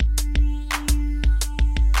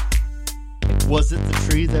Was it the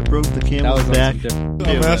tree that broke the camel's back?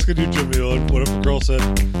 I'm asking you, Jimmy, like, what if a girl said,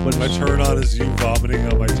 my turn on is you vomiting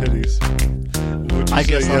on my titties? Would you I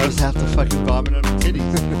guess say I'll yes? just have to fucking vomit on the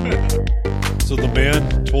titties. So the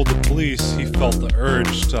man told the police he felt the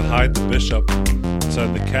urge to hide the bishop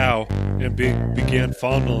inside the cow and began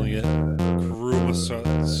fondling it. Groom a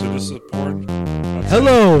citizen porn.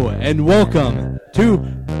 Hello and welcome to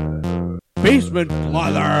Basement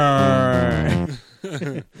Blather.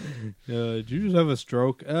 Did you just have a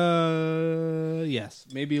stroke? Yes,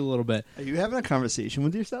 maybe a little bit. Are you having a conversation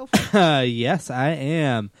with yourself? Yes, I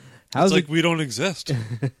am. It's like we don't exist.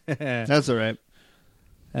 That's all right.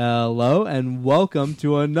 Hello and welcome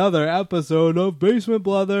to another episode of Basement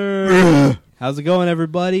Blather. How's it going,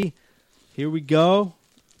 everybody? Here we go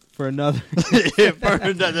for another For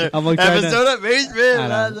another I'm like episode of Basement I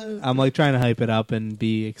Blather. know. I'm like trying to hype it up and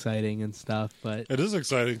be exciting and stuff, but It is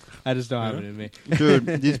exciting. I just don't have it in me. Dude,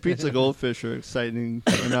 these pizza goldfish are exciting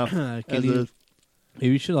enough. Maybe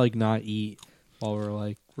we should like not eat while we're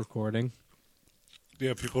like recording.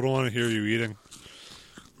 Yeah, people don't want to hear you eating.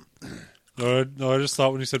 No, I just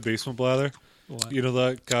thought when you said basement blather, What? you know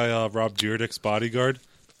that guy Rob Dyrdek's bodyguard?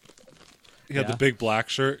 He had Yeah. the big black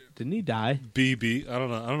shirt, Didn't he die? BB. I don't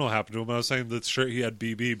know what happened to him. I was saying the shirt he had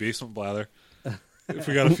BB, basement blather. If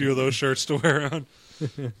we got a few of those shirts to wear around.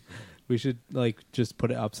 We should like just put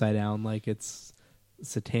it upside down like it's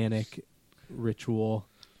satanic ritual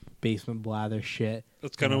basement blather shit.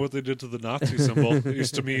 That's kind of what they did to the Nazi symbol. It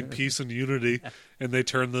used to mean peace and unity, and they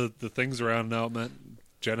turned the things around, and now it meant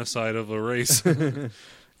genocide of a race.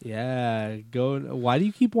 Yeah, go. Why do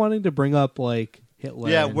you keep wanting to bring up like Hitler?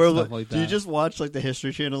 Yeah, and we're. stuff like that? Do you just watch like the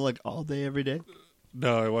History Channel like all day, every day?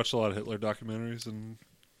 No, I watched a lot of Hitler documentaries and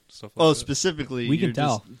stuff like Oh, that. specifically, We you're can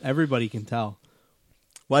tell. just- Everybody can tell.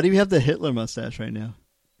 Why do you have the Hitler mustache right now?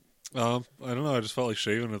 I don't know. I just felt like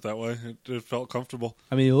shaving it that way. It felt comfortable.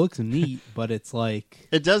 I mean, it looks neat, but it's like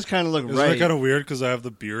It does kind of look Isn't right. that kind of weird because I have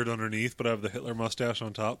the beard underneath, but I have the Hitler mustache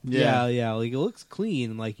on top? yeah, like it looks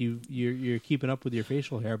clean. Like you're keeping up with your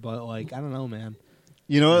facial hair, but like I don't know, man.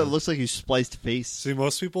 You know what? It looks like you spliced face. See,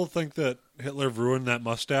 most people think that Hitler ruined that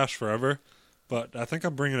mustache forever, but I think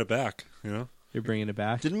I'm bringing it back. You know, You're bringing it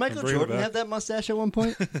back. Didn't Michael bring it Jordan back. have that mustache at one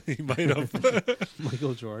point? he might have.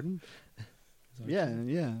 Michael Jordan. yeah.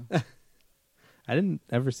 I didn't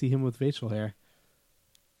ever see him with facial hair.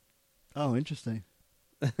 Oh, interesting.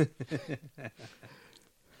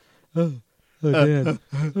 Oh, Dan.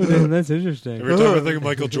 That's interesting. Every time I think of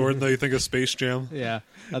Michael Jordan, though, you think of Space Jam. Yeah,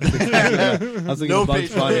 I was thinking No of Bugs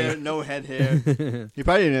facial Bunny. hair, no head hair. He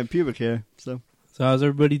probably didn't have pubic hair, so. So how's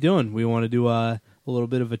everybody doing? We want to do a little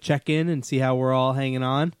bit of a check-in and see how we're all hanging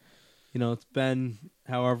on. You know, it's been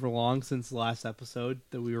however long since the last episode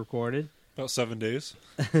that we recorded. About 7 days.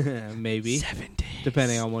 Maybe. 7 days.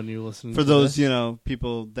 Depending on when you're listening For to those, this.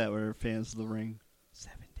 people that were fans of The Ring.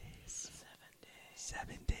 7 days.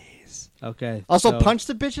 7 days. Okay. Also, so- punch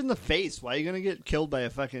the bitch in the face. Why are you going to get killed by a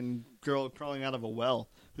fucking girl crawling out of a well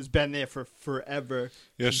who's been there for forever?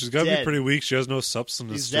 Yeah, she's got to be dead. pretty weak. She has no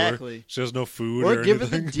substance to her. Exactly. She has no food Or or give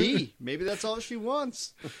it anything. the D. Maybe that's all she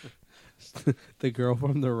wants. The girl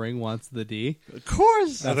from The Ring wants the D. Of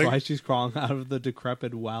course. That's think- why she's crawling out of the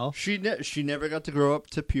decrepit well. She never got to grow up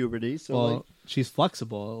to puberty, so Well, like, she's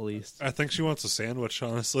flexible at least. I think she wants a sandwich,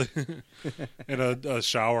 honestly, and a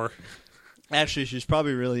shower. actually she's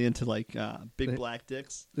probably really into like big black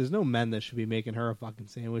dicks. There's no men that should be making her a fucking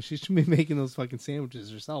sandwich. She should be making those fucking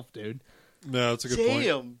sandwiches herself, dude. No, that's a good point.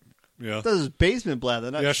 Damn. Yeah, This is basement blather,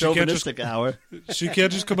 not Yeah, she can't chauvinistic hour. she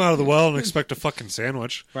can't just come out of the well and expect a fucking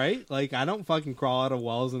sandwich. Right? Like, I don't fucking crawl out of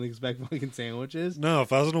wells and expect fucking sandwiches. No,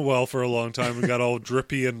 if I was in a well for a long time and got all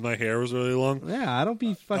drippy and my hair was really long, Yeah, I don't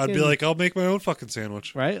be fucking... I'd be like, I'll make my own fucking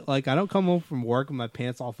sandwich. Right? Like, I don't come home from work with my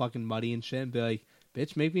pants all fucking muddy and shit and be like,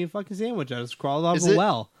 bitch, make me a fucking sandwich. I just crawled out of a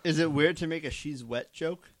well. Is it weird to make a she's wet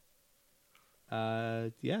joke?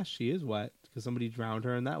 Yeah, she is wet because somebody drowned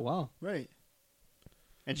her in that well. Right.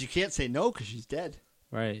 And she can't say no because she's dead.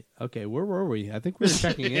 Right. Okay, where were we? I think we were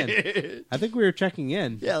checking in. I think we were checking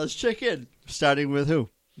in. Yeah, let's check in. Starting with who?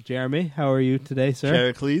 Jeremy, how are you today, sir?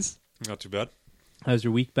 Pericles. Not too bad. How's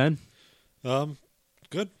your week been?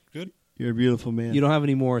 Good. You're a beautiful man. You don't have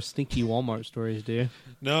any more stinky Walmart stories, do you?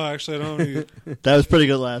 No, actually, I don't have any, That was pretty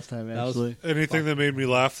good last time, That was- actually. anything that made me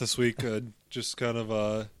laugh this week. Just kind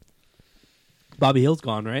of, Bobby Hill's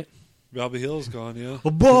gone, right? Bobby Hill's gone, yeah.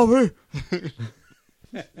 Oh, Bobby!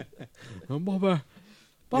 Oh, Bobby. Yeah,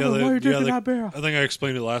 Bobby, why are you drinking like, that beer? I think I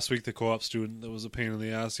explained it last week. The co-op student that was a pain in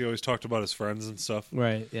the ass. He always talked about his friends and stuff.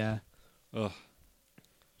 Right, yeah.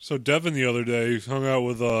 So Devin the other day hung out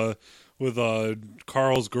with with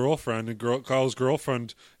Carl's girlfriend, and Carl's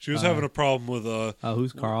girlfriend, she was having a problem with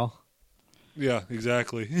who's Carl? Yeah,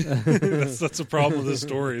 exactly. that's a problem with his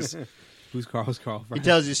stories. Who's Carl's He girlfriend?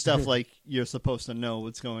 tells you stuff like you're supposed to know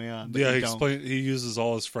what's going on. But Yeah, you don't. he uses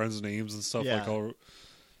all his friends' names and stuff. Yeah.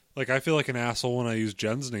 Like I feel like an asshole when I use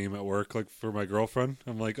Jen's name at work, like for my girlfriend.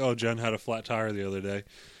 I'm like, oh, Jen had a flat tire the other day.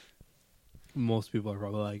 Most people are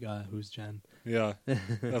probably like, who's Jen? Yeah,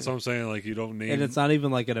 that's what I'm saying. Like you don't name And it's not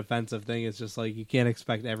even like an offensive thing. It's just like you can't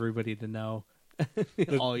expect everybody to know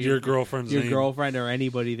your girlfriend's your name. girlfriend or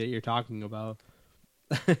anybody that you're talking about.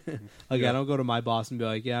 Like Yeah. I don't go to my boss and be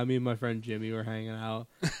like, yeah, me and my friend Jimmy were hanging out.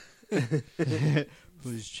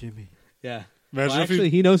 Who's Jimmy? Yeah. Imagine Well, if actually,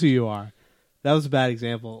 he knows who you are. That was a bad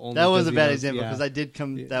example. Only That was because a he bad knows- example yeah. because I did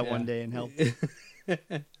come that Yeah. one day and help.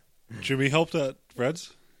 Jimmy helped at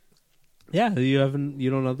Fred's. Yeah, you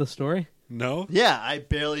don't know the story? No Yeah, I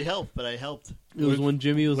barely helped, but I helped. It was when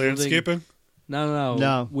Jimmy was living. landscaping.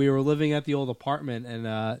 No. We were living at the old apartment and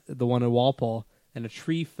the one in Walpole, and a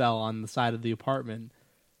tree fell on the side of the apartment.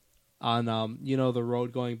 On the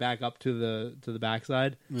road going back up to the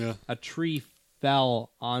backside. Yeah, A tree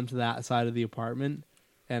fell onto that side of the apartment,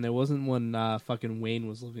 and it wasn't when fucking Wayne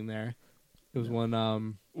was living there. It was when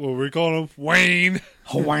what were we calling him? Wayne.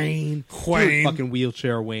 Wayne. Wayne. Fucking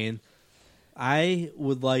wheelchair Wayne. I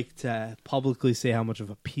would like to publicly say how much of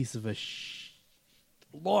a piece of a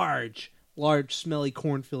large, smelly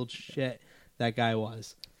cornfield shit that guy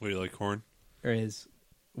was. What do you like, corn? Or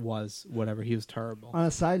was, whatever. He was terrible. On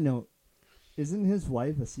a side note, isn't his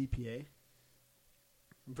wife a CPA?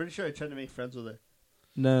 I'm pretty sure I tried to make friends with her.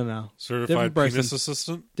 No. Certified Different person. penis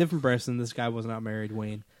assistant. Different person. This guy was not married,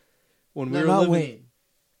 Wayne. When we No, were not living, Wayne.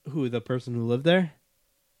 Who, the person who lived there?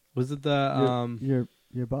 Was it the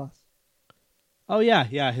Your boss. Oh yeah,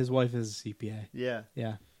 his wife is a CPA. Yeah,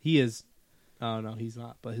 Yeah. He is. Oh no, he's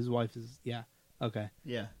not, but his wife is. Yeah. Okay.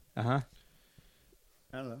 yeah. Uh-huh.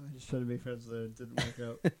 I don't know. I just tried to make friends with her. It didn't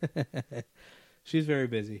work out. She's very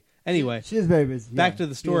busy. Anyway, she is very busy. back to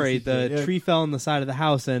the story. She is a CPA. The tree fell on the side of the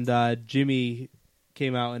house, and Jimmy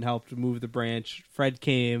came out and helped move the branch. Fred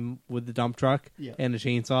came with the dump truck Yeah. and a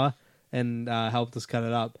chainsaw and helped us cut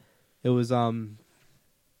it up. It was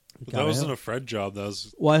But that wasn't a Fred job. That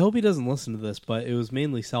was Well, I hope he doesn't listen to this, but it was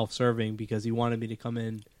mainly self-serving because he wanted me to come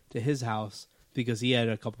in to his house because he had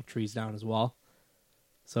a couple trees down as well.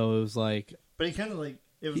 So it was like, But he kind of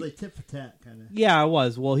it was like tit for tat, kind of. yeah, it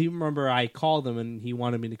was. Well, he remember I called him and he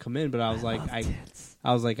wanted me to come in, but I was like,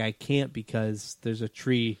 I can't because there's a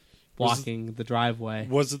tree blocking the driveway.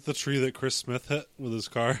 Was it the tree that Chris Smith hit with his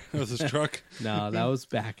car, with his truck? No, that was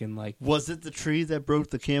back in like Was it the tree that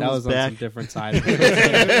broke the that camel's was on some back? different side. Of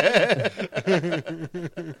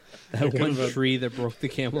that one tree that broke the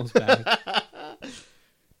camel's back. I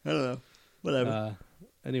don't know. Whatever.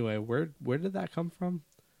 Anyway, where did that come from?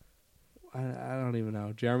 I don't even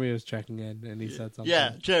know. Jeremy was checking in and he said something.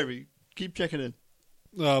 Yeah, Jeremy, keep checking in.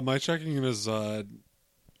 My checking in is,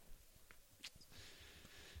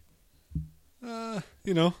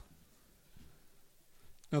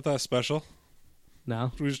 not that special.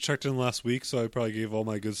 No. We just checked in last week, so I probably gave all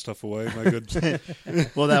my good stuff away. My good.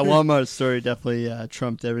 Well, that Walmart story definitely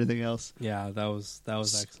trumped everything else. Yeah, that was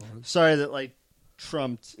excellent. Sorry that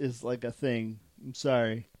trumped is like a thing. I'm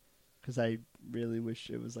sorry because I really wish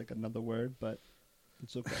it was like another word, but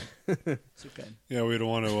it's okay. It's okay. Yeah, we don't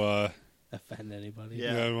want to. Offend anybody.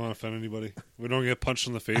 Yeah. I don't want to offend anybody. We don't get punched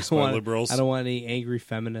in the face I by want- liberals. I don't want any angry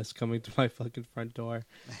feminists coming to my fucking front door.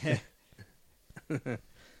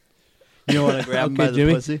 You don't want to grab him Okay, by the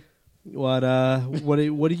Jimmy. pussy? What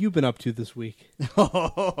have you been up to this week?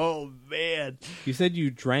 Oh man, You said you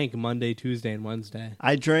drank Monday, Tuesday, and Wednesday.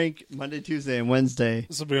 I drank Monday, Tuesday, and Wednesday,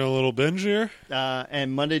 This will be a little binge here.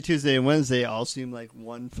 and Monday, Tuesday, and Wednesday all seem like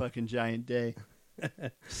one fucking giant day.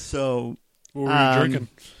 So, What were you drinking?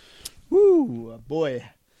 woo, boy.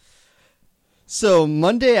 So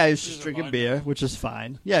Monday I was just drinking beer, which is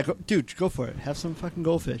fine. Yeah, dude, go for it. Have some fucking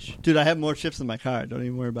goldfish, dude. I have more chips in my car. Don't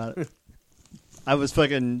even worry about it. I was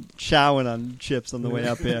fucking chowing on chips on the way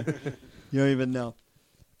up here. You don't even know.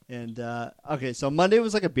 And okay, so Monday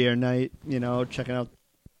was like a beer night. Checking out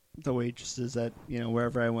the waitresses at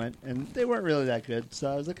wherever I went, and they weren't really that good.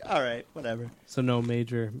 So I was like, all right, whatever. So no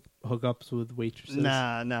major hookups with waitresses.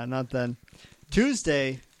 Nah, not then.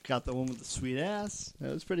 Tuesday got the one with the sweet ass.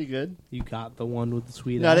 That was pretty good. You got the one with the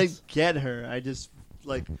sweet No, I ass. didn't get her. I just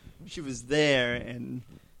she was there, and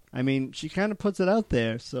I mean, she kind of puts it out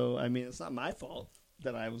there. So I mean, it's not my fault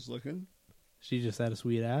that I was looking. She just had a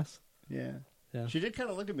sweet ass. Yeah, Yeah. she did kind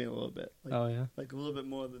of look at me a little bit. Oh yeah. Like a little bit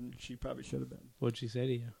more than she probably should have been. What'd she say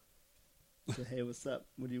to you? I said, hey, what's up?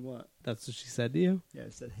 What do you want? That's what she said to you? Yeah, I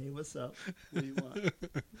said, hey, what's up? What do you want?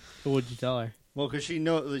 So what'd you tell her? Well, because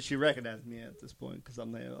she recognized me at this point because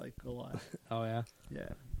I'm there like a lot. Oh, yeah? Yeah.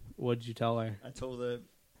 What'd you tell her? I told her,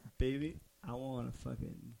 baby, I want a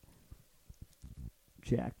fucking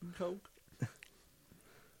Jack and Coke,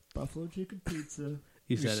 buffalo chicken pizza.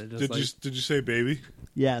 You said it just Did you say baby?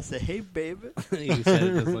 Yeah, I said, hey, baby. You said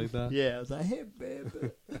it just like that? Yeah, I was like, hey,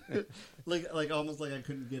 baby. like almost like I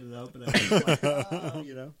couldn't get it out, but I was like, oh,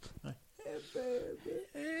 you know. Like, hey, baby.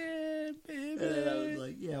 Hey, baby. And then I was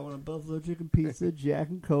like, yeah, I want a buffalo chicken pizza, Jack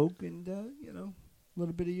and Coke, and, you know, a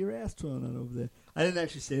little bit of your ass thrown on over there. I didn't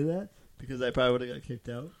actually say that because I probably would have got kicked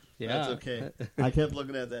out. Yeah. That's okay. I kept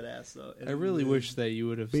looking at that ass, though. I really wish that you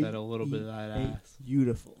would have said a little bit of that ass.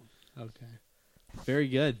 Beautiful. Okay. Very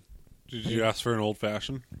good. Did you ask for an old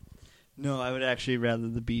fashioned? No, I would actually rather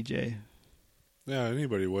the BJ. Yeah,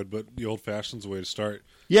 anybody would, but the old fashioned's the way to start.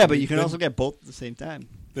 Yeah, but you can also get both at the same time.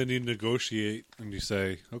 Then you negotiate and you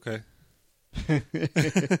say, okay.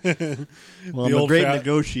 Well, I'm a great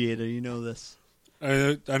negotiator. You know this.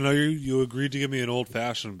 I know you agreed to give me an old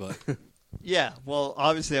fashioned, but Yeah, well,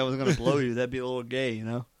 obviously I wasn't going to blow you. That'd be a little gay, you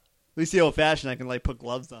know. At least the old fashioned, I can like put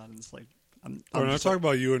gloves on, and it's like we're not talking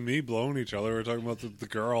about you and me blowing each other. We're talking about the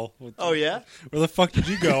girl. Oh yeah, where the fuck did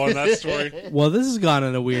you go on that story? Well, this has gone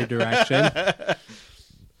in a weird direction.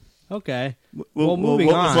 Okay. Well, moving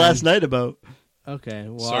what on. What was last night about? Okay.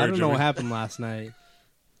 Well, Sorry, I don't know Jimmy. what happened last night.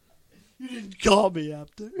 You didn't call me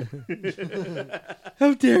after.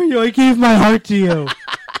 How dare you? I gave my heart to you.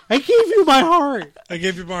 I gave you my heart. I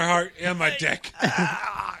gave you my heart and my dick.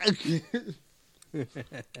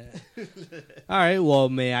 All right. Well,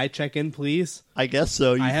 may I check in, please? I guess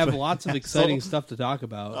so. I have lots of exciting stuff to talk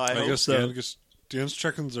about. I hope guess so. Dan's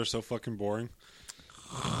check-ins are so fucking boring.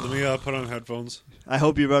 Let me put on headphones. I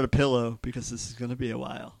hope you brought a pillow because this is going to be a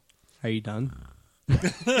while. Are you done?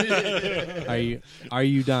 Are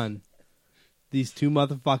you done? These two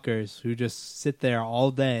motherfuckers who just sit there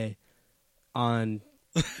all day on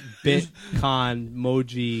BitCon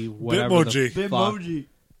Moji, whatever Bitmoji. the fuck. Bitmoji.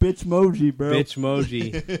 Bitchmoji, bro.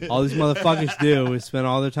 Bitchmoji. All these motherfuckers do is spend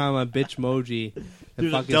all their time on Bitchmoji and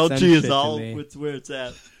Dude, fucking Delchi send is shit all to me. it's where it's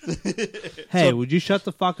at. Hey, would you shut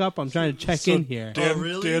the fuck up? I'm trying to check in here.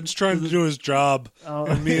 Really? Dan's trying to do his job, Oh.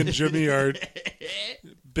 and me and Jimmy are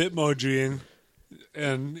Bitmojiing,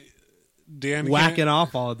 and Dan Whacking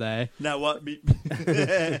off all day. Now what?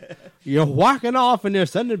 You're whacking off and you're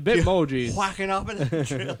sending Bitmojis. Whacking up in a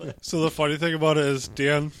trailer. So the funny thing about it is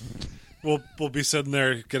Dan will be sitting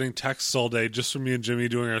there getting texts all day just from me and Jimmy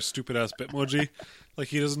doing our stupid ass Bitmoji. Like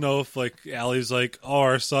he doesn't know if like Allie's like, oh,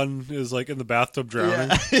 our son is like in the bathtub drowning.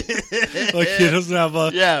 Like he doesn't have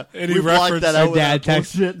any we blocked reference. that out Or with dad that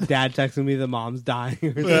bullshit. texting me the mom's dying.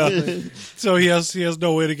 Or Yeah. something. So he has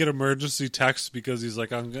no way to get emergency texts because he's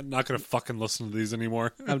like, I'm not gonna fucking listen to these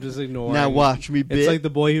anymore. I'm just ignoring. Now watch me bit. It's like the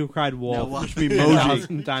boy who cried wolf. Now watch me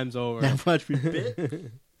 1,000 times over. Now watch me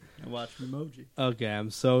bit. Now watch me emoji. Okay,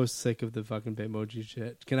 I'm so sick of the fucking Bitmoji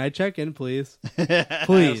shit. Can I check in, please?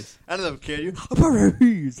 Please. I don't care you.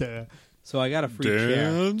 Please. So I got a free chair.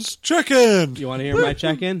 Dan's check-in. You want to hear my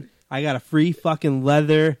check-in? I got a free fucking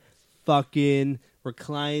leather fucking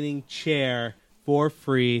reclining chair for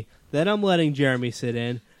free that I'm letting Jeremy sit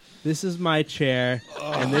in. This is my chair,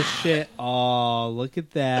 and this shit, oh, look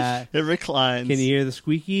at that. It reclines. Can you hear the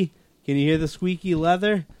squeaky? Can you hear the squeaky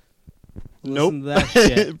leather? Nope. Listen to that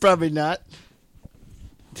shit. Probably not.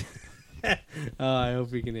 Oh, I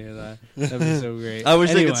hope we can hear that. That'd be so great. I wish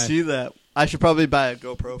they Anyway, could see that. I should probably buy a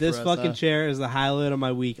GoPro this for us. fucking chair is the highlight of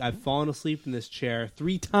my week. I've fallen asleep in this chair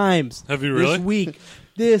 3 times. Have you really? This week.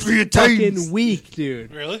 This 3 fucking times. week,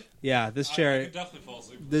 dude. Really? Yeah, this chair. definitely fall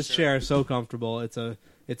asleep. This chair is so comfortable. It's a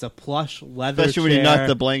plush leather Especially chair. when you knock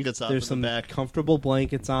the blankets off There's in some the back. comfortable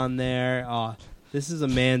blankets on there. This is a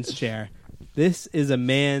man's chair. This is a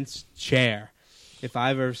man's chair, if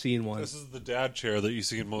I've ever seen one. This is the dad chair that you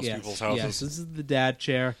see in most people's Yes, houses. this is the dad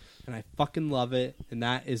chair, and I fucking love it. And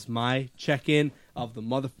that is my check-in of the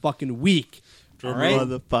motherfucking week. All right,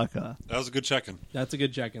 Motherfucker. That was a good check-in. that's a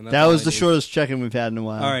good check-in. That's That all was I the need. shortest check-in we've had in a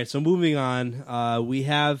while. All right, so moving on, we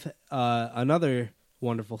have another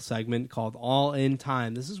wonderful segment called All in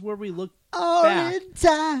Time. This is where we look All back in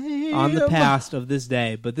time. on the past of this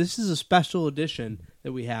day, but this is a special edition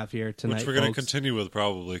that we have here tonight, Which we're going to folks. continue with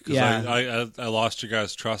probably. Because Yeah. I lost your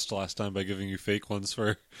guys' trust last time by giving you fake ones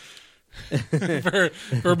for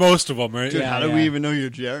for most of them, right? Dude, Yeah, how do yeah. we even know you're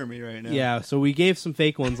Jeremy right now? Yeah, so we gave some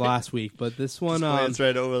fake ones last week, but this one, Glance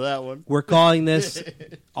right over that one. we're calling this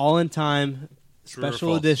All in Time True or Special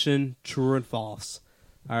false? Edition True and False.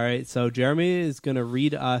 All right, so Jeremy is going to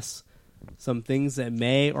read us some things that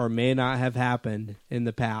may or may not have happened in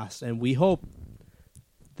the past, and we hope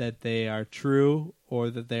that they are true or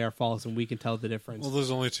that they are false, and we can tell the difference. Well,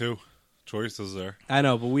 there's only two choices there. I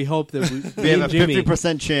know, but we hope that We have a Jimmy,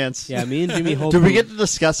 50% chance. yeah, me and Jimmy hope. Do we get to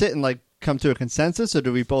discuss it and like come to a consensus, or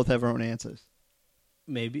do we both have our own answers?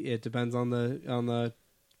 Maybe it depends on the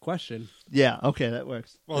question. Yeah, okay, that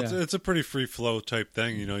works. Well, Yeah. it's a pretty free flow type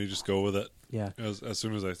thing. You just go with it Yeah. as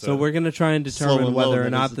soon as I said. So we're going to try and Slow determine and low, whether or that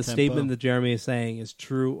not is the the statement tempo. that Jeremy is saying is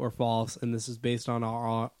true or false, and this is based on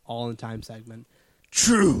our All in Time segment.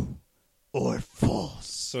 True or false?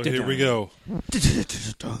 So here we go.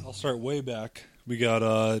 I'll start way back. We got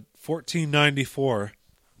 1494.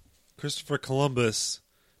 Christopher Columbus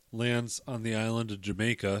lands on the island of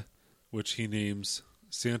Jamaica, which he names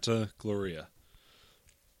Santa Gloria.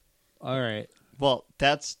 All right. Well,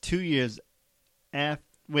 that's 2 years after.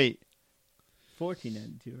 Wait,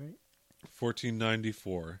 1492, right?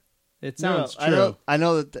 1494. It sounds No, true. I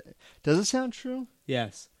know that. Does it sound true?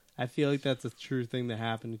 Yes. I feel like that's a true thing that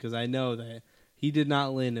happened because I know that he did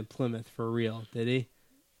not land in Plymouth for real, did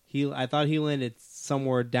he? I thought he landed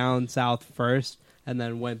somewhere down south first and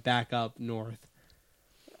then went back up north.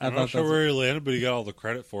 I'm not sure where he landed, but he got all the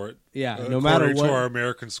credit for it. Yeah, no according matter what. to our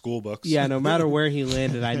American school books. Yeah, no matter where he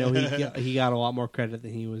landed, I know he got a lot more credit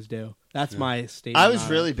than he was due. That's my statement. I was on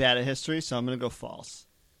really it. bad at history, so I'm going to go false.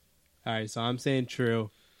 All right. So I'm saying true.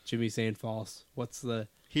 Jimmy's saying false. What's the?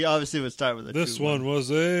 He obviously would start with a This true one was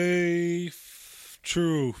a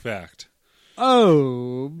true fact.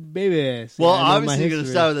 Oh, baby. See, Well, I know my obviously you're going to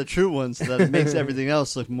history. start with a true one so that it makes everything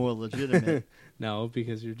else look more legitimate. No,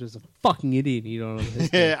 because you're just a fucking idiot. And you don't know the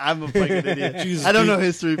history. Yeah, I'm a fucking idiot. Jesus, I don't dude. know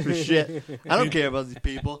history for shit. I don't care about these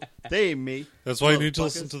people. They ain't me. That's why you need to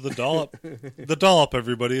listen to The Dollop. The Dollop,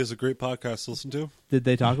 everybody, is a great podcast to listen to. Did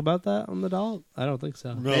they talk about that on the doll? I don't think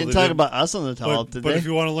so. No, They didn't they talk didn't. about us on the top, did but they? if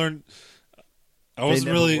you want to learn, I wasn't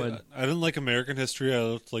never really. would. I didn't like American history. I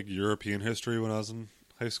liked like European history when I was in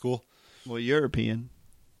high school. Well, European.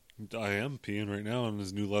 I am peeing right now in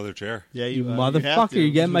his new leather chair. Yeah, You have motherfucker! to.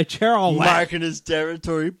 You're getting my chair all wet. Marking his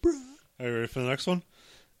territory, bro. Are you ready for the next one?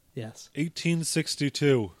 Yes.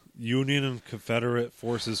 1862. Union and Confederate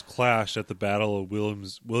forces clashed at the Battle of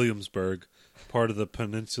Williamsburg, part of the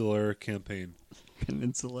Peninsular Campaign.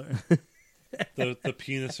 Peninsular. The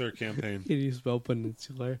Peniser Campaign. Can you spell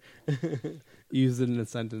peninsular? Use it in a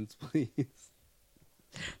sentence, please.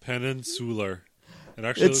 Peninsular. It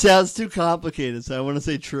actually It sounds too complicated, so I want to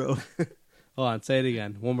say true. Hold on, say it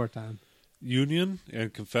again, one more time. Union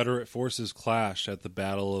and Confederate forces clashed at the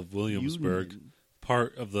Battle of Williamsburg,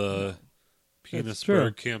 part of the That's true.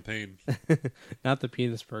 Penisburg Campaign. Not the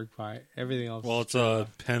Penisburg part. Everything else. Well, is it's true. a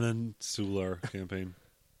Peninsular Campaign.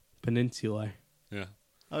 Peninsular. Yeah.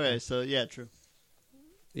 Okay, so yeah, true.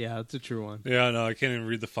 Yeah, it's a true one. Yeah, no, I can't even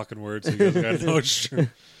read the fucking words, so you guys gotta know it's true.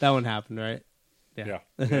 That one happened, right? Yeah.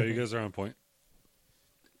 Yeah, you guys are on point.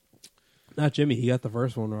 Not Jimmy. He got the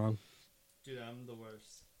first one wrong. Dude, I'm the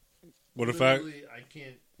worst. What if I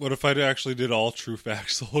can't. What if I actually did all true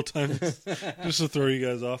facts the whole time, just to throw you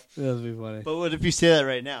guys off? That would be funny. But what if you say that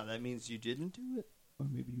right now? That means you didn't do it, or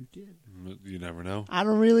maybe you did. You never know. I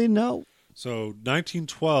don't really know. So,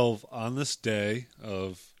 1912, on this day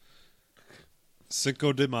of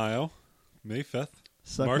Cinco de Mayo, May 5th.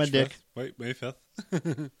 Suck March my dick. 5th. Wait, May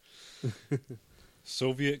 5th.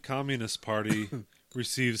 Soviet Communist Party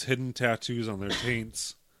receives hidden tattoos on their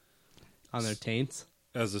taints On their taints.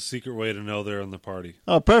 as a secret way to know they're in the party.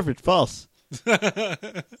 Oh, perfect. False.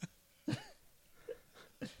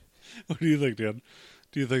 What do you think, Dan?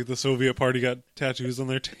 Do you think the Soviet Party got tattoos on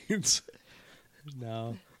their taints?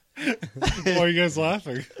 No. Why are you guys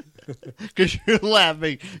laughing? Because you're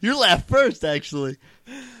laughing. You laughed first, actually.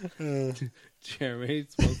 Jeremy,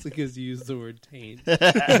 it's mostly because you used the word taint.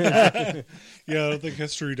 Yeah, I don't think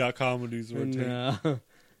History.com would use the word taint.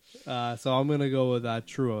 No. So I'm gonna go with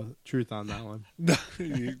truth on that one.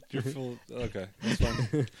 You're full. Okay, that's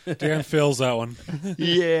fine. Dan fails that one.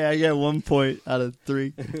 Yeah, I got 1 point out of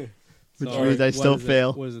 3. Which So, means I what still is it?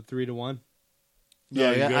 fail. What is it, 3-1?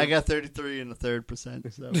 No, Yeah, you I got 33 and a third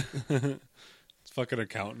percent. So It's fucking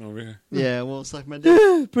accounting over here. yeah, well, suck my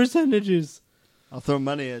dick. Percentages. I'll throw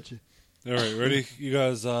money at you. All right, ready? You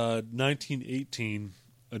guys, 1918,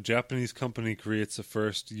 a Japanese company creates the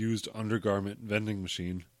first used undergarment vending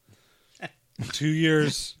machine. 2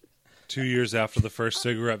 years after the first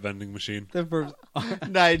cigarette vending machine. The first,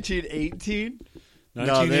 1918. No,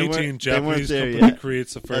 they 1918, weren't- they weren't Japanese there company yet.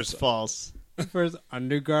 creates the That's first false. first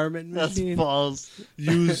undergarment That's machine. false.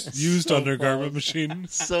 used So undergarment false. machine.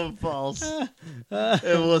 So false.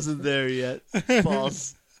 It wasn't there yet.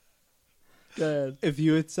 False. If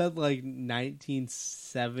you had said like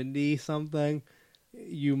 1970 something,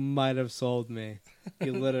 you might have sold me.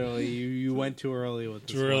 You literally, you went too early with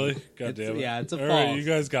this. Really? One. God damn it. Yeah, it's a All false. right, you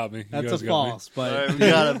guys got me. That's a false, All but right, we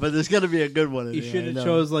got it. But there's got to be a good one in you there, should I have know.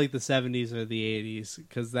 chose like the 70s or the 80s,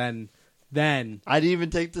 because then, I'd even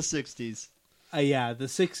take the 60s. yeah, the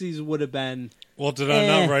 60s would have been. Well, did I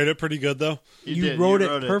not write it pretty good, though? You wrote it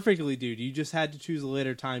perfectly, dude. You just had to choose a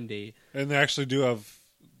later time date. And they actually do have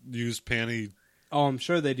used panty. Oh, I'm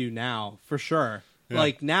sure they do now, for sure. Yeah.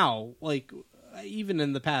 Like now, like even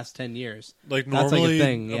in the past 10 years. Like That's like a normally,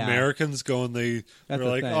 thing, yeah. Americans go and they're That's a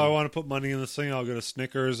like, thing. "Oh, I want to put money in this thing. I'll get a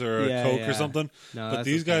Snickers or a Yeah, Coke yeah. or something." No, but that's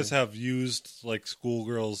these a guys thing. have used like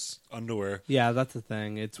schoolgirls' underwear. Yeah, that's the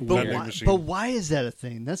thing. It's But weird. Vending why, machine. but why is that a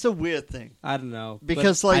thing? That's a weird thing. I don't know.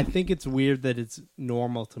 Because, But like- I think it's weird that it's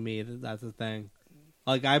normal to me that that's a thing.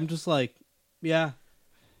 Like, I'm just like, yeah.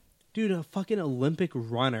 Dude, a fucking Olympic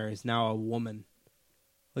runner is now a woman.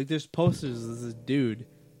 Like, there's posters of this dude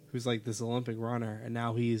who's like this Olympic runner, and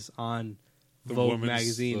now he's on The Vogue women's,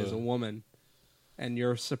 magazine as a woman. And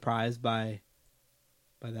you're surprised by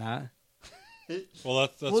that? Well,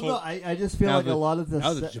 that's Well, no, what. I just feel Now like a that- lot of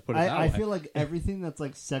now the. that you put it that I way. feel like everything that's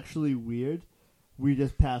like sexually weird, we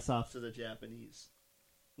just pass off To the Japanese.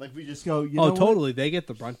 Like, we just go, You know what? Totally. They get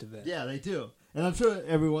the brunt of it. yeah, they do. And I'm sure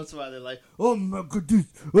every once in a while they're like, oh my goodness,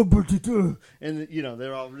 oh, but it, and, you know,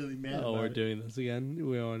 they're all really mad Oh, about we're it. doing this again?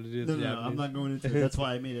 We want to do No, the no, no, Japanese. I'm not going into it. That's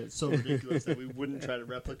why I made it so ridiculous that we wouldn't try to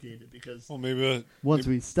replicate it, because Well, maybe Once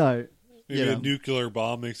we start, maybe you a know. nuclear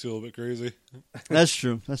bomb makes you a little bit crazy, that's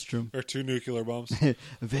true. That's true. or 2 nuclear bombs.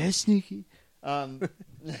 Very sneaky.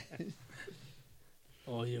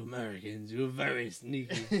 Oh, you Americans, you're very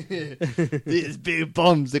sneaky. These big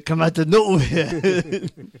bombs that come out of nowhere.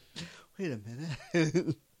 Wait a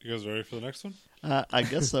minute. You guys ready for the next one? I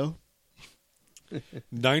guess so.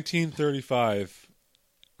 1935,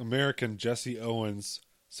 American Jesse Owens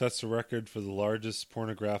sets the record for the largest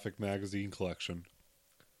pornographic magazine collection.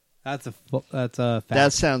 That's a fact.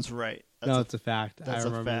 That sounds right. That's no, a- it's a fact. that's I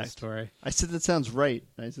a remember the fact. story. I said that sounds right.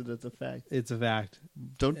 I said that's a fact. It's a fact.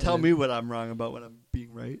 Don't tell me what I'm wrong about when I'm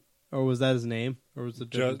being right. Or was that his name? Or was it a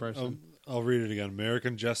different person? I'll read it again.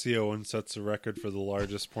 American Jesse Owens sets the record for the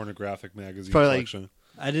largest pornographic magazine probably like- collection.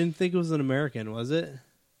 I didn't think it was an American, was it?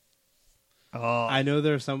 Oh, I know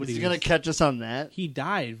there's was somebody. he gonna catch us on that? He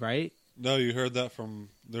died, right? No, you heard that from.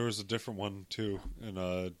 There was a different one too, and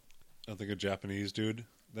I think a Japanese dude.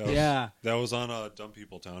 That was, Yeah. that was on Dumb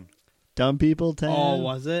People Town. Dumb people town. Oh,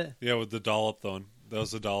 was it? Yeah, with the dollop one. That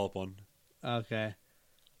was the dollop one. Okay.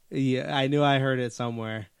 Yeah, I knew I heard it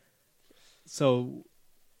somewhere. So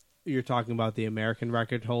you're talking about the American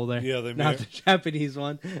record holder? Yeah, they not made- the Japanese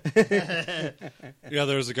one. Yeah,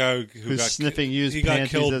 there was a guy who Who's got sniffing used he got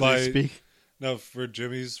panties killed as by. we speak. No, for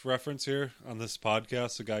Jimmy's reference here on this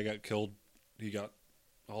podcast, the guy got killed. He got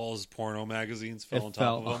all his porno magazines fell It on top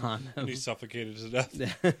fell of him, on him. and he suffocated to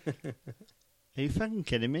death. Are you fucking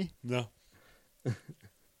kidding me? No.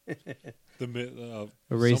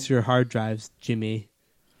 Erase your hard drives, Jimmy.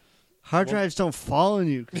 Hard drives don't fall on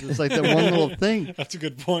you because it's like that one little thing. That's a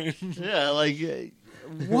good point. Yeah, like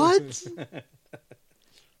what?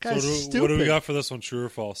 Guy's So stupid. what do we got for this one? True or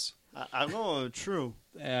false? I'm going with true.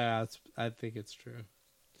 Yeah, I think it's true.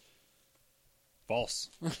 False.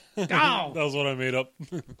 Oh! That was what I made up.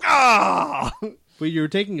 Ah! But you were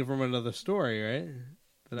taking it from another story, right?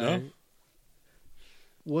 That No. I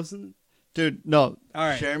wasn't. Dude, no. All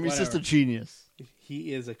right, Jeremy's just a whatever. genius.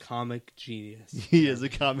 He is a comic genius. He is a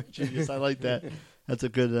comic genius. I like that. That's a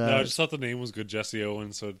good. No, I just thought the name was good, Jesse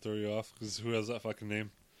Owens, so it'd throw you off. Because who has that fucking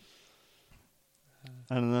name?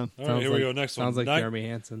 I don't know. All right, here we go. Next sounds one. like Jeremy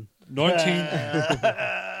Hansen.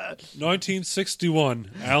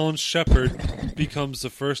 1961, Alan Shepard becomes the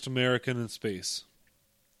first American in space.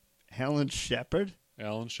 Helen Shepard.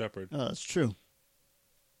 Alan Shepard. Oh, that's true.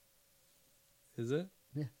 Is it?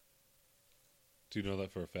 Do you know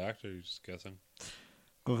that for a fact, or are you just guessing?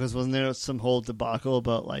 Because wasn't there some whole debacle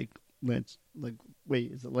about like Lance? Like,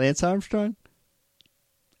 wait, is it Lance Armstrong?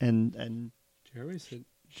 And Jeremy said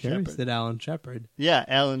Shepard. Alan Shepard. Yeah,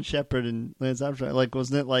 Alan Shepard and Lance Armstrong. Like,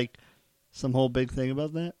 wasn't it like some whole big thing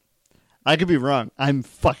about that? I could be wrong. I'm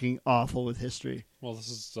fucking awful with history. Well, this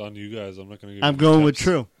is on you guys. I'm not going to give I'm you going with tips.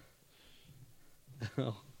 true.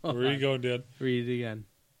 Where are you going, Dad? Read it again.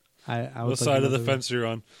 I What was side looking of the at fence you're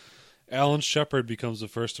on? Alan Shepard becomes the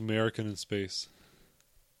first American in space.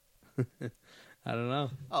 I don't know.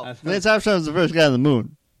 Oh, Lance Armstrong was the first guy on the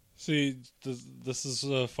moon. See, this is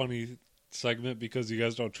a funny segment because you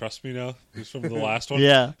guys don't trust me now. It's from the last one.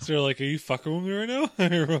 Yeah, So you're like, are you fucking with me right now?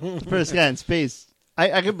 first guy in space.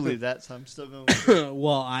 I can believe that, so I'm still going with it.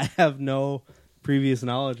 Well, I have no previous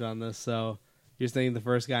knowledge on this, so you're saying the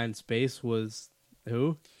first guy in space was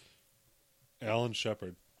who? Alan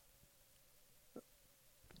Shepard.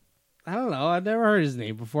 I don't know. I've never heard his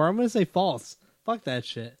name before. I'm going to say false. Fuck that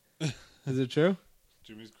shit. Is it true?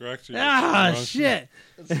 Jimmy's correct. Ah, shit.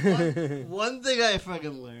 One thing I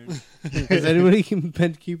fucking learned. Has anybody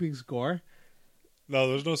been keeping score? No,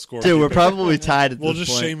 there's no score. Dude, we're probably tied at We'll this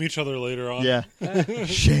just point. shame each other later on. Yeah.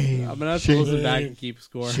 Shame. I'm going to have to listen back and keep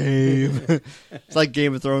score. Shame. It's like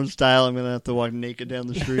Game of Thrones style. I'm going to have to walk naked down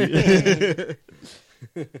the street.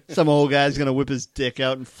 Some old guy's going to whip his dick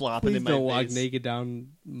out and flop it Please in my don't walk face. naked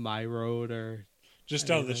down my road or... Just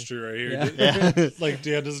down the street right here. Yeah. Yeah. Like,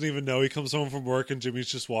 Dan doesn't even know. He comes home from work and Jimmy's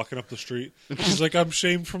just walking up the street. He's like, I'm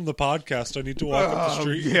shamed from the podcast. I need to walk up the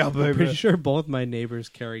street. Yeah, I'm pretty baby. sure both my neighbors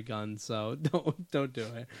carry guns, so don't do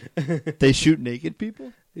it. They shoot naked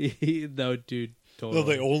people? No, dude, totally. No,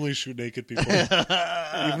 they only shoot naked people.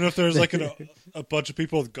 Even if there's like a bunch of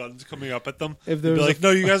people with guns coming up at them, If they'd there be was like,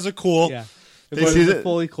 no, you guys are cool. Yeah. If They it was see a that-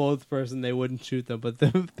 fully clothed person, they wouldn't shoot them. But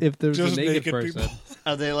if there was Just a naked naked person, people.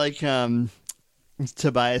 Are they like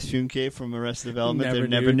Tobias Funke from Arrested Development? Never They're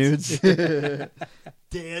never nudes. nudes.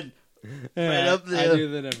 Dan. Right up there. I do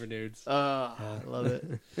the never nudes. I love it.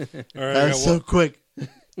 All right, That's so quick.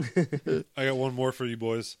 I got one more for you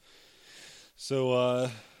boys. So,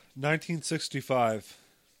 1965,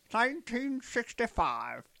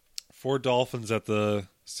 1965. 4 dolphins at the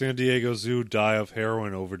San Diego Zoo die of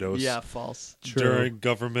heroin overdose Yeah, false. True. during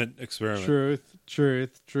government experiment.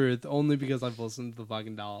 Truth. Only because I've listened to the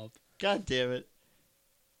fucking dollop. God damn it.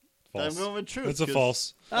 False. I'm going with truth. It's a 'cause-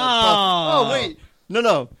 false. Oh, wait.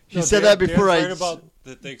 No. He No, said Dan- that before Dan's I... right about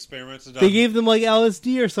that they experimented on. They gave them like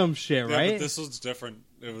LSD or some shit, yeah, right? but this was different.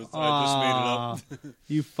 It was. I just made it up.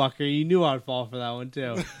 You fucker. You knew I'd fall for that one,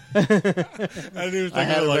 too. I didn't even think I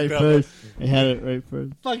had it like right that. first. I had it right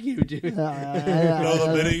first. Fuck you, dude. No,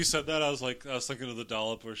 the minute you said that, I was thinking of the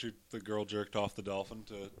dollop where the girl jerked off the dolphin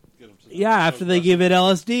to get him to. Yeah, after they give it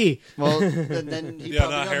LSD. Well, and then he Yeah,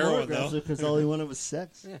 probably not got more heroin, aggressive because all he wanted was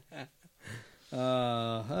sex.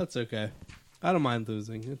 That's okay. I don't mind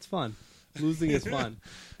losing. It's fun. Losing is fun.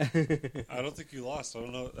 I don't think you lost. I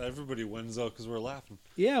don't know. Everybody wins though because we're laughing.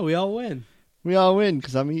 Yeah, we all win. We all win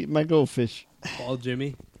because I'm eating my goldfish. Paul,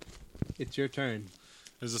 Jimmy, it's your turn.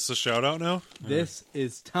 Is this a shout out now? This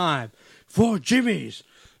is time for Jimmy's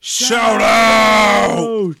Shout out!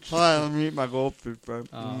 Hold on, let me eat my goldfish, bro.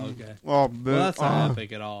 Oh, okay. Oh, man. Well, that's not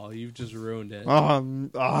epic at all. You've just ruined it.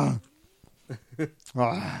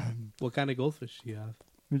 What kind of goldfish do you have?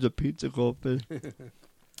 It's a pizza goldfish.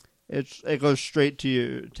 It goes straight to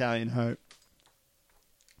your Italian heart.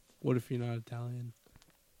 What if you're not Italian?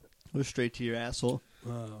 It goes straight to your asshole.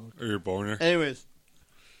 Oh, Or your boner? Anyways,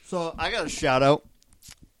 so I got a shout out.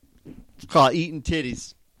 It's called Eating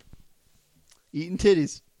Titties. Eating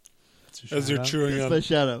Titties. As you're chewing That's my on,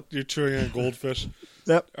 shout out. you're chewing on goldfish.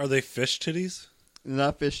 Yep. Are they fish titties? They're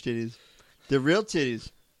not fish titties. They're real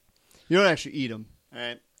titties. You don't actually eat them, all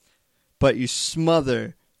right? But you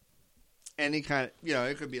smother any kind of,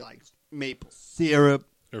 it could be like maple syrup.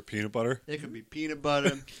 Or peanut butter? It could be peanut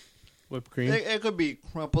butter. whipped cream. It could be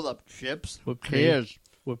crumpled up chips. Whipped Who cream. cares?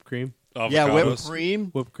 Whipped cream. Yeah, whipped Avocados? cream.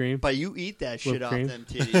 Whipped cream. But you eat that shit Whipped off cream. them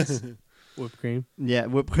titties. Whipped cream. Yeah,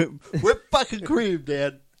 whipped cream. Whipped fucking cream,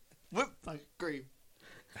 Dad. Whipped fucking cream.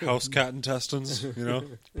 House cat intestines,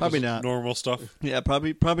 Probably Just not. normal stuff. Yeah,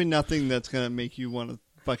 probably nothing that's gonna make you want to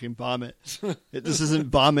fucking vomit. This isn't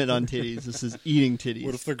vomit on titties. This is eating titties.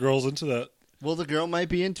 What if the girl's into that? Well, the girl might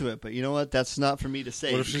be into it, but you know what? That's not for me to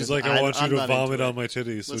say. What if she's because like, I want you I'm to not vomit into on my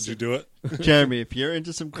titties? Would Listen. you do it? Jeremy, if you're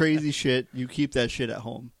into some crazy shit, you keep that shit at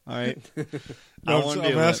home. All right. I No, wanna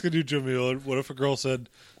I'm do it. asking you, Jimmy. What if a girl said,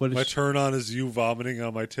 What is "My she- turn on is you vomiting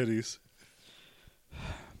on my titties"?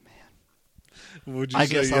 Would you I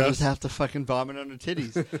say guess yes? I'll just have to fucking vomit on her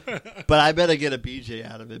titties. But I better get a BJ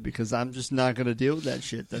out of it because I'm just not gonna deal with that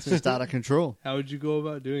shit. That's just out of control. How would you go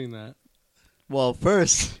about doing that? Well,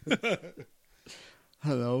 first, I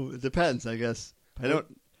don't know. It depends, I guess. I don't.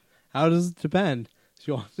 How does it depend?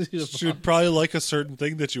 She wants you to She'd probably like a certain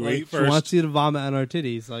thing that you like, ate she first. wants you to vomit on our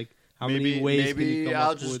titties. Like, how maybe many ways can you maybe come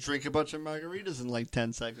I'll up just with? drink a bunch of margaritas in like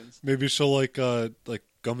 10 seconds. Maybe she'll like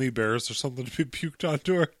gummy bears or something to be puked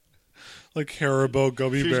onto her, like Haribo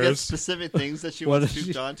gummy She's got bears. specific things that she What wants if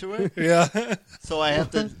she- puked onto her, Yeah, so I have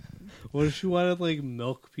to. What if she wanted like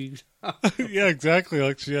milk puked? yeah, exactly.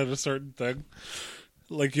 Like she had a certain thing.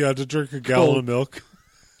 Like you had to drink a gallon of milk.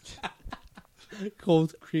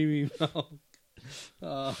 Cold creamy milk.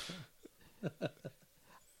 Uh,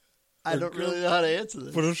 I don't really know how to answer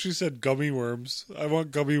this. What if she said gummy worms? I want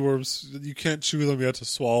gummy worms. You can't chew them, you have to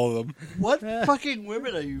swallow them. What fucking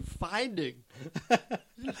women are you finding?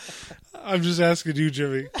 I'm just asking you,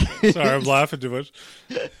 Jimmy. Sorry, I'm laughing too much.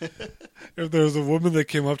 If there was a woman that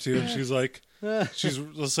came up to you and she's like,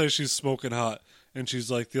 let's say she's smoking hot, and she's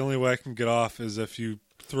like, the only way I can get off is if you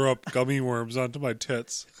throw up gummy worms onto my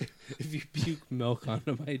tits. If you puke milk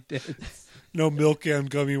onto my tits. No milk and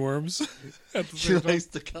gummy worms. At the She same time. likes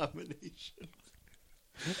the combination.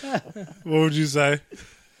 What would you say?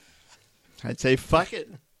 I'd say, fuck it.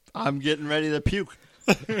 I'm getting ready to puke.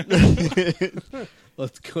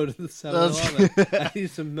 Let's go to the 7-Eleven. I need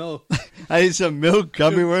some milk. I need some milk,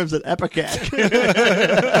 gummy worms, and Epicac.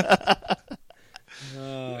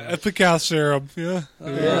 Epicath serum. Yeah.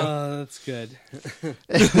 Oh, that's good.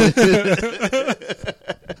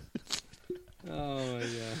 Oh, my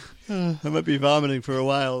God. I might be vomiting for a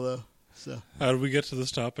while, though. So, How did we get to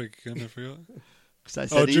this topic again? I forgot. 'cause I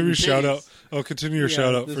said Oh, Jimmy's eating shout titties. out. Oh, continue your Yeah,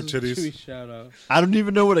 shout out this for is titties. Jimmy's shout out. I don't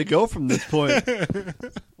even know where to go from this point.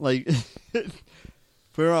 Like, if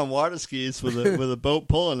we were on water skis with a boat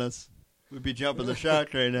pulling us, we'd be jumping the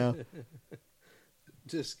shark right now.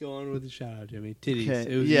 Just go on with the shout out, Jimmy. Titties.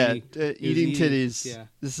 Okay, It was yeah, eating. It was eating eating. titties. Yeah.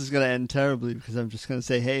 This is going to end terribly because I'm just going to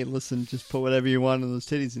say, hey, listen, just put whatever you want in those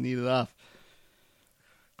titties and eat it off.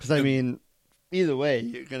 Because, I mean, either way,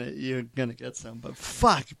 you're gonna get some. But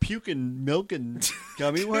fuck, puking milk and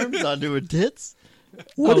gummy worms onto her tits?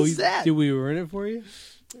 What is that? Did we ruin it for you?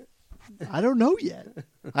 I don't know yet.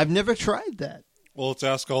 I've never tried that. Well, let's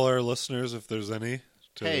ask all our listeners if there's any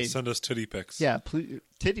to Hey. send us titty pics. Yeah, please,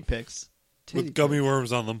 titty pics. With gummy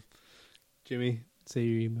worms on them. Jimmy, say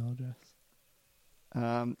your email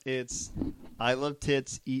address. It's I love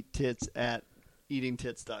tits, eat tits at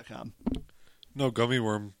eatingtits.com. No gummy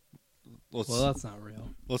worm. Well, that's not real.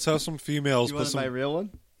 Let's have some females You put want my some. real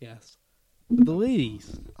one? Yes. For the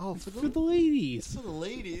ladies. Oh, For the ladies. for the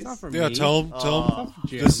ladies. It's not for Yeah, me. tell them. Aw. Not for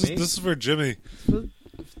Jeremy. This is for Jimmy.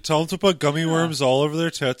 Tell them to put gummy worms all over their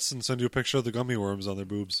tits and send you a picture of the gummy worms on their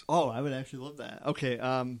boobs. Oh, I would actually love that. Okay,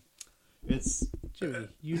 it's Jimmy,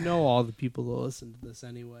 you know all the people that listen to this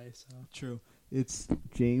anyway, so. true. It's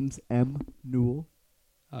James M. Newell.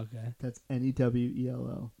 Okay. That's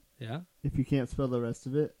Newell. Yeah? If you can't spell the rest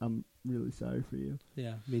of it, I'm really sorry for you.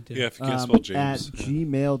 Yeah, me too. Yeah, if you can't spell At James.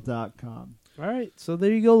 gmail.com. All right, so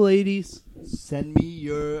there you go, ladies. Send me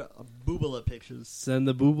your boobala pictures. Send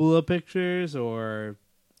the boobala pictures, or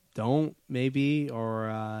don't, maybe,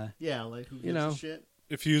 or, Yeah, like who gives You know. a shit?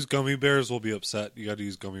 If you use gummy bears, we'll be upset. You got to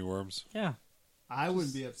use gummy worms. yeah. I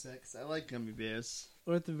wouldn't be upset because I like gummy bears.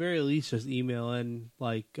 Or at the very least, just email in,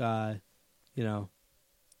 like,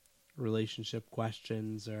 relationship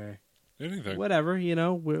questions or Anything. whatever,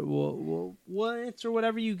 we'll answer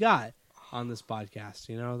whatever you got on this podcast.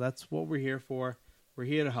 That's what we're here for. We're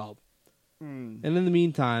here to help. And in the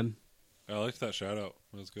meantime, I liked that shout out.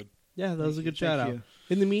 That was good. yeah, that was a good Thank shout out. you.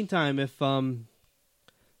 In the meantime, if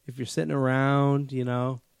you're sitting around,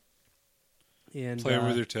 and Playing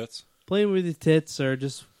with your tits. playing with your tits or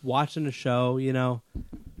just watching a show,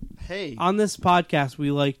 Hey, on this podcast, we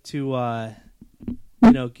like to,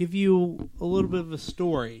 give you a little bit of a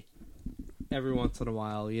story every once in a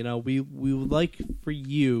while. We would like for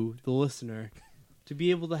you, the listener, to be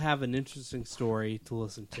able to have an interesting story to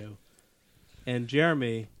listen to. And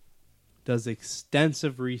Jeremy does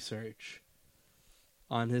extensive research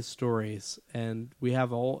on his stories, and we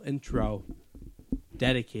have a whole intro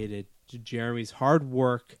dedicated to Jeremy's hard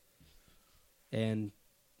work and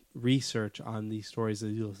research on these stories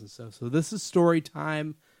that he listens to. So this is story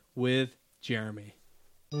time with Jeremy.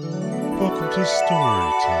 Welcome to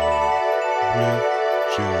Story Time with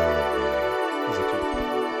Jeremy.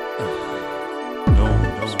 No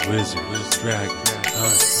wizard, dragon,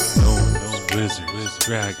 hunt. No wizard,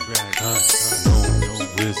 dragon, hunt.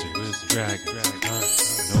 No wizard, dragon, hunt.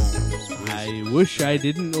 No wizard. I wish I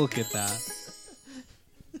didn't look at that.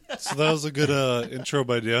 So that was a good intro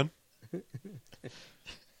by Dan.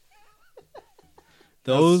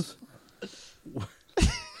 Those...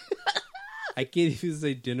 I can't even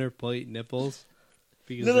say dinner plate nipples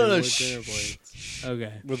because No, they no, no, were shh, dinner plates.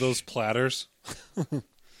 Okay. With those platters.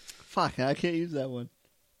 fuck, I can't use that one.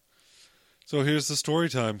 So here's the story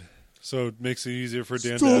time. So it makes it easier for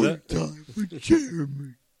Dan to edit. time with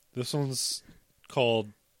Jeremy. This one's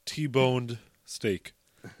called T-boned steak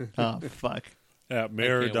Oh, fuck. at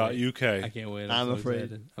mayor.uk. I can't wait. I'm so afraid.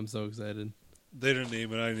 Excited. I'm so excited. They didn't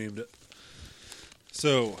name it, I named it.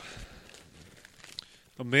 So,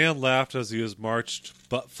 a man laughed as he was marched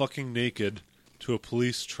butt-fucking naked to a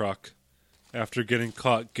police truck after getting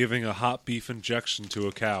caught giving a hot beef injection to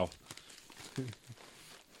a cow.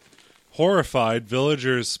 Horrified,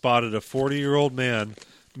 villagers spotted a 40-year-old man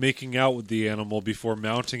making out with the animal before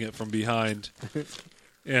mounting it from behind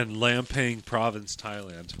in Lampang Province,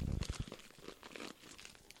 Thailand.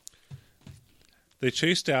 They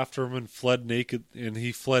chased after him and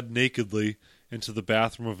he fled nakedly into the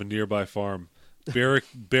bathroom of a nearby farm,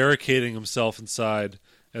 barricading himself inside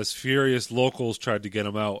as furious locals tried to get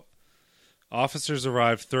him out. Officers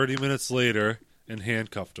arrived 30 minutes later and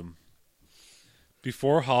handcuffed him.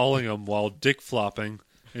 Before hauling him while dick-flopping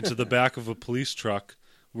into the back of a police truck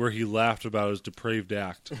where he laughed about his depraved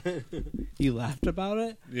act. He laughed about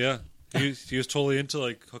it? Yeah. He was totally into,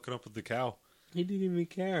 like, hooking up with the cow. He didn't even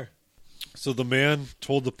care. So the man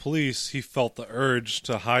told the police he felt the urge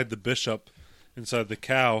to hide the bishop inside the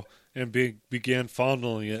cow and began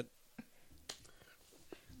fondling it.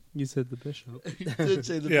 You said the bishop. Did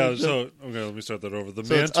say the Yeah, bishop. so, okay, let me start that over. The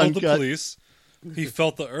So man it's told the uncut. police he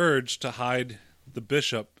felt the urge to hide the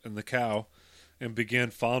bishop and the cow and began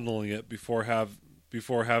fondling it before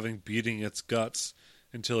having beating its guts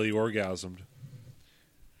until he orgasmed.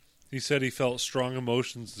 He said he felt strong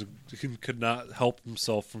emotions and could not help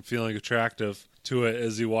himself from feeling attractive to it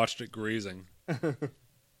as he watched it grazing.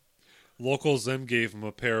 Locals then gave him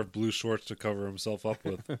a pair of blue shorts to cover himself up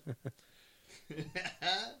with.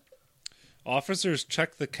 Officers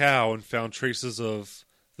checked the cow and found traces of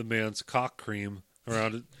the man's cock cream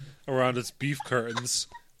around its beef curtains.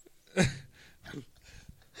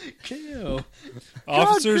 Ew.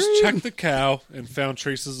 Officers cream! checked the cow and found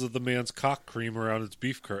traces of the man's cock cream around its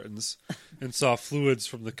beef curtains and saw fluids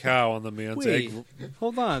from the cow on the man's Wait, egg.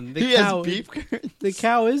 hold on. He has beef curtains. The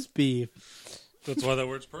cow is beef. That's why that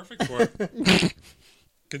word's perfect for it.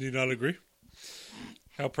 Can you not agree?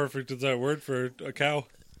 How perfect is that word for a cow?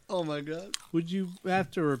 Oh my god. Would you have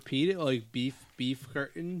to repeat it like beef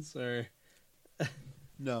curtains, or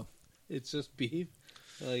No. it's just beef?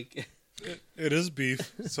 Like It is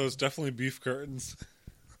beef, so it's definitely beef curtains.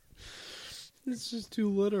 it's just too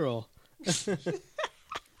literal.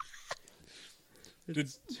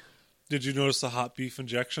 Did you notice the hot beef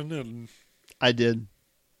injection? And I did.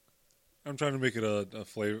 I'm trying to make it a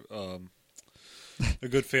flavor, a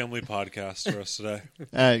good family podcast for us today. All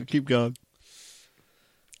right, keep going.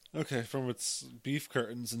 Okay, from its beef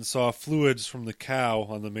curtains and saw fluids from the cow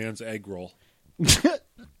on the man's egg roll.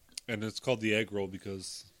 And it's called the egg roll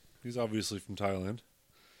because he's obviously from Thailand.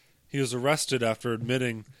 He was arrested after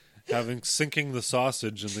admitting having sinking the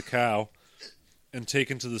sausage in the cow and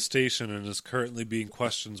taken to the station and is currently being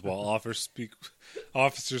questioned while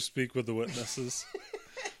officers speak with the witnesses.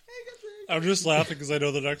 I'm just laughing because I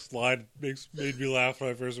know the next line made me laugh when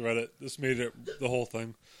I first read it. This made it the whole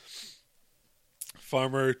thing.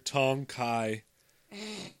 Farmer Tong Kai.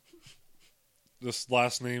 This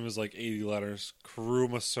last name is like 80 letters.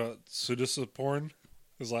 Karuma Sudisaporn.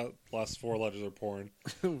 His last four letters are porn.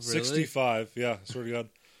 Really? 65. Yeah, swear to God.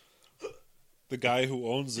 The guy who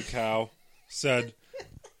owns the cow said,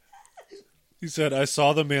 I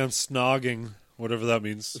saw the man snogging, whatever that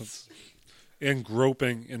means, and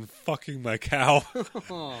groping and fucking my cow.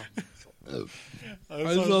 Oh. I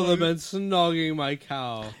I saw the man snogging my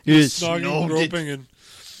cow. You snogging, snogged it. groping, and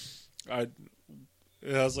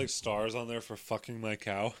it has like stars on there for fucking my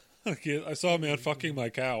cow. I saw a man fucking my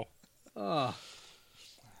cow. Oh.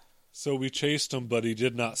 So we chased him, but he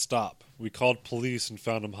did not stop. We called police and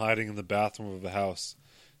found him hiding in the bathroom of the house.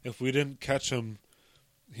 If we didn't catch him,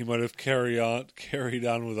 he might have carried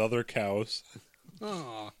on with other cows.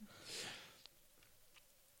 Oh.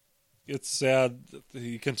 It's sad,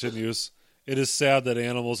 he continues. It is sad that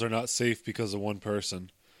animals are not safe because of one person.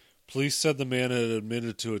 Police said the man had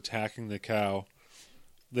admitted to attacking the cow.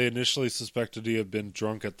 They initially suspected he had been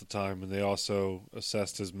drunk at the time, and they also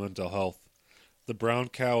assessed his mental health. The brown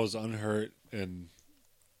cow was unhurt and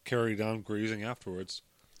carried on grazing afterwards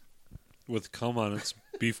with cum on its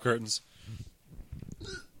beef curtains.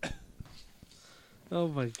 Oh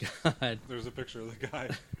my god. There's a picture of the guy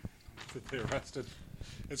that they arrested.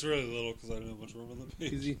 It's really little because I don't have much room on the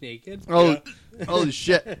page. Is he naked? Oh, holy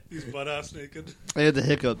shit. He's butt-ass naked. I had the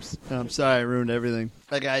hiccups. I'm sorry, I ruined everything.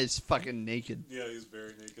 That guy is fucking naked. Yeah, he's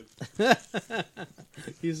very naked.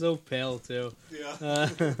 He's so pale too. Yeah.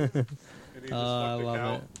 And he just I fucked a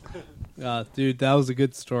love cow. it. Dude, that was a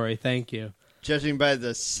good story. Thank you. Judging by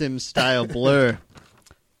the Sim-style blur,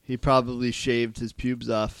 he probably shaved his pubes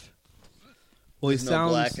off. Well, he There's no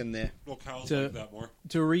sounds black in there. Well, cows To- like that more.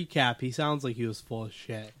 to recap, he sounds like he was full of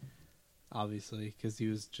shit. Obviously, because he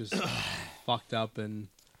was just fucked up and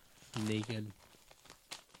naked.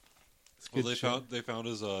 It's Well, good shit. they found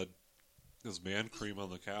his man cream on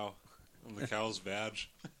the cow, on the cow's badge.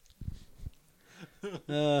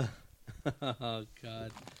 Oh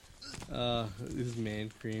god. This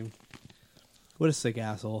man cream. What a sick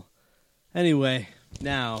asshole. Anyway,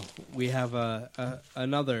 now we have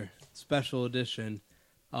another special edition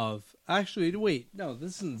of. Actually, wait, no,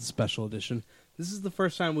 this isn't a special edition. This is the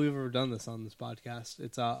first time we've ever done this on this podcast.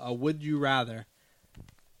 It's a Would You Rather.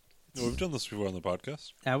 No, we've done this before on the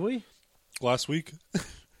podcast. Have we? Last week.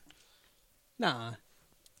 Nah.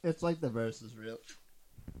 It's like the verses, real.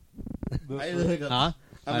 I had the hiccups. Huh?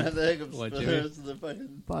 I'm gonna have the hiccups What, for the Jimmy? rest of the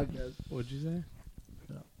fucking podcast. What'd you say?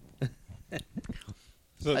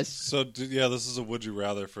 Yeah, this is a would you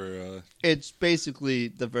rather for It's basically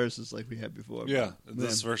the verses like we had before. yeah, but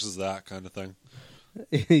this then- versus that kind of thing.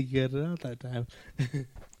 You got it out that time.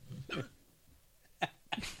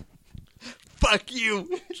 Fuck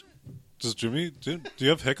you. Does Jimmy do you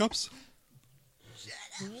have hiccups?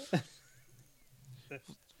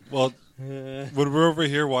 Well, when we're over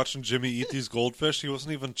here watching Jimmy eat these goldfish, he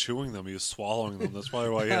wasn't even chewing them; he was swallowing them. That's probably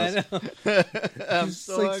why he I has. know. I'm Just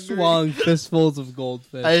so like hungry. swallowing fistfuls of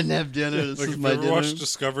goldfish. I didn't have dinner. This Like is if my you ever dinner. watch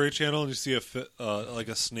Discovery Channel and you see like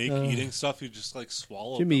a snake eating stuff, you just like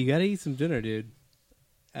swallow. Jimmy, them. you gotta eat some dinner, dude.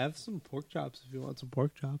 Have some pork chops if you want some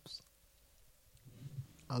pork chops.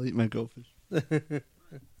 I'll eat my goldfish.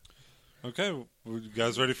 Okay, you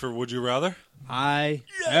guys ready for Would You Rather? I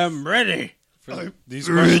am ready. These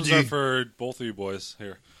ready. questions are for both of you boys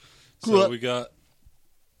here. So Cool. we got,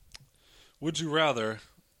 would you rather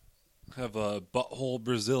have a butthole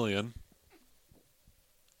Brazilian,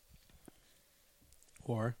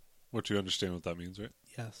 Or which you understand what that means, right?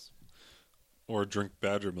 yes, Or drink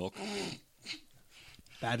badger milk?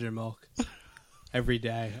 badger milk every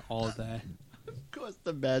day, all day. Of course,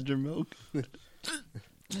 the badger milk.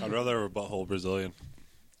 I'd rather have a butthole Brazilian.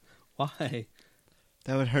 Why?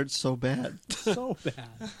 That would hurt so bad. So bad.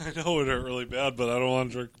 I know it hurt really bad, but I don't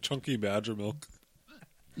want to drink chunky badger milk.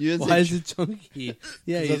 You didn't Why say is it chunky?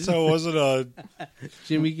 Yeah, That's how it wasn't a...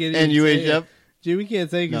 Jimmy can't. and even you say age it. up. Jimmy can't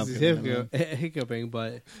say No, because he's okay, hiccuping,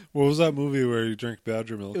 but What was that movie where you drink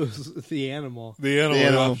badger milk? it was the animal. The animal. The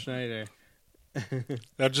animal. Rob Schneider.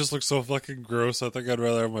 That just looks so fucking gross. I think I'd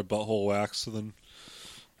rather have my butthole waxed than...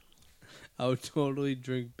 I would totally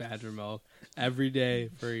drink badger milk every day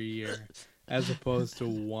for a year, as opposed to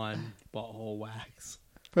one butthole wax.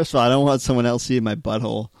 First of all, I don't want someone else seeing my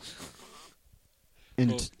butthole.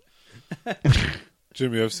 And Well-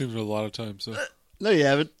 Jimmy, I've seen it a lot of times, so... no, you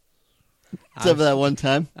haven't. Except for that one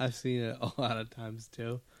time. I've seen it a lot of times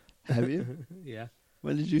too. Have you? Yeah,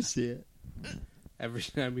 When did you see it? every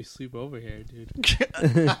time we sleep over here, dude.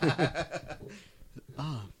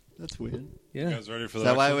 Ah, that's weird. You Yeah, guys ready for Is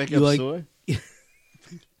that? that why I wake You up like- sore?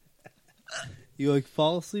 you like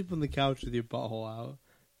fall asleep on the couch with your butthole out,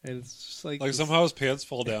 and it's just like Like this- somehow his pants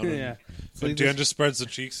fall down. And, yeah. It's and like Dan this- just spreads the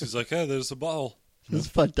cheeks. He's like, "Hey, there's a butthole." That's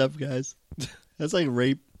fucked up, guys. That's like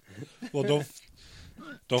rape. Well,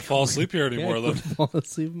 don't fall asleep here anymore. yeah, Then fall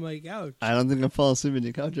asleep on my couch. I don't think I'll fall asleep on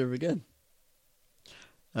your couch ever again.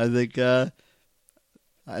 I think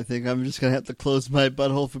I'm just gonna have to close my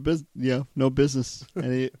butthole for business. No business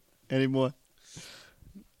anymore.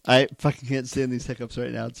 I fucking can't stand these hiccups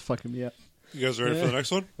right now. It's fucking me up. you guys ready for the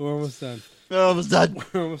next one? We're almost done. Oh, almost done.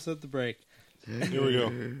 We're almost at the break. Here we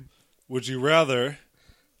go. Would you rather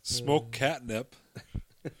smoke catnip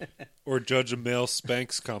or judge a male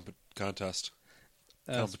Spanx contest?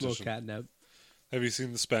 Smoke Competition. catnip. Have you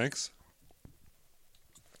seen the Spanx?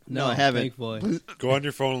 No, I haven't. Thankfully. Go on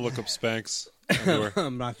your phone and look up Spanx underwear.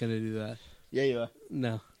 I'm not going to do that. Yeah, you are.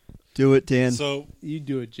 No. Do it, Dan. So You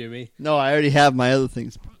do it, Jimmy. No, I already have my other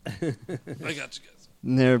things. I got you guys.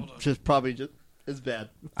 And they're just probably just as bad.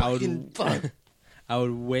 I would- Fucking fuck. I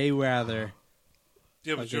would way rather.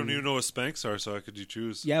 Yeah, but you don't Fucking- even know what Spanx are, so how could you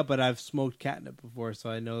choose? Yeah, but I've smoked catnip before, so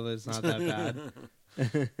I know that it's not that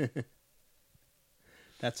bad.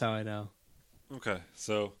 That's how I know. Okay,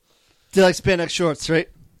 so Do you like spandex shorts, right?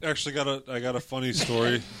 actually I got a funny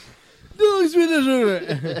story.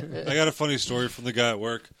 I I got a funny story from the guy at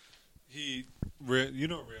work. You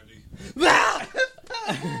know Randy.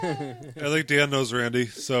 I think Dan knows Randy.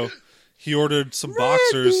 So he ordered some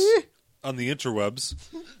boxers on the interwebs.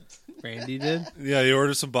 Randy did? Yeah, he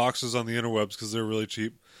ordered some boxers on the interwebs because they're really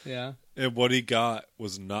cheap. Yeah. And what he got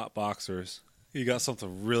was not boxers. He got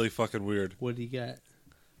something really fucking weird. What did he get?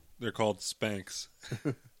 They're called Spanx.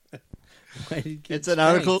 Why did he get It's an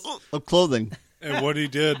Spanx? article of clothing. And what he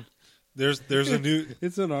did, there's a new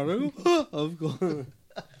It's an article of clothing.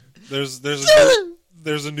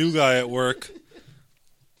 there's a new guy at work.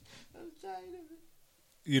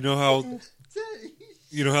 You know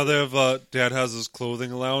how they have Dad has his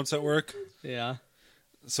clothing allowance at work. Yeah.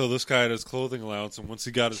 So this guy had his clothing allowance, and once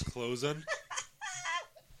he got his clothes in,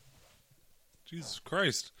 did Jesus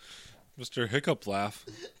Christ. Mr. Hiccup laugh.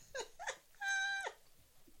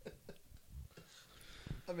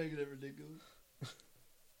 I'm making it ridiculous.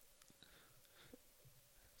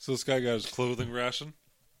 So this guy got his clothing ration,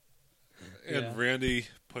 and Yeah. Randy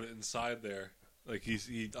put it inside there. Like he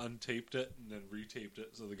untaped it and then retaped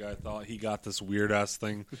it, so the guy thought he got this weird ass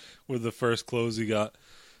thing with the first clothes he got.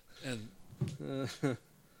 And you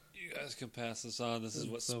guys can pass this on. This is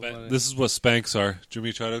what so funny. this is what Spanx are.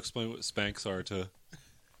 Jimmy, try to explain what Spanx are to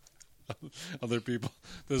other people.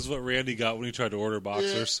 This is what Randy got when he tried to order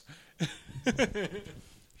boxers.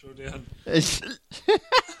 Show Dan.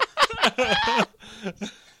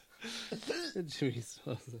 Jimmy's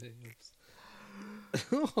supposed to say, oops.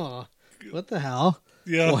 Aw, what the hell?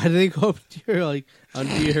 Yeah. Why did they go up to your, like,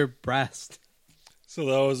 under your breast? So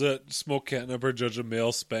that was it. Smoke Can't Never Judge a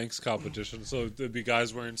Male Spanx competition. So there'd be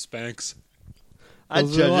guys wearing Spanx. I'd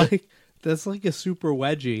Those are judge like, that's like a super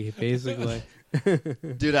wedgie, basically.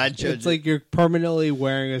 it. Dude, I'd judge It's like you're permanently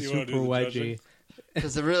wearing a You wanna super do the wedgie. judging?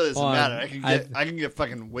 because it really doesn't Hold on. matter. I can get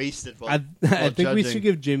fucking wasted. While, I think we judging. should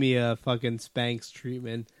give Jimmy a fucking Spanx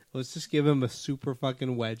treatment. Let's just give him a super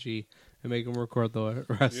fucking wedgie and make him record the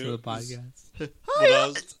rest Yeah, of the podcast. But I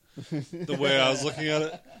was, the way I was looking at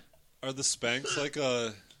it, are the Spanx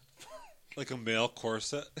like a male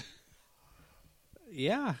corset?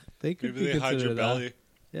 Yeah, they could Maybe be they hide considered your that. belly.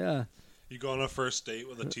 Yeah. You go on a first date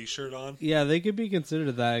with a t-shirt on. Yeah, they could be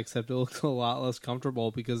considered that, except it looks a lot less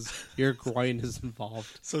comfortable because your groin is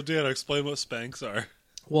involved. So Dan, explain what Spanx are.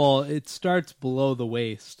 Well, it starts below the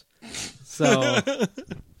waist. So,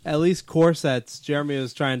 at least corsets, Jeremy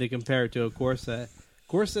was trying to compare it to a corset.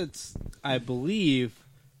 Corsets, I believe,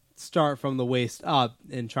 start from the waist up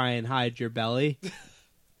and try and hide your belly.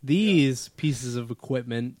 These pieces of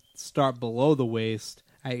equipment start below the waist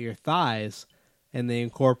at your thighs, and they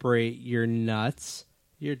incorporate your nuts,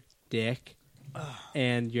 your dick,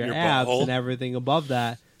 and your Your abs butthole. and everything above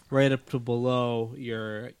that, right up to below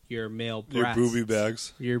your male Your breasts. booby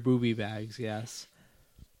bags. Your booby bags, yes.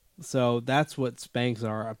 So that's what Spanx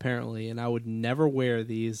are, apparently, and I would never wear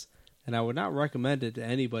these, and I would not recommend it to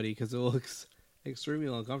anybody because it looks extremely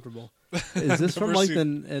uncomfortable. Is this from never like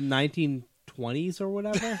seen- the 1920s or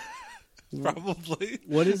whatever? Probably.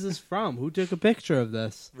 What is this from? Who took a picture of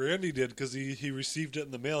this? Randy did because he received it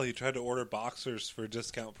in the mail. He tried to order boxers for a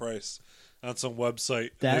discount price on some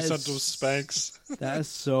website. That They sent is- him Spanx. That is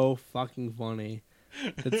so fucking funny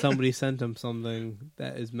that somebody sent him something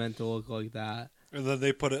that is meant to look like that. And then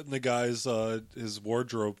they put it in the guy's his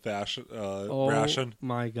wardrobe fashion Oh ration.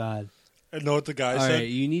 my god. And know what the guy All said right,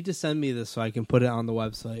 you need to send me this so I can put it on the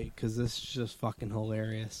website because this is just fucking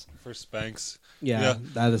hilarious. for Spanx. Yeah, Yeah.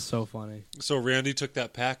 that is so funny. So Randy took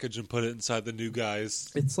that package and put it inside the new guy's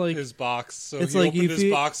It's like his box. So it's he like opened if his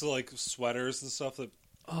you- box of like sweaters and stuff. That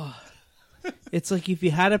it's like if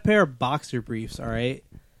you had a pair of boxer briefs, all right?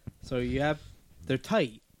 So they're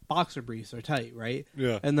tight. Boxer briefs are tight, right?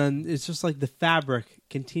 yeah, And then it's just like the fabric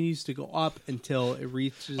continues to go up until it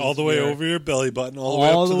reaches all the way your- over your belly button, all the way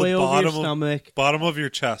up to the over your bottom stomach, bottom of your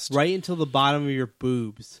chest. right until the bottom of your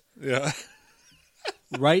boobs. Yeah,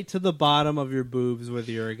 Right to the bottom of your boobs,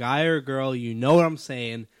 whether you're a guy or a girl, you know what I'm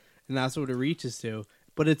saying, and that's what it reaches to.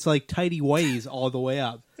 But it's like tighty whities all the way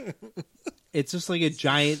up. It's just like a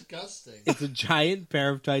giant. disgusting. It's a giant pair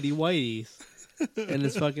of tighty whities, and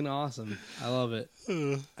it's fucking awesome. I love it.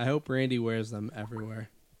 I hope Randy wears them everywhere.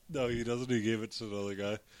 no, he doesn't. He gave it to another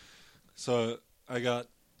guy. So I got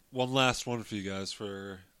one last one for you guys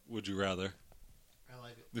for Would You Rather. I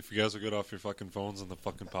like it. If you guys are good off your fucking phones on the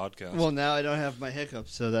fucking podcast. Well, now I don't have my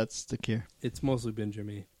hiccups, so that's the cure. It's mostly been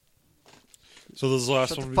Jimmy. so this is the last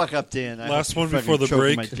Shut one. the fuck up, Dan. I Last hope one you before the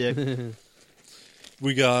fucking choke break. My dick.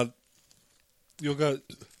 We got. You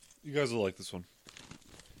guys will like this one.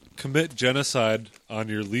 Commit genocide on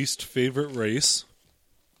your least favorite race.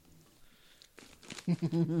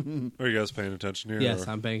 Are you guys paying attention here? Yes, or-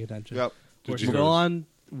 I'm paying attention. Yep. We're Did you still guys- on.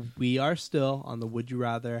 We are still on the Would You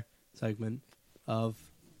Rather segment of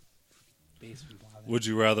Basement Blather. Would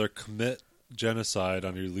you rather commit genocide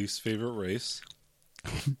on your least favorite race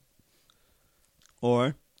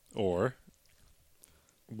Or or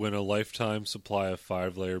win a lifetime supply of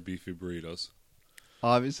 5-layer beefy burritos?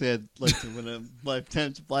 obviously, I'd like to win a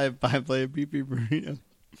lifetime supply of 5-layer beefy burrito.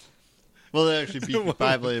 Well, they're actually beefy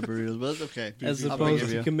 5-layer burritos, but that's okay. As I'll opposed forgive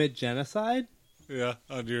to you. commit genocide? Yeah,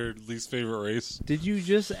 on your least favorite race. Did you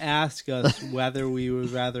just ask us whether we would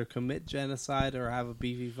rather commit genocide or have a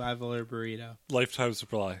beefy 5-layer burrito? Lifetime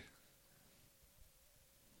supply.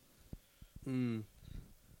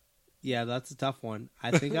 Yeah, that's a tough one.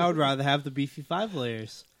 I think I would rather have the beefy 5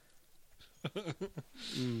 layers.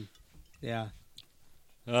 Yeah.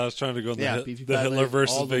 I was trying to go on Yeah, the beefy Hitler fat leg all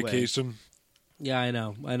versus the way. vacation. Yeah, I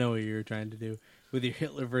know what you're trying to do with your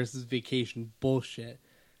Hitler versus vacation bullshit.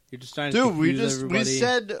 You're just trying to Dude, we confuse we everybody.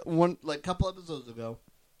 said one like couple episodes ago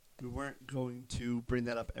we weren't going to bring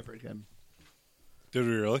that up ever again. Did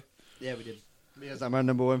we really? Yeah, we did. Because I'm our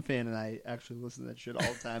number one fan, and I actually listen to that shit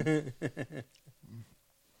all the time.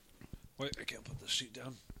 Wait, I can't put this sheet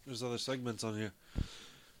down. There's other segments on here.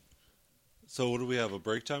 So what do we have? A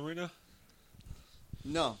break time right now?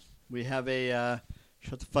 No, we have a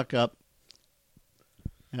shut the fuck up,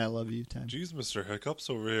 and I love you time. Jeez, Mr. Hiccups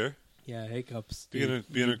over here. Yeah, hiccups. Being dude. an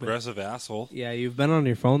You've been- aggressive asshole. Yeah, you've been on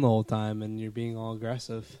your phone the whole time, and you're being all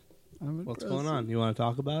aggressive. I'm What's going on? You want to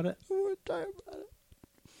talk about it? We're talking about it.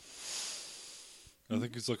 I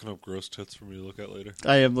think he's looking up gross tits for me to look at later.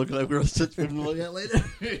 I am looking at gross tits for him to look at later.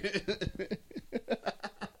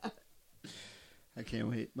 I can't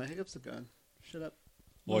wait. My hiccups are gone. Shut up.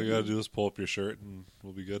 All you gotta do is pull up your shirt and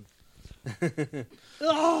we'll be good.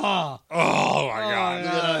 Oh, Oh my god.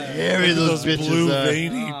 Look at how hairy those bitches blue are.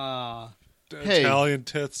 veiny Hey. Italian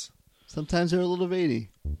tits. Sometimes they're a little veiny.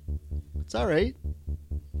 It's all right.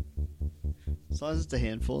 As long as it's a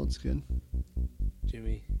handful, it's good.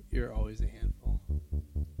 Jimmy, you're always a handful.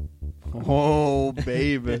 Oh,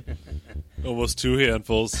 baby. Almost 2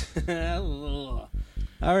 handfuls. All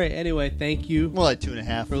right. Anyway, thank you More like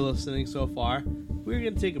 2.5. for listening so far. We're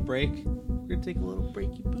gonna take a break. We're gonna take a little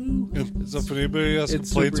breaky boo. And so if anybody has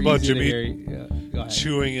It's complaints super about easy to hear Jimmy you. Yeah, go ahead.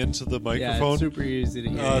 chewing into the Yeah, microphone, it's super easy to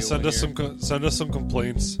hear. you send when us you're- send us some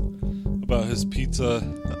complaints about his pizza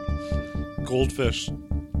goldfish. Jimmy,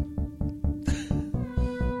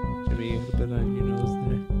 you got a bit on your nose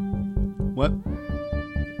What? there.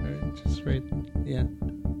 Right, just right. Yeah,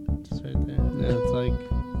 just right there. No, it's like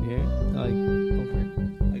here,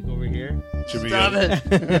 like over here. Jimmy, Stop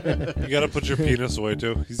it. you gotta put your penis away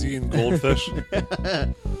too. He's eating goldfish.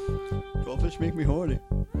 Goldfish make me horny.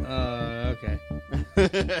 Okay.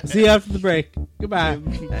 See you after the break. Goodbye.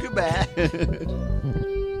 Goodbye.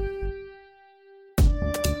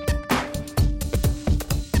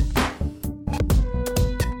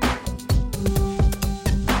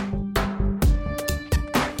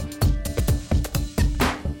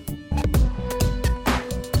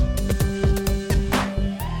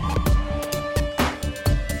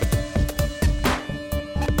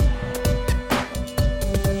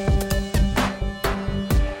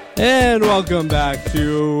 And welcome back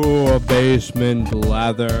to Basement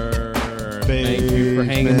Blather. Thank you for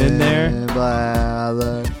hanging in there.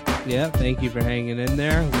 Blather. Yeah, thank you for hanging in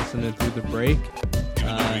there, listening through the break.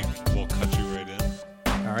 We'll cut you right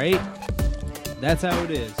in. All right, that's how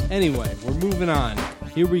it is. Anyway, we're moving on.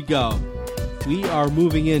 Here we go. We are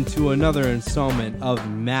moving into another installment of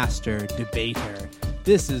Master Debater.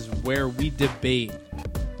 This is where we debate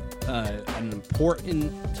an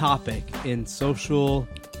important topic in social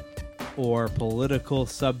or political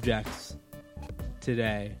subjects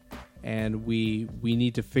today, and we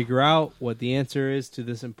need to figure out what the answer is to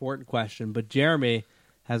this important question. But Jeremy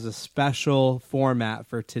has a special format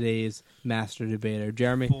for today's Master Debater.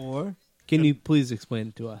 Jeremy, can you please explain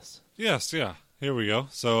it to us? Yes, yeah. Here we go.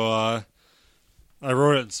 So I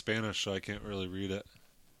wrote it in Spanish, so I can't really read it.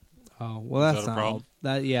 Oh, well, that's that a not problem?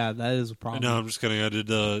 that. Yeah, that is a problem. No, I'm just kidding. I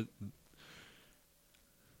did.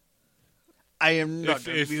 I am not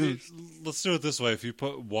If confused. let's do it this way. If you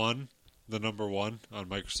put the number 1 on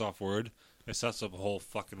Microsoft Word, it sets up a whole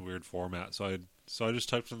fucking weird format. So I just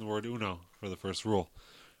typed in the word uno for the first rule.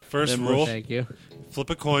 First Then rule: Thank you. flip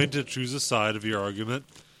a coin to choose a side of your argument.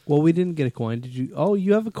 Well, we didn't get a coin. Did you? Oh,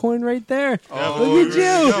 you have a coin right there. Oh, Look at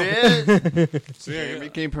you. Shit. So yeah, Jeremy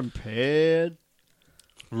came prepared.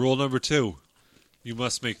 Rule number 2: you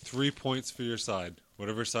must make 3 points for your side.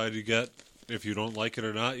 Whatever side you get, if you don't like it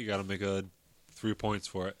or not, you got to make 3 points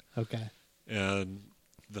for it. Okay. And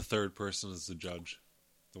the third person is the judge,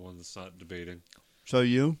 the one that's not debating. So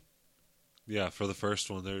you? Yeah, for the first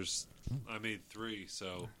one, I made 3.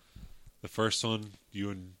 So the first one, you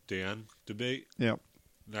and Dan debate. Yeah.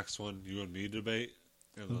 Next one, you and me debate.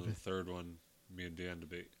 And then the third one, me and Dan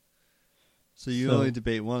debate. So you So- only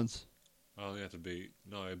debate once. I only have to bait.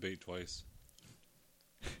 No, I bait twice.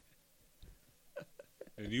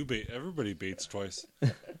 And you bait. Everybody baits twice.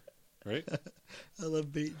 Right? I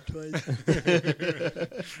love baiting twice.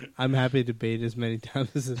 I'm happy to bait as many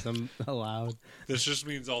times as I'm allowed. This just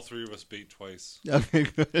means all 3 of us bait twice. Okay,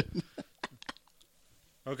 good.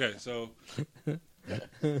 Okay, so I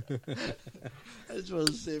just want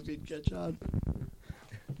to see if he'd catch on.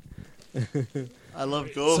 I love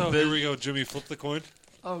so goldfish. here we go. Jimmy, flip the coin.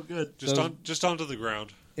 Oh, good. Just onto the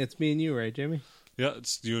ground. It's me and you, right, Jimmy? Yeah,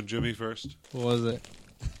 it's you and Jimmy first. What was it?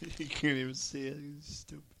 You can't even see it. You're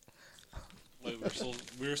stupid. Like,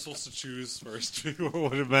 we were supposed to choose first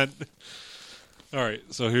what it meant. All right,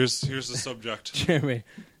 so here's the subject. Jeremy,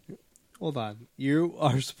 hold on. You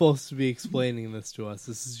are supposed to be explaining this to us.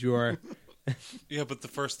 This is your. Yeah, but the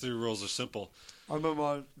first 3 rules are simple. I'm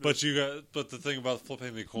a But the thing about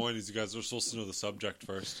flipping the coin is you guys are supposed to know the subject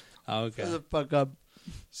first. Okay. Shut the fuck up.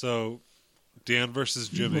 So, Dan versus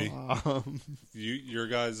Jimmy. Your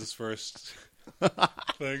guys' first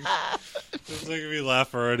thing. It's making me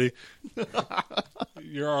laugh already.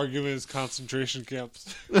 Your argument is concentration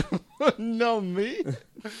camps. No, me?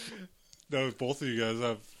 No, both of you guys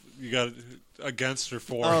have. You got against or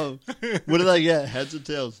for. Oh. What did I get? Heads or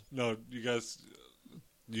tails? No, you guys.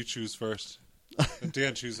 You choose first. And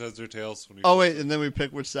Dan choose heads or tails. When you Oh, wait, and then we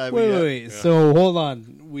pick which side we Wait, get. wait. Yeah. So hold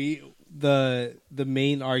on. The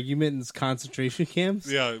main argument is concentration camps.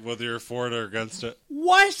 Yeah, whether you're for it or against it.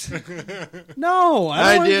 What? No, I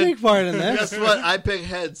Alright, don't want to dude. take part in this. Guess what? I pick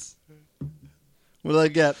heads. What did I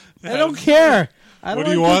get? I don't care. I don't What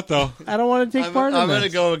do you wanna want, though? I don't want to take part in I'm this. going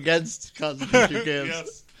to go against concentration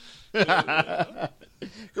camps. Yes.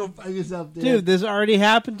 Go find yourself, Dan. Dude, this already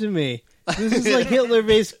happened to me. This is like Hitler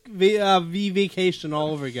v Vacation all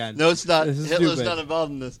over again. No, it's not. This is Hitler's stupid. not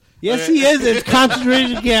involved in this. Yes, Okay. he is. It's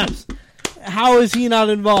concentration camps. How is he not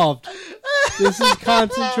involved? This is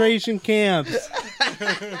concentration camps.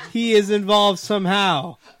 He is involved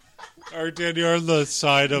somehow. Or Dan, you're on the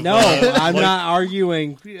side of. No, I'm not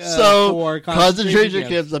arguing So, for concentration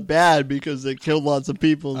camps are bad because they kill lots of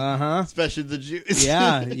people, Uh-huh. especially the Jews.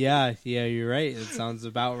 Yeah, you're right. It sounds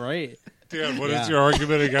about right. Dan, what Yeah. is your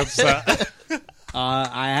argument against that?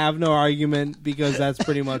 I have no argument because that's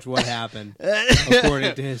pretty much what happened,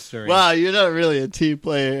 according to history. Wow, you're not really a team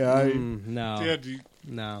player, are you? No, Dan,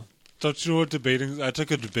 no. don't you know what debating? I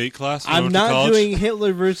took a debate class. When I I'm went to not college. doing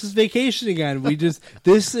Hitler versus Vacation again.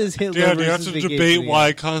 This is Hitler Dan, you have versus to Vacation debate again.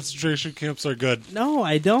 why concentration camps are good. No,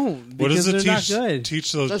 I don't. What does Because it they're teach? not good.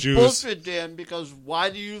 Teach those That's Jews. bullshit, Dan, because why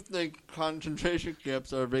do you think concentration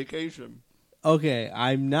camps are a vacation? Okay,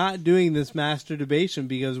 I'm not doing this masturbation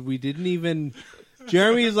because we didn't even.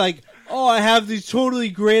 Jeremy's like, oh, I have these totally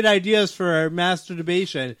great ideas for our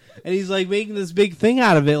masturbation, and he's like making this big thing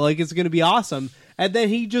out of it, like it's going to be awesome. And then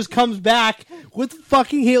he just comes back with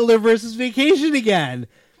fucking Hitler versus Vacation again.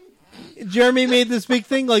 Jeremy made this big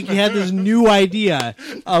thing like he had this new idea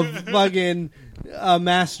of fucking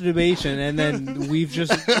masturbation, and then we've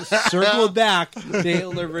just circled back to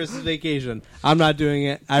Hitler versus Vacation. I'm not doing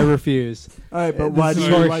it. I refuse. All right, but why do is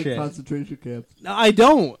you horse like shit. concentration camps? No, I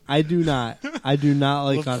don't. I do not. I do not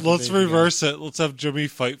like Let's concentration reverse it. Let's have Jimmy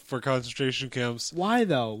fight for concentration camps camps. Why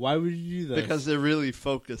though? Why would you do this? Because they're really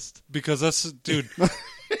focused. because that's dude.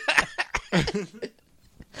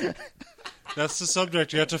 That's the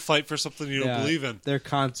subject. You have to fight for something you don't Yeah, believe in. They're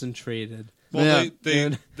concentrated. Well, Yeah.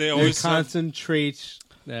 they They're always have, concentrate.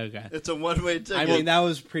 Okay. It's a one-way ticket. I mean, that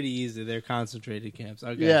was pretty easy. They're concentrated camps.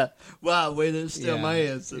 Okay. yeah. Wow, way to steal Yeah. my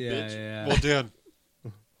answer, Yeah, bitch. yeah. well, Dan,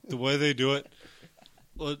 the way they do it.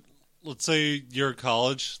 Let's say you're in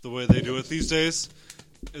college. The way they do it these days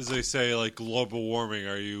is they say like global warming.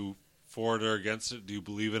 Are you for it or against it? Do you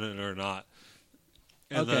believe in it or not?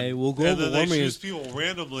 Okay, well, and global then they warming choose is- people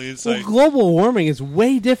randomly and Well, say, global warming is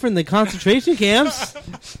way different than concentration camps.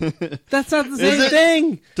 That's not the same it?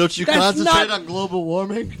 thing. Don't you That's concentrate not- on global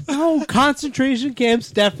warming? No, concentration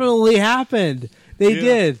camps definitely happened. They Yeah.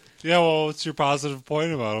 did. "Yeah, well, what's your positive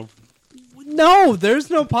point about them?" No, there's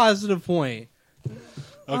no positive point. Okay,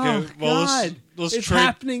 Oh, well, God. let's It's trade.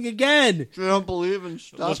 happening again. You don't believe in Let's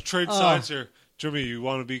stuff? trade Oh. sides here. Jimmy, you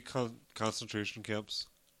want to be concentration camps?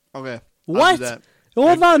 Okay. I'll What? do that.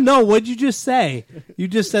 Hold on, no. What'd you just say? You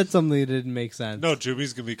just said something that didn't make sense. No,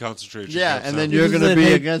 Jimmy's gonna be concentration. Yeah, camps and now. then You you're just going to said, be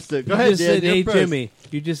hey- against it. Go You ahead, just Dan. said, you're "Hey first. Jimmy."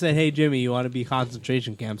 You just said, "Hey Jimmy, you want to be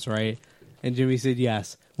concentration camps, right?" And Jimmy said,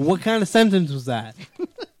 "Yes." What kind of sentence was that?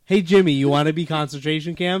 Hey Jimmy, you want to be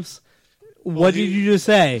concentration camps? What did you just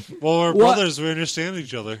say? Well, we're What? brothers. We understand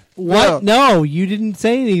each other. What? No, you didn't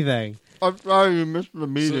say anything. I'm sorry you missed the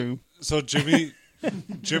meeting. So Jimmy,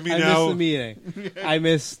 Jimmy I now. missed the meeting.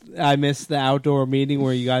 I missed the outdoor meeting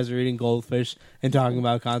where you guys were eating goldfish and talking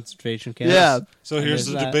about concentration camps. Yeah. So I here's missed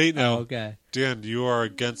the that. debate now. Oh, okay. Dan, you are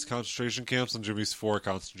against concentration camps, and Jimmy's for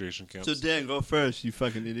concentration camps. So, Dan, go first, you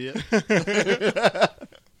fucking idiot.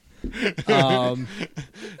 Um,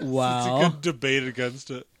 It's a well, good debate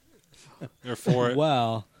against it. Or for it.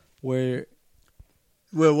 well, we're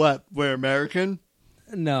We're what? We're American?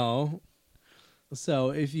 no. So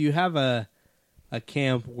if you have a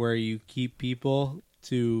camp where you keep people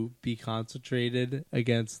to be concentrated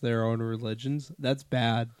against their own religions, that's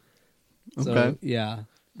bad. So, Okay. yeah.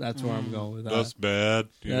 That's where I'm going with that. That's bad.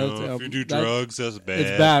 You That's- know, if you do that's- drugs, that's bad.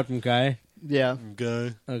 It's bad, okay? Yeah.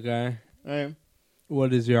 Okay. Okay. All right.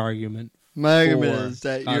 What is your argument? My argument for is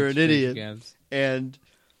that you're an concentration idiot. camps? And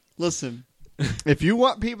listen, if you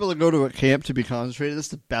want people to go to a camp to be concentrated, that's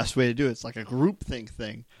the best way to do it. It's like a groupthink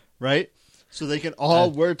thing, right? So they can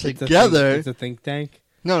all work It's a together. it's a think tank.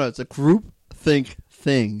 No, it's a group think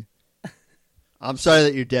thing. I'm sorry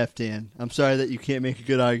that you're deaf, Dan. I'm sorry that you can't make a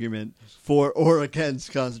good argument for or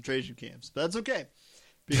against concentration camps. But that's okay.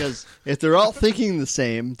 Because if they're all thinking the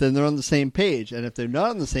same, then they're on the same page. And if they're not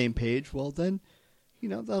on the same page, well, then,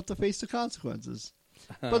 they'll have to face the consequences.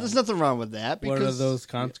 But there's nothing wrong with that. Because What are those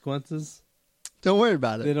consequences? Don't worry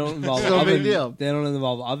about it. They don't involve It's no big ovens. deal. They don't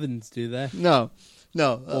involve ovens, do they? No.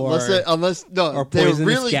 Or- Unless Or they're poisonous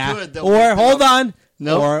really gas. good. they'll Or work it hold out. on.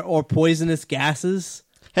 No. Or poisonous gases.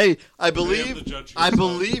 Hey, I I am the believe judge here, I so-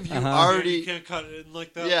 believe you Uh-huh. You already. can't cut it in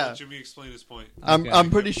like that. Yeah. Let Jimmy explain his point. I'm Okay. I'm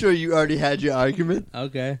pretty sure you already had your argument,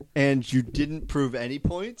 Okay. and you didn't prove any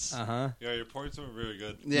points. Uh-huh. Yeah, your points weren't very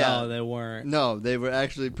good. Yeah, No, they weren't. no, they were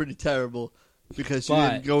actually pretty terrible because you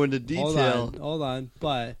But- didn't go into detail. Hold on.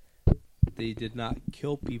 But they did not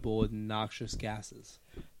kill people with noxious gases.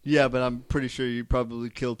 Yeah, but I'm pretty sure you probably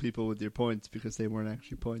killed people with your points because they weren't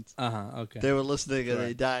actually points. Uh-huh. Okay. They were listening and they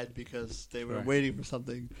Correct. died because they were Correct. waiting for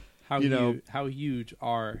something. How you know- how huge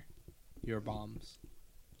are your bombs?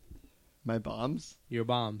 My bombs. Your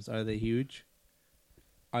bombs, are they huge?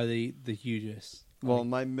 Are they the hugest? Well,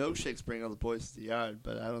 my milkshakes bring all the boys to the yard,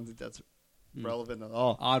 but I don't think that's Hmm. relevant at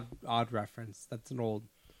all. Odd reference. That's an old,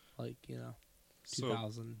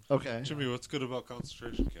 2000. Okay. Jimmy, what's good about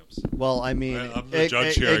concentration camps? Well, I mean, I'm the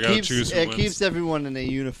judge here. I gotta keeps, choose who it wins. keeps everyone in a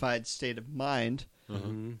unified state of mind. Uh-huh.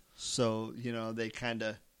 Mhm. So, they kind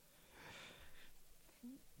of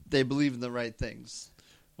they believe in the right things.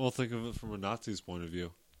 Well, think of it from a Nazi's point of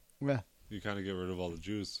view. Yeah. You kind of get rid of all the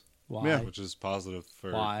Jews, Why? Yeah. which is positive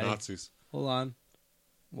for Why? Nazis. Hold on.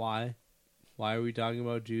 Why? Why are we talking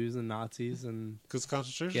about Jews and Nazis and Because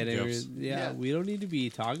concentration getting camps. Yeah. we don't need to be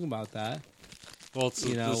talking about that. Well, it's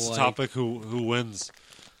You know, this like- topic who wins.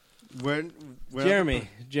 We're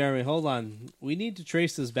Jeremy, hold on. We need to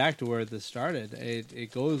trace this back to where this started.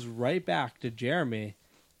 It goes right back to Jeremy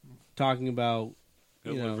talking about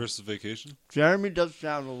Hitler versus vacation. Jeremy does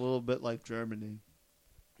sound a little bit like Germany.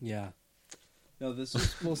 yeah. No, this was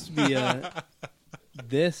supposed to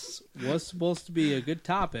be a good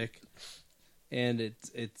topic, and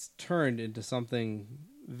it's turned into something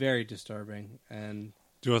very disturbing. And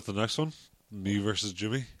Do you want the next one? Me versus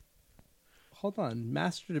Jimmy? hold on,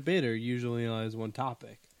 Master Debater usually only has one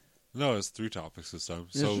topic. No, it's 3 topics this time.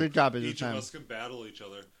 There's So 3 topics each this of time. us can battle each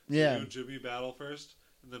other. So Yeah. you and Jimmy battle first,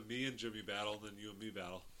 and then me and Jimmy battle, and then you and me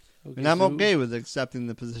battle. Okay, And I'm so okay with accepting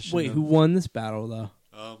the position. Wait, of- who won this battle though?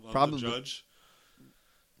 I'm Probably. the judge.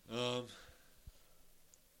 I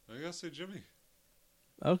gotta say Jimmy.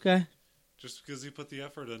 Okay. Just because he put the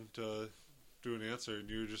effort in to do an answer, and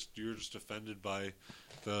you were just offended by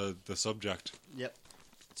the subject. Yep.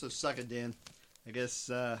 So suck it, Dan. I guess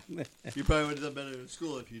you probably would have done better in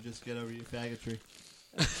school if you just get over your faggotry.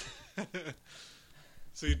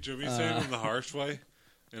 See, Jimmy's saying it in the harsh way,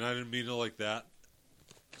 and I didn't mean it like that.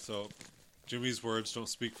 So, Jimmy's words don't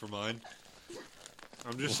speak for mine.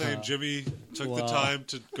 I'm just saying Jimmy took the Wow. time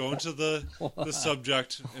to go into the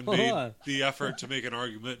subject and Hold made on. the effort to make an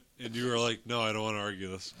argument, and you were like, no, I don't want to argue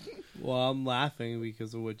this. Well, I'm laughing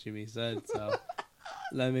because of what Jimmy said, so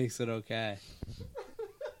that makes it okay.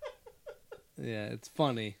 Yeah, it's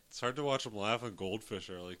funny. It's hard to watch him laugh when goldfish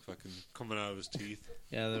are like fucking coming out of his teeth.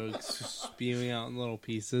 Yeah, they're like spewing out in little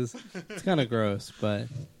pieces. It's kind of gross, but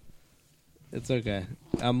it's okay.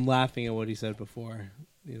 I'm laughing at what he said before.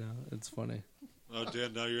 It's funny. Oh,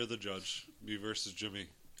 Dan, now you're the judge. Me versus Jimmy.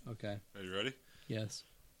 Okay. Are you ready? Yes.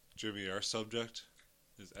 Jimmy, our subject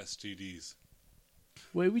is STDs.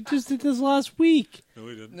 Wait, we just did this last week. No,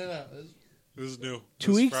 we didn't. No. This is new. 2 This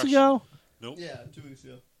is weeks fresh. ago? Nope. Yeah, 2 weeks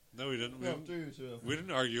ago. No, we didn't. No, 3 weeks ago. We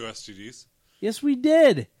didn't argue STDs. Yes, we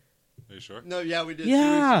did. Are you sure? No, yeah, we did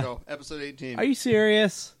Yeah. 2 weeks ago. Episode 18. Are you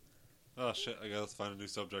serious? Oh, shit. I gotta find a new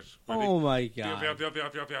subject. Ready? Oh my Yup, god. yup, yup,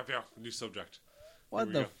 yup, yup, yup, yup. New subject. What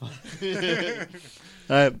Here the we fuck?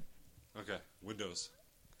 All right. Okay, Windows.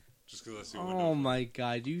 Just because I see Oh Windows. my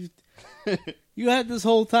god. You had this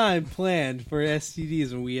whole time planned for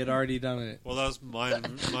STDs and we had already done it. Well, that was mine.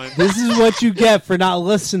 This is what you get for not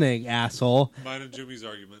listening, asshole. Mine and Jimmy's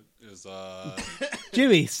argument is, all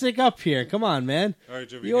Jimmy, stick up here. Come on, man. right,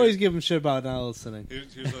 Jimmy. You always give him shit about not listening.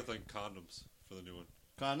 Here's my thing: condoms for the new one.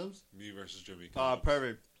 Condoms? Me versus Jimmy. Oh, Condoms.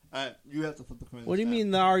 perfect. All right, you have to flip the coin. What do you this time.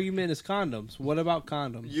 mean the argument is condoms? What about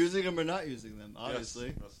condoms? Using them or not using them?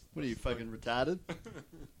 Obviously. Yes. What are you fucking retarded?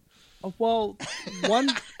 Oh, well,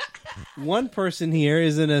 one person here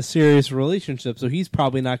is in a serious relationship, so he's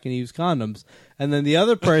probably not going to use condoms. And then the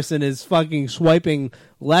other person is fucking swiping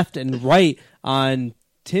left and right on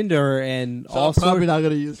Tinder and So all I'm probably sorts. not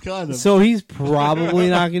going to use condoms. So he's probably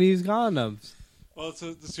not going to use condoms. Well, it's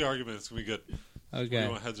the argument. It's going to be good. What do Okay. you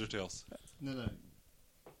want, heads or tails? No.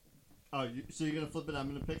 Oh, so you're going to flip it? I'm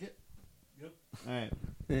going to pick it? Yep.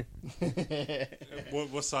 All right.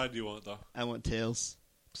 What side do you want, though? I want tails.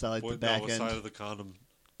 Because I like the What back side end. of the condom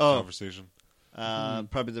Oh, conversation?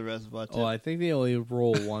 probably the reservoir tip. Oh, I think they only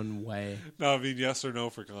roll one way. No, I mean yes or no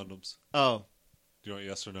for condoms. Oh, Do you want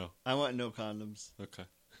yes or no? I want no condoms. Okay.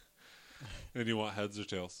 And you want heads or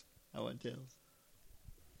tails? I want tails.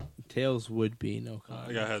 Tails would be no I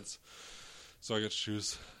condom. got heads, so I get to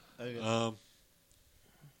choose. Okay.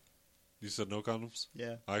 You said no condoms.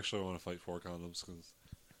 Yeah. I actually want to fight for condoms because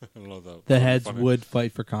I don't know that The heads would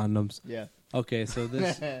fight for condoms. Yeah. Okay, so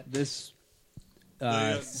this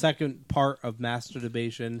Yeah. second part of master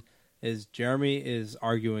debation is Jeremy is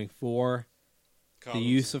arguing for the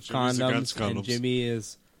use of condoms, and Jimmy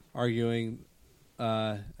is arguing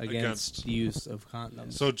against Against. the use of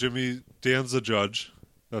condoms. So Dan's the judge.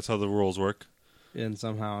 That's how the rules work. And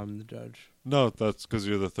somehow I'm the judge. No, that's because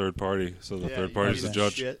you're the third party. So the Yeah, third you party's piece the of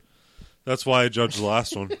judge. shit. That's why I judged the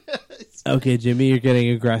last one. Okay, Jimmy, you're getting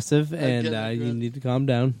aggressive, and getting you aggressive. need to calm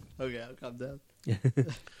down. Okay, I'll calm down.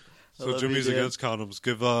 So love you, Jimmy's Dan. against condoms.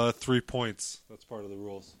 Give 3 points. That's part of the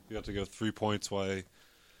rules. You have to give 3 points why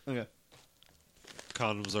Okay,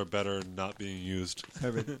 condoms are better and not being used.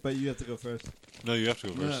 perfect. But you have to go first. No, you have to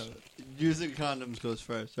go No, first. using condoms goes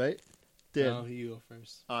first, right? Dan. No, you go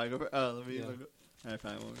first. Oh, I go first. Oh, let me Yeah. go. All right,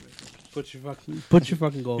 fine. I won't go first. Put your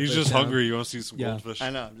fucking goldfish He's just down. hungry. You want to see some Yeah. goldfish?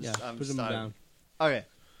 I know. Yeah, I'm put just them starving. down. Okay.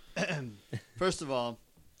 First of all,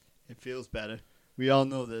 it feels better. We all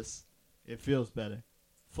know this. It feels better.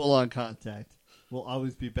 Full on contact will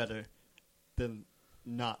always be better than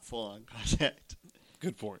not full on contact.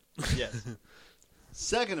 Good point. Yes.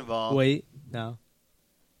 Second of all, Wait, no.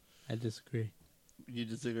 I disagree. you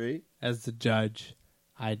disagree? As the judge,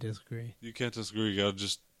 I disagree. You can't disagree.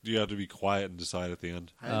 You have to be quiet and decide at the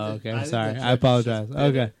end. Oh, okay. I'm think sorry. the I judge is just apologize. better.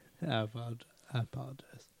 Okay. I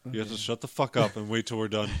apologize. You have to shut the fuck up and wait till we're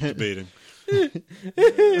done debating.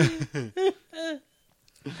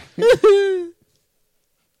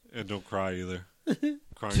 And don't cry either.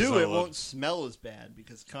 Crying's Two, not it allowed. won't smell as bad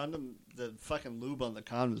because the fucking lube on the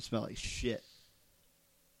condom smell like shit.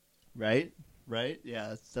 Right? Right?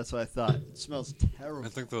 Yeah, that's what I thought. It smells terrible. I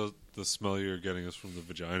think the smell you're getting is from the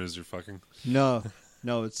vaginas you're fucking. No,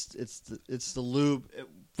 it's the lube.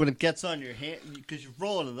 When it gets on your hand, because you're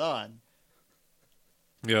rolling it on.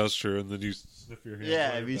 Yeah, that's true. And then you sniff your hand.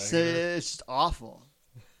 Yeah, if you say it's just awful.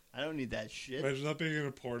 I don't need that shit. Imagine not being in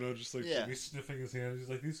a porno, just like Yeah. Jimmy sniffing his hand. He's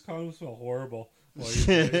like, these condoms smell horrible. While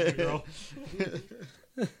you're dating the girl.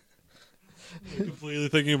 Completely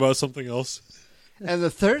thinking about something else. And the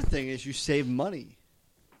third thing is you save money.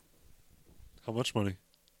 How much money?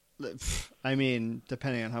 I mean,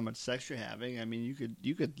 depending on how much sex you're having, I mean,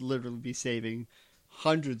 you could literally be saving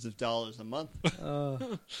hundreds of dollars a month.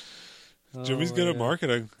 Jimmy's good at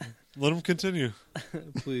marketing. Let him continue.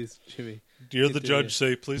 Please, Jimmy. You're the Continue. judge.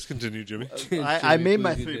 Say, please continue, Jimmy. I made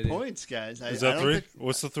my please 3 continue. points, guys. Is I that don't 3? think-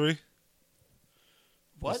 What's the 3?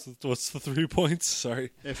 What? What's the 3 points?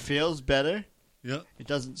 Sorry. It feels better. Yeah. It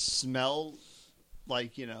doesn't smell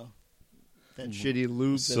like, that shitty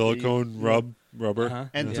lube. that they Silicone use. rubber. Uh-huh.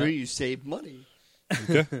 And Yeah. 3, you save money.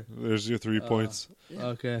 Okay. There's your 3 points.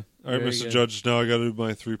 Okay. All right, Very Mr. good. Judge. Now I got to do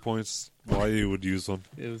my 3 points. Why you would use them?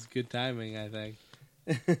 It was good timing, I think.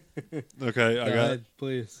 Okay, Go ahead,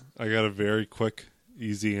 please. I got a very quick,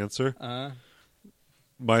 easy answer.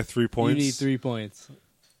 My 3 points. You need 3 points.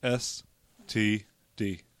 STD.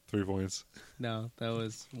 3 points. No, that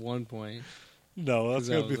was 1 point. No, that's 'cause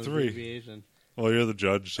gonna that be was 3. abbreviation. Well, you're the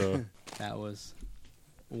judge, so That was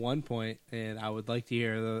 1 point, and I would like to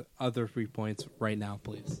hear the other 3 points right now,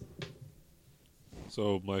 please.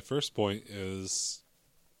 my first point is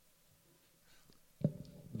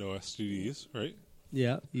no STDs, right?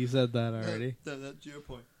 Yeah, you said that already. That's your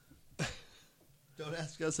point. Don't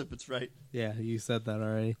ask us if it's right. Yeah, you said that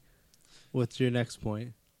already. What's your next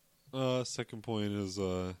point? Second point is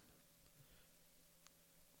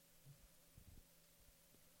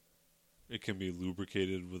it can be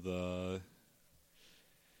lubricated with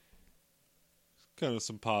kind of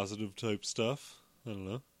some positive type stuff. I don't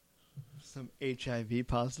know. Some HIV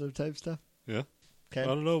positive type stuff. Yeah. Okay. I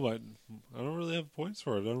don't know, but I don't really have points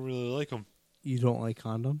for it. I don't really like them. You don't like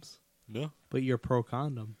condoms, No. but you're pro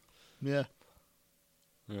condom. Yeah.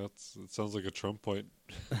 Yeah, it sounds like a Trump point.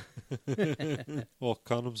 Well,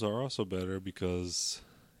 condoms are also better because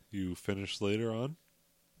you finish later on.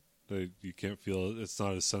 You can't feel it's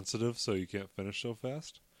not as sensitive, so you can't finish so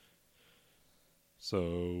fast.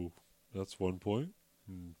 So that's 1 point.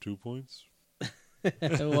 2 points. Why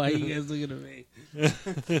are you guys looking at me?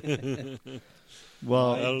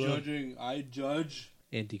 Well, I don't know. I judge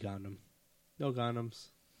anti-condom. No condoms.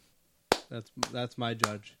 That's my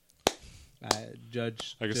judge. I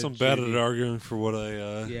judge. I guess Judge I'm bad JD. at arguing for what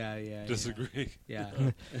I Yeah. disagree. Yeah.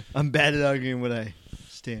 I'm bad at arguing what I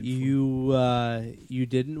stand for. You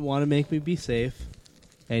didn't want to make me be safe,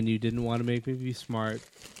 and you didn't want to make me be smart.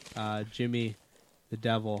 Jimmy, the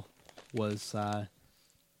devil, was More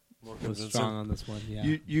was convincing. strong on this one. Yeah.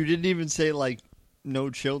 You didn't even say like no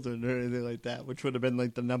children or anything like that, which would have been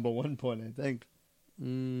like the number 1 point, I think.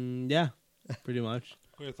 Yeah. Pretty much.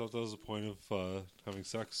 Wait, I thought that was the point of having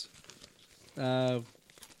sex.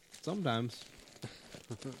 Sometimes.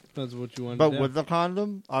 Depends what you want But to do. with the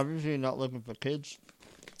condom, obviously you're not looking for kids.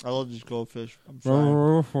 I love these goldfish. I'm fine.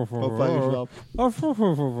 Go fight yourself.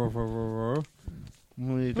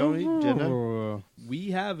 When you don't eat dinner.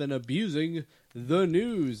 We have an abusing the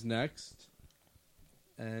news next.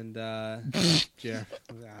 And yeah,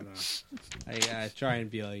 I don't know. I try and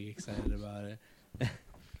be like excited about it.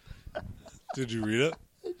 Did you read it?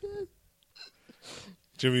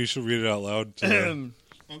 Jimmy, you should read it out loud to the,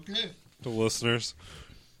 Okay. to listeners.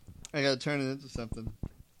 I gotta turn it into something.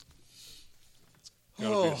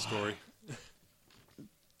 Gotta be a story.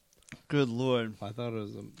 Good lord. I thought it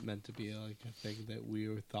was meant to be like a thing that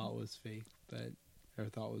we thought was fake, but or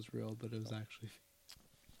thought was real, but it was actually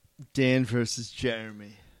fake. Dan versus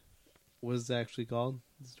Jeremy. What is it actually called?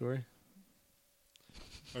 The story?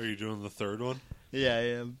 Are you doing the third one? Yeah, I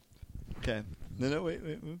am. Okay. No, wait.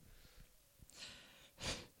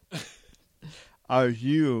 Are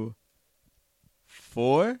you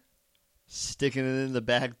for sticking it in the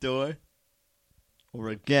back door or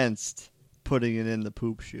against putting it in the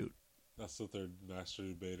poop chute? That's the third master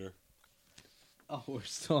debater. Oh, we're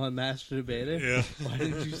still on Master Debater? Yeah. Why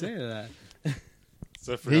did you say that?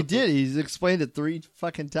 So I He forgot did. He's explained it 3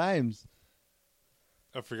 fucking times.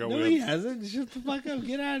 I forgot No, we he had, hasn't. Shut the fuck up.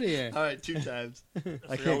 Get out of here. All right, 2 times.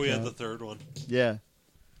 I forgot we had the third one. Yeah.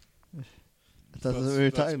 That's what we were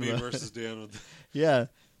That's talking me about. versus Dan. With Yeah.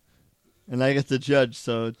 And I get to judge,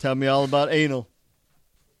 so tell me all about anal.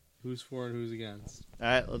 Who's for and who's against? All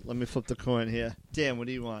right, let me flip the coin here. Dan, what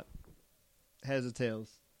do you want? Heads or tails?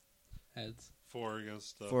 Heads. 4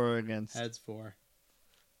 against. For or against? Heads for.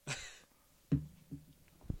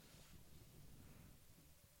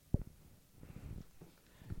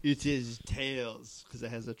 It is tails, because it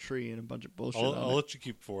has a tree and a bunch of bullshit I'll on it. let you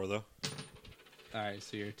keep 4 though. All right,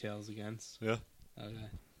 so your tails against. Yeah. Okay.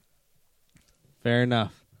 Fair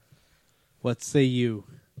enough. What say you?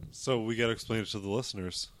 So we got to explain it to the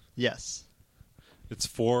listeners. Yes. It's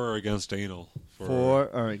for or against anal. For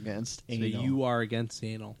or against So anal. you are against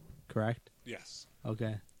anal, correct? Yes.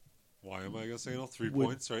 Okay. Why am I against anal? 3 Would-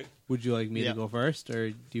 points, right? Would you like me Yeah. to go first, or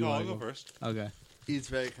do you No, want I'll to go first. Okay. He's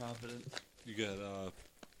very confident. You get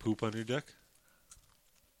poop on your dick.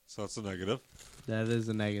 So that's a negative. That is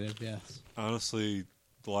a negative, yes. Honestly,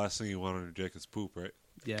 the last thing you want on your dick is poop, right?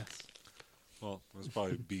 Yes. Well, there's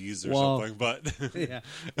probably bees or Well- something, but Yeah.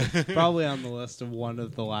 Probably on the list of one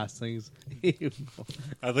of the last things.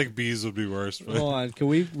 I think bees would be worse. But Hold on. Can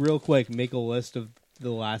we real quick make a list of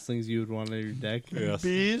the last things you would want on your dick? yes,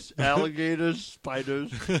 Bees, alligators,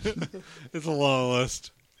 spiders. it's a long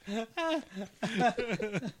list.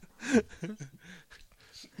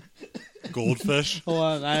 Goldfish. Hold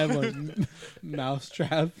on. I have like mouse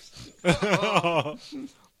traps.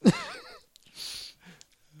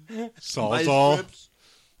 Salt Ice all. grips.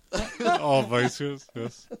 All vice grips,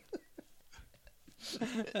 yes.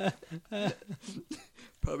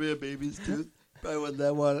 Probably a baby's tooth. Probably wouldn't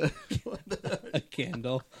that want A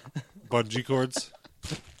candle. Bungee cords.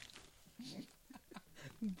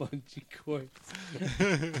 Bungee cords.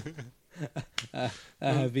 A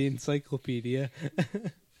heavy encyclopedia.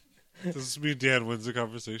 Does this mean Dan wins the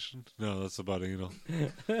conversation? No, that's about anal.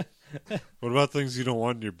 What about things you don't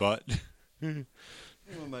want in your butt? Oh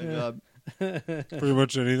my god. Pretty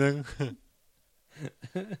much anything.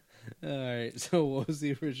 All right. So what was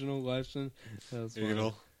the original question? That was funny.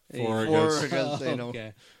 Anal. Anal. For or For or against. against anal.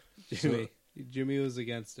 Okay. Jimmy was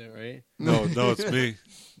against it, right? No, it's me.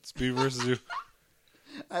 It's me versus you.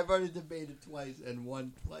 I've already debated twice and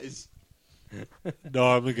won twice. No,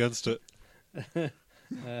 I'm against it.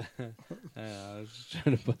 I was just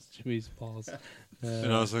trying to bust Jimmy's balls.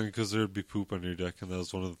 And I was thinking because there'd be poop on your dick, and that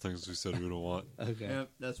was one of the things we said we don't want. Okay. Yep,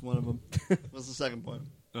 that's one of them. What's the second point?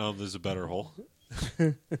 There's a better hole.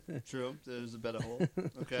 True, there's a better hole.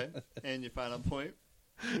 Okay, and your final point?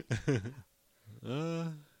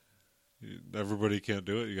 Everybody can't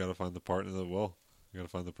do it. You got to find the partner that will. You got to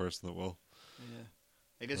find the person that will. Yeah.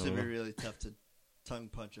 I guess it'd be really tough to tongue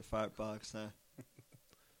punch a fart box, huh?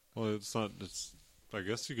 Well, it's not. It's. I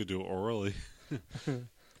guess you could do it orally.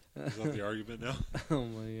 Is that the argument now? Oh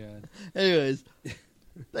my god. Anyways,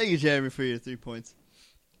 thank you, Jeremy, for your 3 points.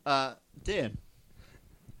 Dan,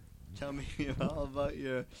 tell me all about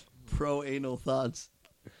your pro-anal thoughts.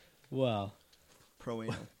 Well,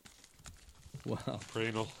 Pro-anal.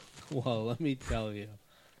 Pranal. Well, let me tell you.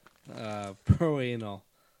 Pro-anal.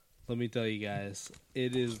 Let me tell you guys,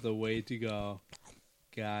 it is the way to go,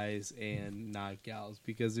 guys and not gals.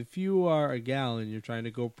 Because if you are a gal and you're trying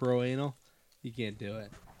to go pro-anal, you can't do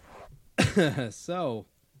it. So,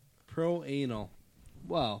 pro-anal.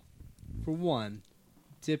 Well, for one,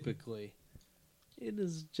 typically, it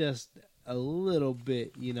is just a little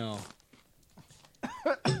bit,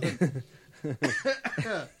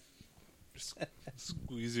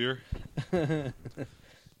 Squeezier. a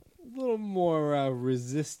little more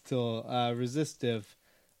resistive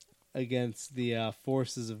against the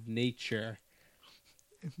forces of nature.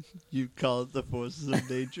 You call it the forces of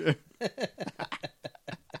nature.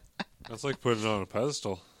 That's like putting it on a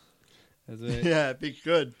pedestal. That's it. Yeah, it'd be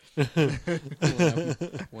good.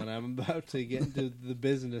 When I'm about to get into the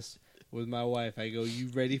business with my wife, I go, "You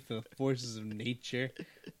ready for the forces of nature?"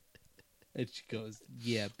 And she goes,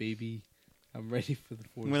 "Yeah, baby, I'm ready for the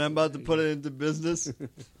forces." When I'm about to put it into business,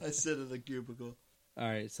 I sit in the cubicle. All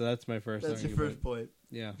right, so that's my first That's your argument. first point.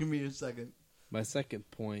 Yeah. Give me your second. My second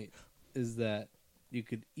point is that you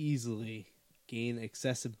could easily gain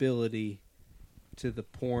accessibility to the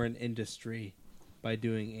porn industry by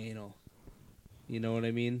doing anal. You know what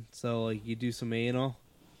I mean? So, like, you do some anal,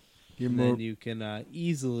 and then you can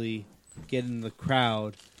easily get in the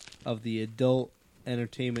crowd of the adult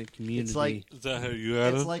entertainment community. It's like Is that how you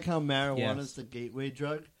had it's it? like how marijuana Yes. is the gateway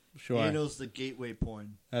drug. sure, Anal's the gateway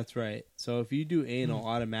porn. that's right. So if you do anal,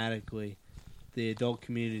 automatically, the adult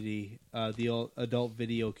community, the adult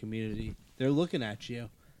video community, they're looking at you.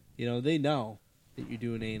 You know, they know that you're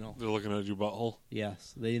doing anal. They're looking at your butthole.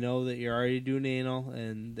 Yes, they know that you're already doing anal,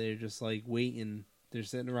 and they're just like waiting. They're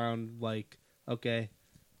sitting around like, okay,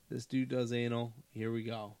 this dude does anal. Here we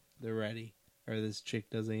go. They're ready. Or this chick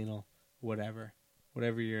does anal. Whatever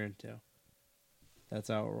you're into. That's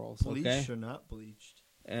how it rolls. Bleached Okay. or not bleached?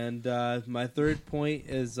 And my third point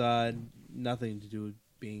is nothing to do with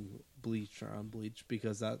being bleached or unbleached,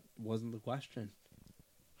 because that wasn't the question.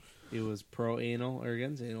 It was pro-anal or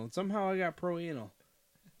against anal. And somehow I got pro-anal.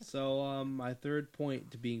 So my third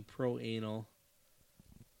point to being pro-anal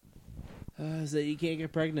is that you can't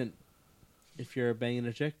get pregnant. If you're banging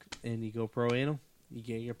a chick and you go pro-anal, you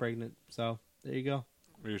can't get pregnant. So there you go.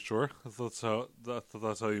 Are you sure? I thought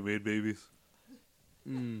that's how you made babies.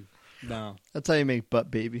 No. That's how you make butt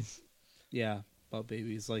babies. Yeah, butt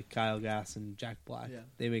babies like Kyle Gass and Jack Black. Yeah.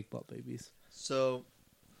 They make butt babies. So,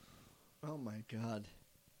 oh my god,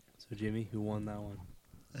 So Jimmy, who won that one?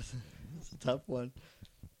 that's a tough one.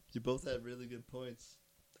 You both had really good points.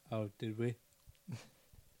 Oh, did we?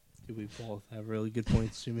 Did we both have really good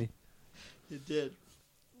points, Jimmy? You did.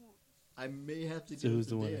 I may have to So give who's it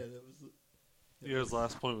the to winner? Dan. Yeah, his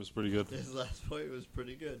last point was pretty good. His last point was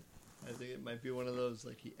pretty good. I think it might be one of those,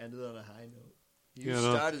 like, he ended on a high note. You Yeah,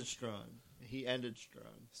 no. started strong. He ended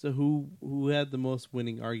strong. So who had the most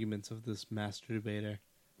winning arguments of this master debater?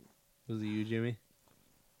 Was it you, Jimmy?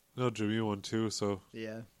 No, Jimmy won 2, so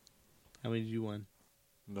Yeah. How many did you win?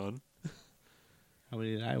 none. How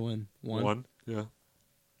many did I win? One. Yeah.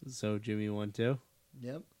 So Jimmy won 2?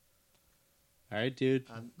 Yep. All right, dude.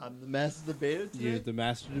 I'm the master debater today. You're the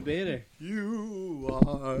master debater. You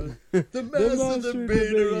are the master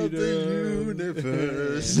debater of the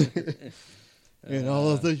universe. In all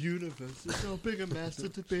of the universe, there's no bigger master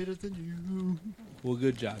debater than you. Well,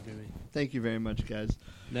 good job, Jimmy. Thank you very much, guys.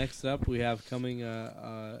 Next up, we have coming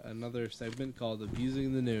another segment called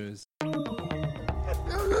Abusing the News.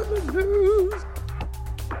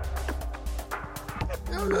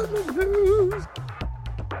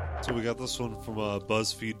 So we got this one from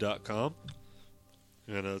BuzzFeed.com,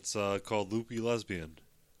 and it's called Loopy Lesbian.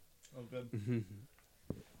 Oh, good.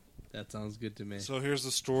 That sounds good to me. So here's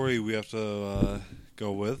the story we have to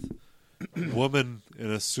go with. Woman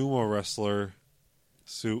in a sumo wrestler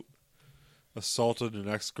suit assaulted an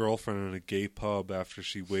ex-girlfriend in a gay pub after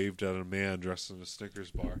she waved at a man dressed in a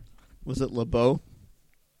Snickers bar. Was it LeBeau?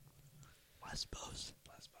 Lesbos.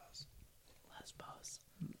 Lesbos.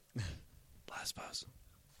 Lesbos.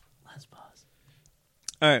 Lesbos.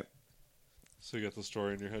 All right. So you got the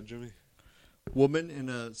story in your head, Jimmy? Woman in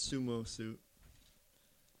a sumo suit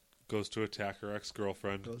Goes to attack her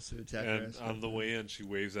ex-girlfriend. goes to attack And her. on the way in, she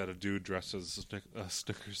waves at a dude dressed as a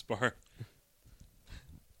Snickers bar.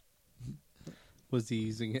 Was he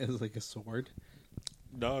using it as like a sword?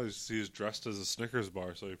 No, he's dressed as a Snickers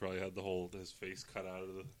bar, so he probably had his face cut out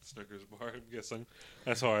of the Snickers bar, I'm guessing.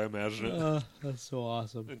 That's how I imagine it. That's so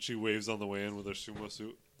awesome. And she waves on the way in with her sumo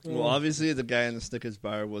suit. Well, obviously the guy in the Snickers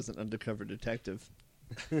bar was an undercover detective.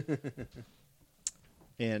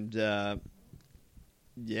 And,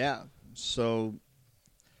 yeah. So,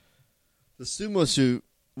 the sumo suit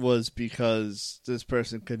was because this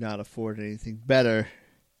person could not afford anything better.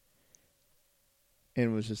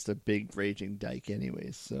 And was just a big raging dyke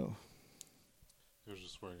anyways, so. He was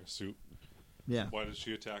just wearing a suit. Yeah. Why did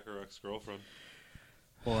she attack her ex-girlfriend?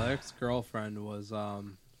 Well, ex-girlfriend was,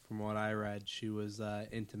 from what I read, she was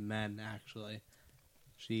into men, actually.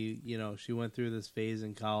 She went through this phase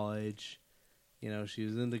in college. She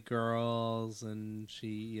was into girls, and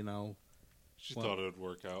she Thought it would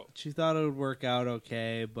work out. She thought it would work out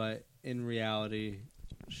okay, but in reality,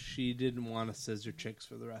 she didn't want to scissor chicks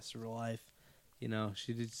for the rest of her life.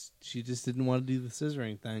 She just didn't want to do the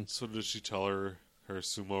scissoring thing. So did she tell her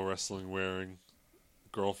sumo wrestling wearing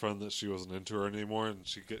girlfriend that she wasn't into her anymore, and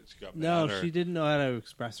she got mad? No, or... she didn't know how to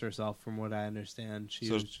express herself, from what I understand. She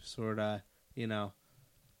So- was just sort of,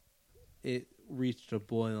 it reached a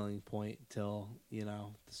boiling point till, the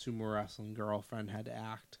sumo wrestling girlfriend had to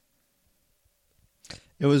act.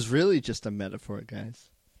 It was really just a metaphor, guys.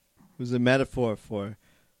 It was a metaphor for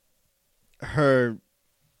her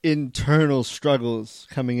internal struggles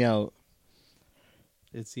coming out.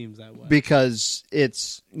 It seems that way. Because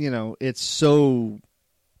it's so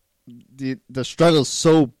the struggle's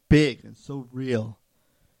so big and so real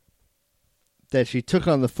that she took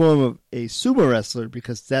on the form of a sumo wrestler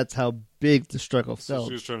because that's how big the struggle So felt.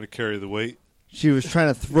 she was trying to carry the weight. She was trying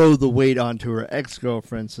to throw the weight onto her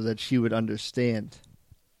ex-girlfriend so that she would understand.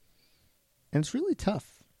 And it's really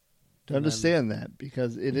tough to understand that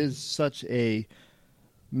because it is such a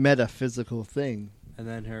metaphysical thing. And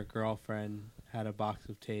then her girlfriend had a box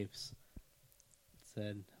of tapes. It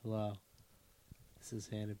said, "Hello, this is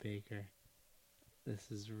Hannah Baker. This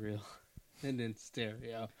is real." And in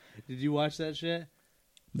stereo. Did you watch that shit?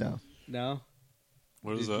 No. No?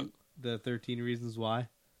 What is that? The 13 Reasons Why?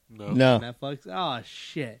 No. No. Netflix? Oh,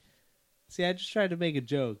 shit. See, I just tried to make a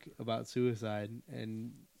joke about suicide,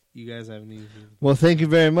 and you guys haven't even... Well, thank you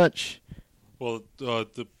very much. Well,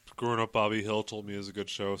 the Growing Up Bobby Hill told me it was a good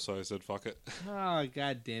show, so I said, fuck it. Oh,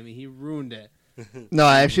 god damn it. He ruined it. No,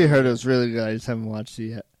 I actually heard it was really good. I just haven't watched it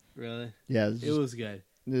yet. Really? Yeah. It was good.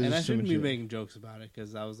 there's And I just too shouldn't much be of it. making jokes about it,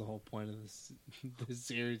 because that was the whole point of this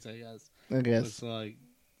series, I guess. I guess. It's like,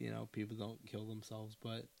 people don't kill themselves,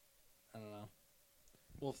 but I don't know.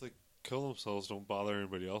 Well, if they kill themselves, don't bother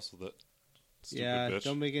anybody else with it. Stupid Yeah, bitch.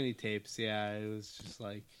 don't make any tapes. Yeah, it was just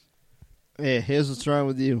like... Hey, here's what's wrong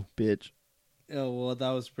with you, bitch. Oh, well,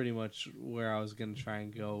 that was pretty much where I was going to try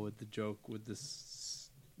and go with the joke with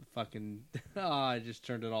this fucking... Oh, I just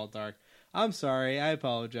turned it all dark. I'm sorry. I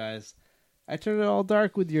apologize. I turned it all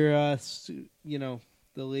dark with your, suit, the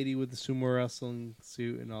lady with the sumo wrestling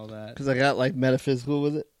suit and all that. Because I got, metaphysical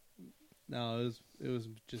with it. No, it was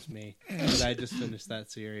just me. But I just finished that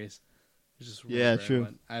series. It's just Yeah, wherever I true.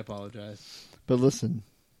 went. I apologize. But listen.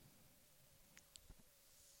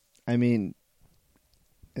 I mean,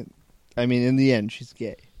 in the end, she's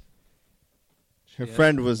gay. Her Yeah.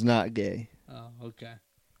 friend was not gay. Oh, okay.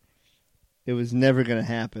 It was never going to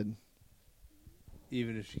happen,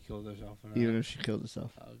 Even if she killed herself. Or not. even if she killed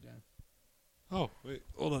herself. Oh, okay. Oh, wait,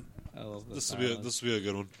 hold on. I love the This will silence. be a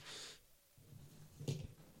good one.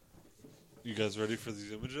 You guys ready for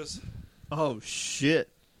these images? Oh, shit.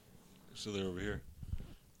 So they're over here.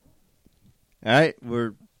 All right,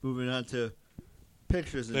 we're moving on to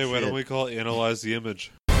pictures and Hey, shit. why don't we call it Analyze the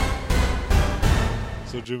Image?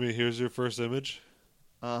 So, Jimmy, here's your first image.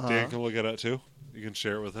 Uh-huh. Dan can look at it, too. You can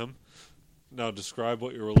share it with him. Now, describe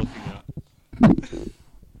what you were looking at.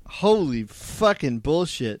 Holy fucking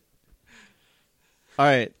bullshit. All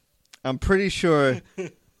right. I'm pretty sure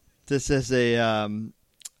this is a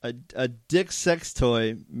dick sex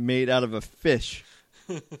toy made out of a fish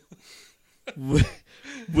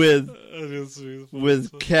with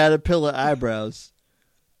caterpillar eyebrows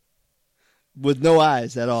with no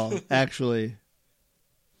eyes at all, actually.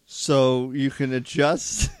 So you can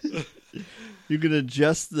adjust the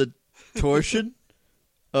torsion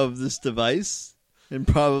of this device and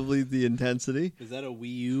probably the intensity. Is that a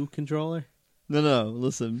Wii U controller? No,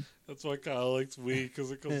 listen. That's why Kyle likes Wii,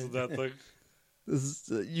 because it comes with that thing. This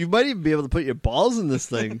is, you might even be able to put your balls in this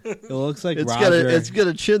thing. It looks like It's Roger. got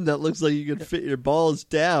a chin that looks like you can fit your balls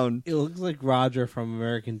down. It looks like Roger from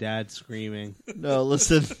American Dad screaming. No,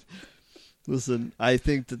 listen. Listen, I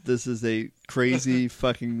think that this is a crazy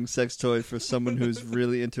fucking sex toy for someone who's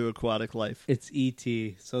really into aquatic life. It's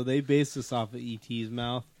E.T. So they based this off of E.T.'s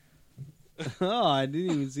mouth. Oh, I didn't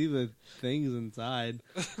even see the things inside.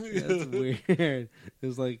 That's weird. It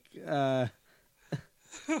was like, I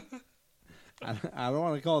don't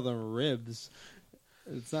want to call them ribs.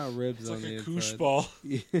 It's not ribs It's on like the a inside. koosh ball.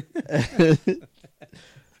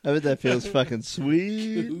 I bet that feels fucking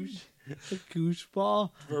sweet. Koosh? A koosh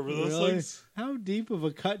ball? Remember those Really? things? How deep of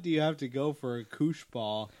a cut do you have to go for a koosh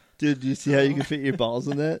ball? Dude, do you see how you can fit your balls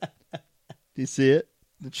in that? Do you see it?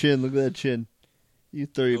 The chin, look at that chin. You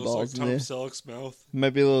can throw It your was balls like in Tom there. Selleck's mouth. It might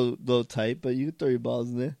be a little tight, but you can throw your balls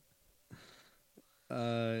in there.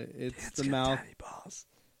 It's the mouth. Tiny balls.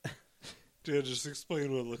 Dan, just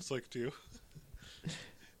explain what it looks like to you.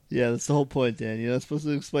 Yeah, that's the whole point, Dan. You're not supposed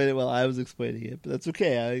to explain it while I was explaining it, but that's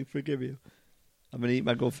okay. I forgive you. I'm gonna eat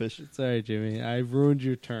my goldfish. Sorry, Jimmy. I ruined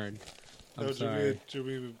your turn. I'm No, sorry.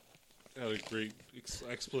 Jimmy had a great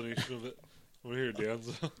explanation of it. I want to hear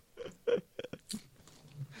Dan's.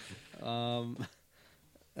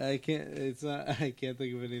 I can't. It's not. I can't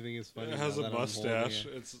think of anything as funny. It has now a that I'm holding mustache.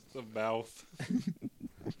 it. It's a mouth.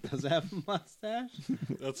 Does it have a mustache?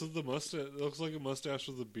 That's what the mustache. It looks like a mustache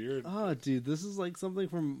with a beard. Oh, dude, this is like something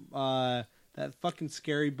from that fucking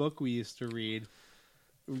scary book we used to read.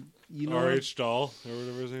 You know, R.H. Dahl, or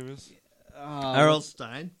whatever his name is. Errol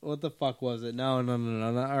Stein? What the fuck was it? No,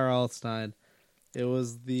 not R.L. Stein. It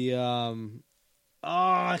was the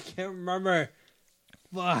I can't remember.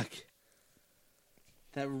 Fuck.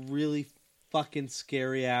 That really fucking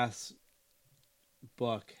scary ass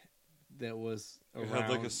book that was It around. had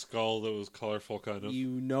like a skull that was colorful, kind of. You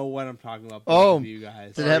know what I'm talking about, Oh, both of you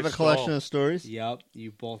guys. Did it have a R.H. collection Dahl. of stories? Yep,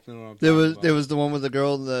 you both know what I'm There talking was about. there was the one with the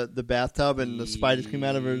girl in the bathtub and the spiders came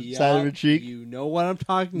out of her side of her Yup, cheek. You know what I'm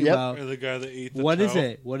talking Yep. about. Or the guy that ate the What is cow.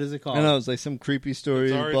 it? What is it called? I know it was like some creepy story.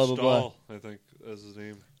 It's Blah R.H. blah blah. Dahl, I think, is his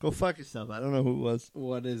name. Go fuck yourself. I don't know who it was.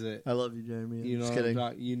 What is it? I love you, Jeremy. You know, Just what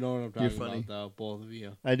kidding. you know what I'm You're talking funny. about, though, both of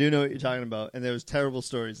you. I do know what you're talking about, and there was terrible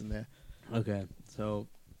stories in there. Okay, so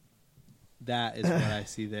that is what I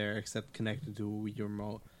see there, except connected to a Wii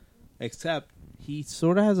remote. Except he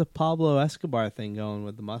sort of has a Pablo Escobar thing going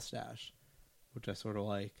with the mustache, which I sort of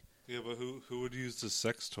like. Yeah, but who would use this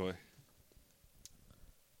sex toy?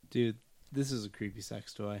 Dude, this is a creepy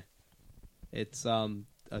sex toy. It's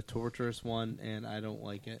a torturous one, and I don't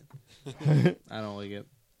like it. I don't like it.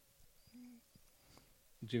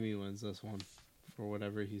 Jimmy wins this one for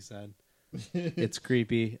whatever he said. It's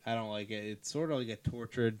creepy. I don't like it. It's sort of like a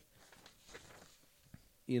tortured,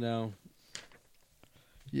 you know.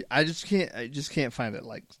 Yeah, I just can't find it.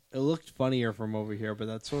 Like, It looked funnier from over here, but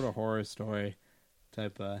that's sort of horror story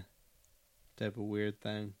type of weird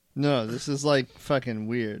thing. no, this is like fucking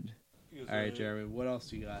weird. You guys All right, wanna Jeremy, what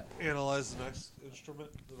else you got? Analyze the next instrument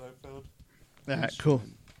that I found. All right, cool.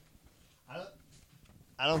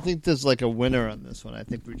 I don't think there's like a winner on this one. I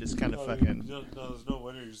think we just kind of fucking No, there's no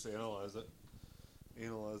winner. You just analyze it.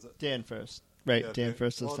 Analyze it. Dan first, right? Yeah, Dan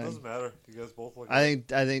first this well, it time. doesn't matter. You guys both look. I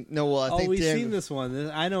think no. Well, I think we've Dan. seen this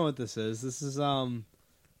one. I know what this is. This is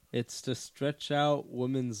it's to stretch out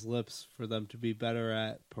women's lips for them to be better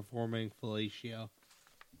at performing fellatio.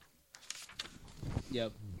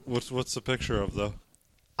 Yep. What's the picture of though?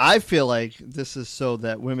 I feel like this is so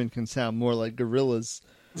that women can sound more like gorillas.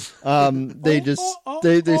 They just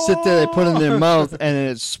they sit there, they put it in their mouth, and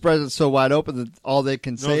it spreads it so wide open that all they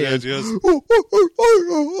can No, say the is. idea is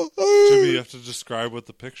Jimmy. You have to describe what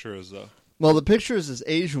the picture is though. Well, the picture is this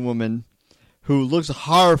Asian woman who looks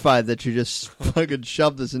horrified that you just fucking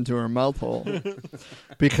shoved this into her mouth hole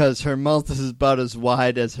because her mouth is about as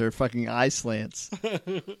wide as her fucking eye slants.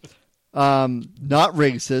 Not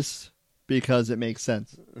racist because it makes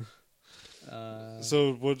sense.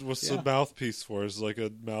 So what's yeah. the mouthpiece for? Is it like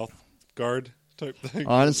a mouth guard type thing?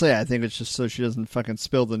 Honestly, I think it's just so she doesn't fucking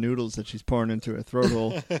spill the noodles that she's pouring into her throat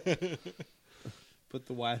hole. But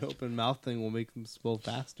the wide open mouth thing will make them spill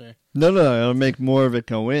faster. No, it'll make more of it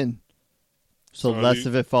go in, so So are less you-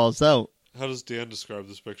 of it falls out. How does Dan describe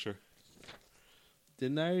this picture?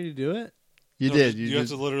 Didn't I already do it? You No, did. You have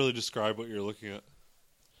to literally describe what you're looking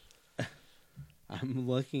at. I'm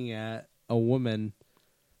looking at a woman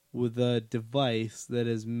with a device that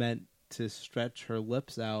is meant to stretch her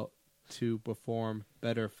lips out to perform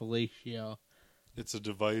better fellatio. It's a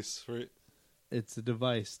device, right? It's a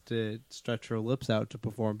device to stretch her lips out to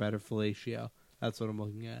perform better fellatio. That's what I'm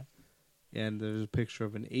looking at. and there's a picture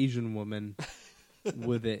of an Asian woman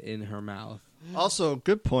with it in her mouth. Also,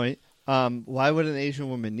 good point. Why would an Asian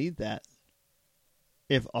woman need that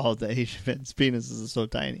if all the Asian men's penises are so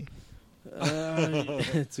tiny?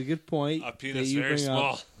 It's a good point. A that penis you very bring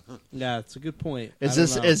small. up. Yeah, it's a good point. Is I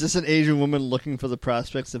don't know. this an Asian woman looking for the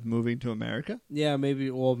prospects of moving to America? Yeah,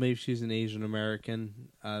 maybe. Well, maybe she's an Asian American.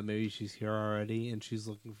 Maybe she's here already, and she's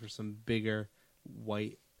looking for some bigger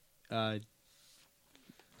white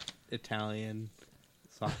Italian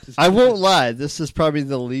sausage. I won't lie. This is probably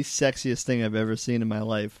the least sexiest thing I've ever seen in my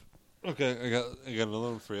life. Okay, I got another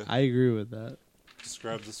one for you. I agree with that.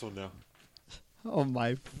 Describe this one now. Oh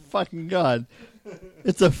my fucking god!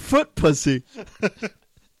 It's a foot pussy.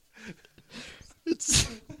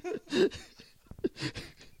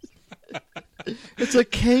 It's a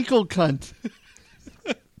cankle cunt.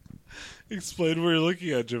 Explain what you're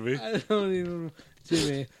looking at, Jimmy. I don't even,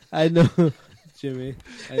 Jimmy. I know, Jimmy.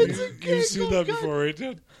 You've seen that before, right,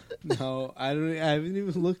 Ted? No, I don't. I haven't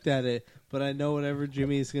even looked at it, but I know whatever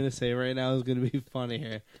Jimmy is going to say right now is going to be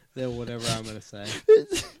funnier than whatever I'm going to say.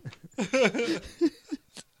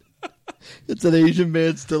 It's an Asian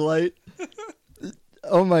man's delight.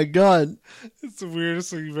 Oh my god! It's the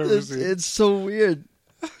weirdest thing you've ever seen. It's so weird.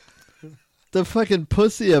 The fucking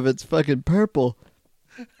pussy of it's fucking purple.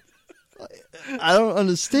 I don't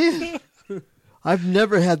understand. I've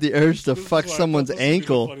never had the urge to This is fuck why I someone's thought this would be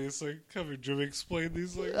ankle. The funniest thing. Having Jimmy explain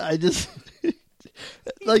these things. I just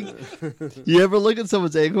like you ever look at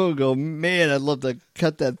someone's ankle and go, "Man, I'd love to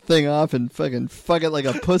cut that thing off and fucking fuck it like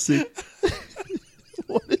a pussy."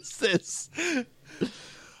 What is this?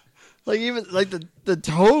 Like even like the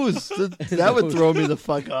toes, that would throw me the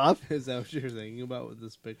fuck off. Is that what you're thinking about with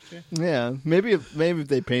this picture? Yeah, maybe if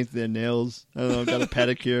they paint their nails, I don't know, got a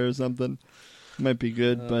pedicure or something, might be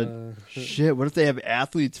good. But shit, what if they have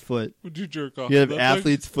athlete's foot? Would you jerk off? You have to that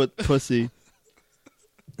athlete's foot pussy.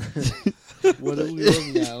 What are we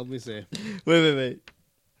looking at? Let me see. Wait.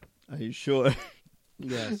 Are you sure?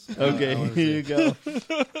 Yes. Okay, I wanna here you see. go. Thing?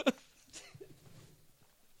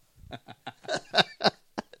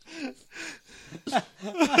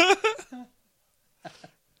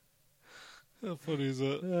 How funny is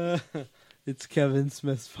that? It's Kevin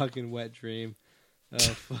Smith's fucking wet dream.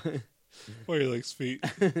 Why he likes feet?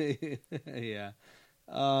 Yeah.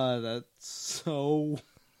 That's so.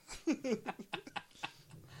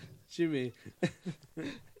 Jimmy.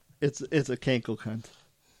 It's a cankle cunt.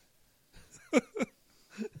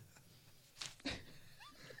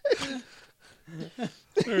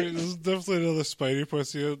 Alright, this is definitely another Spidey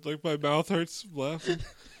pussy. Like my mouth hurts from laughing.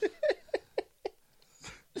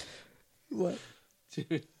 What?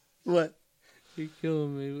 Jimmy, What? you're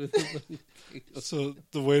killing me with the So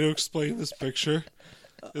the way to explain this picture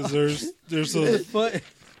is there's a foot.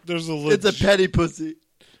 there's a It's a petty pussy.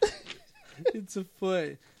 It's a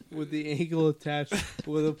foot with the ankle attached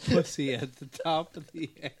with a pussy at the top of the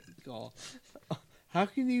ankle. How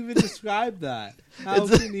can you even describe that? How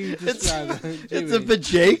It's a- can you describe that, It's a Jimmy?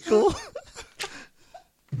 vajankle.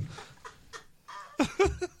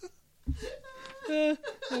 I'm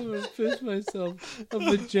gonna piss myself. A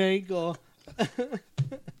vajankle.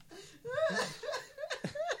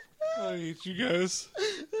 I hate you guys.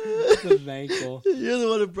 It's a vankle. You're the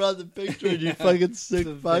one who brought the picture, and you fucking sick It's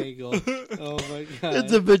a fuck. vankle. Oh my god.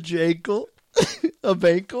 It's a vajankle. A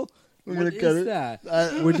vankle. We're What gonna cut is it.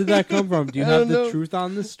 that? Where did that come from? Do you I have don't the know. truth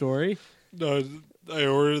on this story? No, I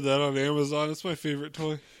ordered that on Amazon. It's my favorite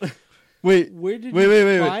toy. Wait, Where did Wait, you wait,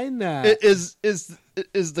 wait, wait. find that? is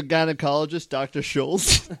the gynecologist Dr.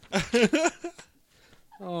 Schultz?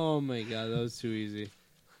 Oh my god, that was too easy.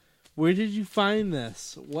 Where did you find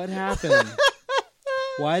this? What happened?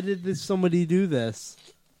 Why did somebody do this?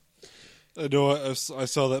 I know I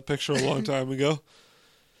saw that picture a long time ago,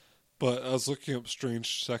 but I was looking up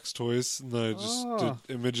strange sex toys, and then I just Oh.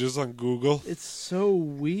 did images on Google. It's so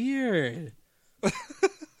weird.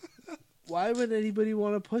 Why would anybody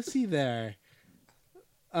want a pussy there?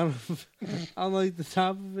 On like the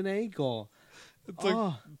top of an ankle. It's like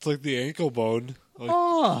Oh. it's like the ankle bone. Like,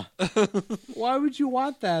 Oh, why would you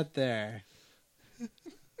want that there?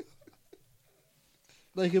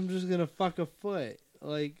 Like I'm just gonna fuck a foot.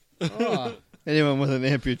 Like, oh, Anyone with an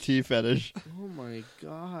amputee fetish. oh my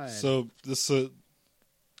god. So this,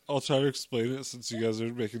 I'll try to explain it since you guys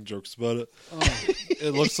are making jokes about it. Oh,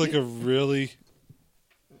 It looks like a very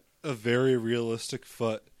realistic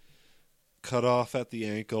foot cut off at the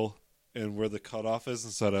ankle, and where the cutoff is,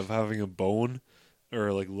 instead of having a bone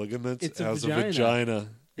or like ligaments, It's it a has vagina. a vagina.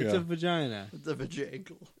 it's Yeah. a vagina. It's a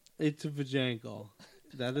vajankle. It's a vajankle.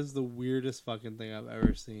 That is the weirdest fucking thing I've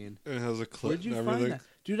ever seen. It has a clip Where'd you and find everything.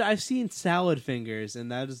 that? Dude, I've seen salad fingers,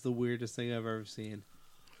 and that is the weirdest thing I've ever seen.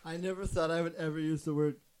 I never thought I would ever use the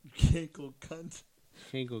word kinkle cunt.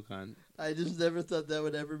 Kinkle cunt. I just never thought that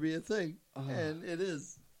would ever be a thing, and it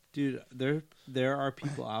is. Dude, there are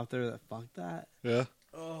people out there that fuck that. Yeah.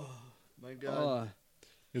 Oh my god!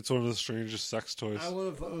 It's one of the strangest sex toys. I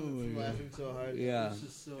want to vomit from laughing so hard. Yeah, It's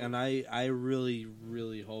just so... and I really,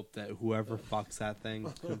 really hope that whoever fucks that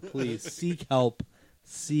thing, can please seek help.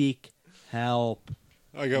 Seek help.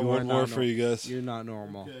 I got You are one more not for you guys. You're not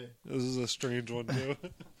normal. Okay. This is a strange one, too.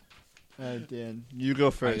 All right, Dan, you go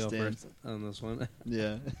I first. go Dan. first on this one.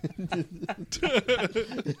 Yeah. Is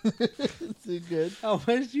it good? Oh,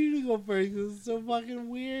 why did you go first? This is so fucking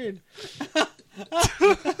weird.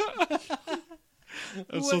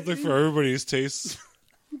 That's something for everybody's tastes.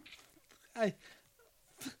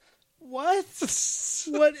 What?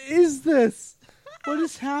 What is this? What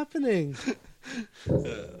is happening?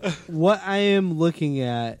 What I am looking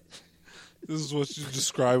at, This is what you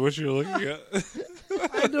describe what you're looking at.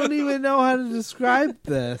 I don't even know how to describe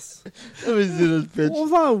this. Let me see this bitch.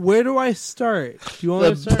 Hold on, where do I start? Do you want me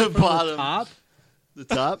to start The from bottom. the top? The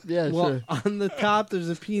top? Yeah, Well, sure. on the top there's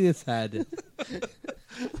a penis head.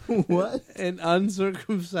 What? An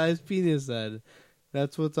uncircumcised penis head.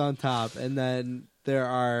 That's what's on top. And then there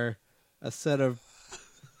are a set of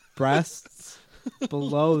breasts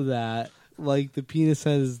below that. Like the penis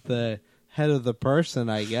head is the head of the person,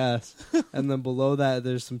 I guess. And then below that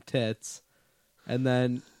there's some tits. And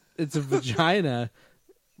then it's a vagina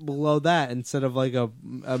below that instead of like a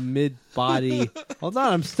mid body. Hold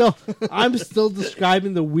on, I'm still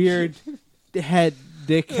describing the weird head,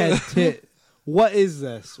 dick head tit. What is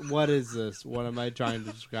this? What is this? What am I trying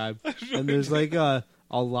to describe? And there's like a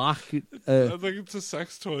lock. I think it's a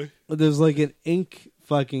sex toy. There's like an ink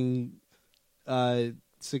fucking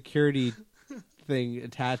security thing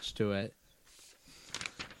attached to it.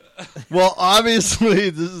 Well,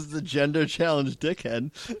 obviously, this is the gender challenge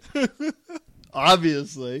dickhead.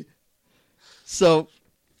 Obviously. So,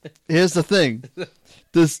 here's the thing.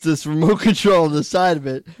 This remote control on the side of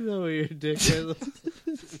it. You know what your dick is?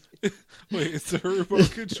 Wait, is there a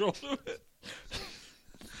remote control to it?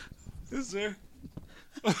 Is there?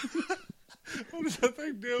 What does that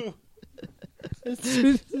thing do?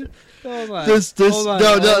 Hold on. This- Hold on. no,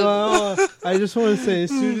 Hold no. on, hold on. I just want to say, as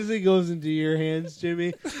soon as it goes into your hands,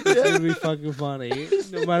 Jimmy, it's gonna be fucking funny.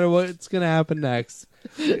 No matter what's gonna happen next,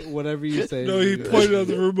 whatever you say. No, is he good. pointed at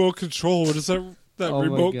the remote control. What is that Oh my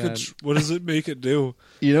remote God. control? What does it make it do?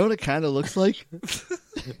 You know what it kind of looks like?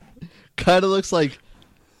 Kind of looks like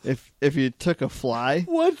if you took a fly.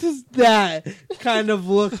 What does that kind of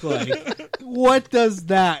look like? What does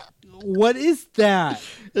that? What is that?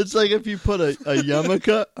 It's like if you put a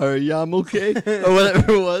yarmulke or a yarmulke or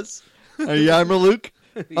whatever it was, a yarmulke.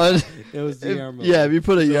 On, It was the armor. yeah, if you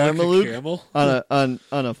put a Is it like a yarmulke camel?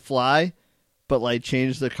 on a fly, but like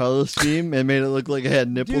changed the color scheme and made it look like it had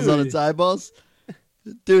nipples on Dude. its eyeballs.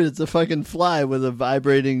 Dude, it's a fucking fly with a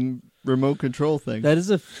vibrating remote control thing. That is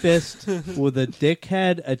a fist with a dick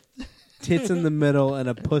head, a tits in the middle, and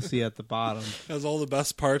a pussy at the bottom. Has all the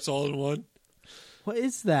best parts all in one. What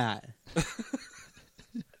is that?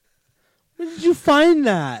 Where did you find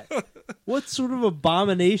that? What sort of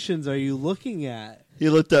abominations are you looking at? He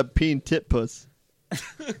looked up peen tit puss.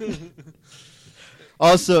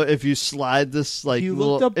 Also, if you slide this like You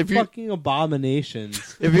little, looked up if fucking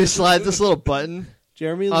abominations. you slide this little button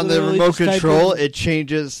Jeremy on the literally remote just typed control, in- it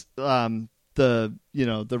changes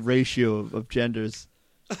the ratio of genders.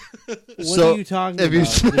 What so are you talking if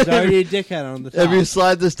about? you- There's already a dickhead on the top. If you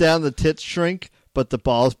slide this down, the tits shrink, but the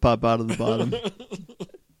balls pop out of the bottom.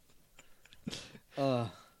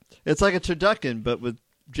 It's like a turducken, but with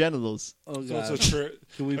genitals. Oh So god! it's a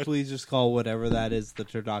Can we please just call whatever that is the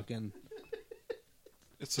turducken?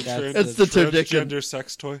 it's a That's- It's the turducken. transgender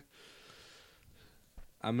sex toy.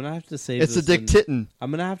 I'm gonna have to save. It's a this dick in- tittin.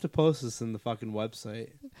 I'm gonna have to post this in the fucking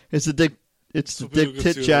website. It's a dick. It's the So people dick can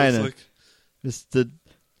tit see what it looks gina. like. It's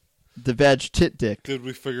the vag tit dick. Did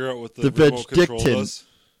we figure out what the, The veg remote dick control tin. does?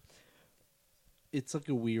 It's like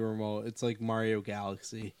a Wii remote. It's like Mario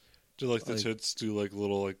Galaxy. Do like the Like- tits do like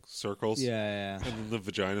little like circles? Yeah, And then the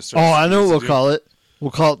vagina Oh, starts. I know what we'll squeezing call it.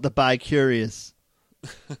 We'll call it the bi-curious.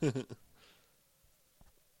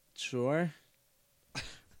 sure.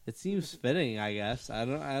 It seems fitting, I guess. I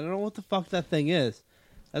don't know what the fuck that thing is.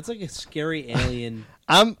 That's like a scary alien.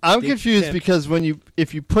 I'm Dick confused tip. because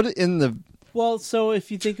if you put it in the Well, so if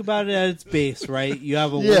you think about it at its base, right? You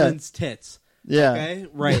have a Yeah. woman's tits. yeah, Okay,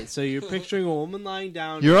 right. So you're picturing a woman lying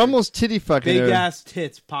down. you're with almost titty fucking big her. ass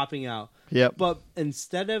tits popping out. Yep. But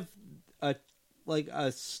instead of like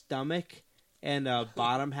a stomach and a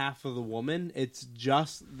bottom half of the woman. It's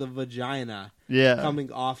just the vagina Yeah.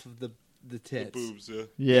 coming off of the The tits. boobs, yeah.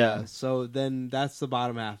 Yeah. So then that's the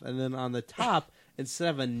bottom half, and then on the top, instead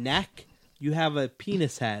of a neck, you have a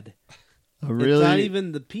penis head. Oh, really? It's not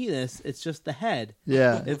even the penis; it's just the head.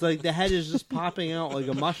 Yeah. It's like the head is just popping out like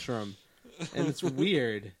a mushroom, and it's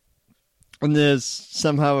weird. And there's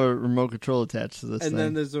somehow a remote control attached to this And thing.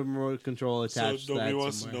 then there's a remote control So attached to nobody that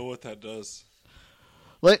wants somewhere. to know what that does.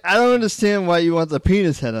 Like, I don't understand why you want the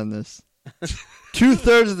penis head on this.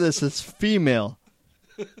 2/3 of this is female.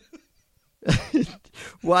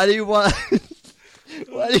 Why do you want?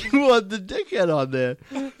 Why do you want the dickhead on there?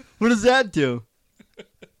 What does that do?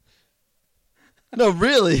 No,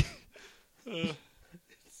 really.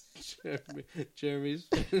 Jeremy's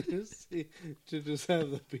fantasy to just have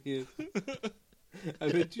the penis.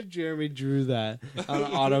 I bet you Jeremy drew that on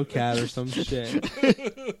AutoCAD or some shit.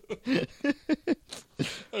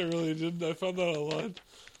 I really didn't. I found that online.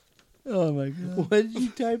 Oh my god. What did you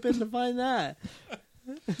type in to find that?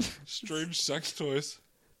 Strange sex toys.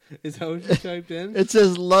 Is that what you typed in? It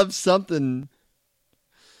says love something.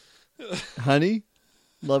 Honey?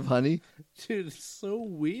 Love honey? Dude, it's so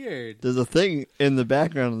weird. There's a thing in the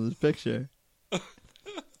background of this picture.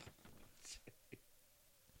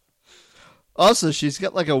 Also, she's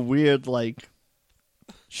got like a weird like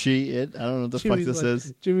it. I don't know what the fuck this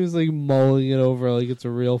is. Jimmy's like mulling it over like it's a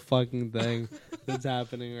real fucking thing that's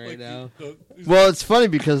happening right now. Well, it's funny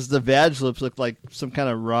because the vag lips look like some kind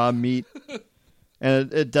of raw meat.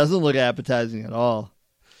 And it doesn't look appetizing at all.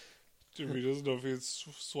 Jimmy doesn't know if he'd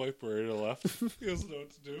swipe right or left. He doesn't know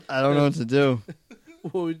what to do. I don't know what to do.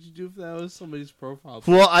 What would you do if that was somebody's profile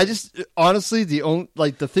picture? Well, I just honestly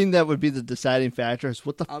the thing that would be the deciding factor is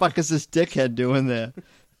what the fuck is this dickhead doing there?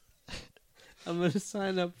 I'm gonna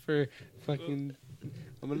sign up for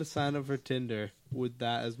Tinder with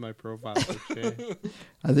that as my profile picture.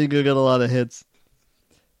 I think you'll get a lot of hits.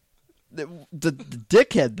 The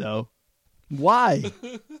dickhead though, why?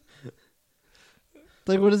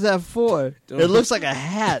 Like, what is that for? It looks like a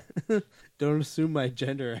hat. Don't assume my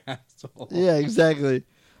gender, asshole. Yeah, exactly.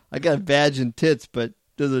 I got vag and tits, but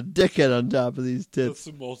there's a dickhead on top of these That's tits.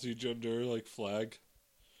 a multi-gender like flag.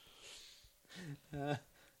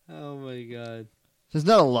 Oh my god. There's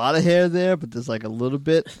not a lot of hair there, but there's like a little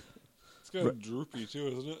bit. It's kind of droopy too,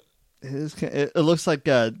 isn't it? It looks like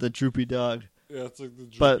the droopy dog. Yeah, it's like the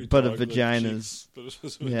droopy But dog, a vagina's. cheeks, but it's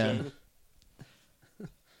just a Yeah. vagina.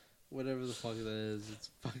 Whatever the fuck that is, it's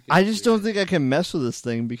fucking I just don't weird. think I can mess with this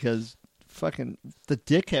thing because fucking the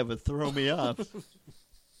dickhead would throw me off.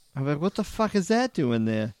 I'm like, what the fuck is that doing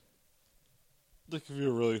there? Like if you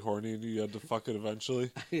were really horny and you had to fuck it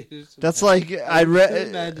eventually. That's like I can read.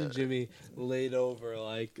 imagine Jimmy laid over,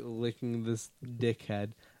 like licking this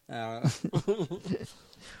dickhead. Like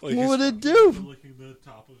What would it do? Licking the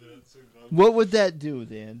top of it at the same time. What would that do,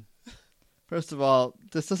 Dan? First of all,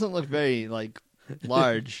 this doesn't look very like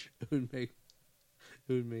large. It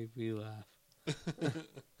would make me laugh. That's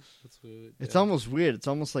what it would It's do. almost weird. It's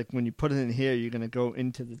almost like when you put it in here, you're gonna go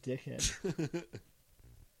into the dickhead.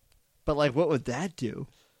 But like, what would that do?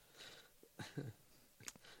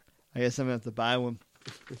 I guess I'm gonna have to buy one.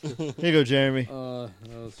 Here you go, Jeremy.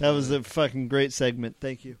 That was a fucking great segment.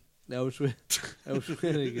 Thank you. I wish we had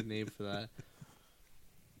a good name for that.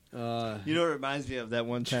 You know, it reminds me of that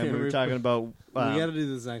one time we were Jeremy, talking about. We got to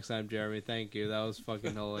do this next time, Jeremy. Thank you. That was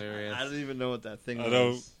fucking hilarious. I don't even know what that thing I was.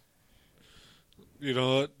 don't. You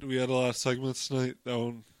know what? We had a lot of segments tonight. That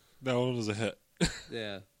one was a hit.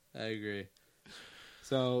 Yeah, I agree.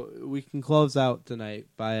 So we can close out tonight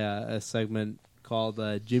by a segment called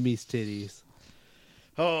Jimmy's Titties,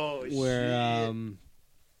 Oh, where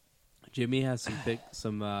Jimmy has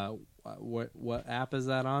some what app is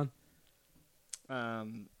that on?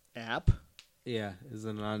 App. Yeah, is it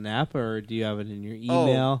on an app or do you have it in your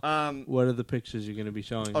email? Oh, What are the pictures you're going to be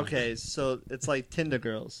showing? us? okay, so it's like Tinder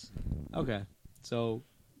girls. Okay, so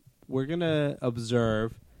we're gonna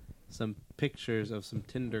observe some pictures of some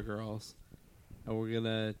Tinder girls, and we're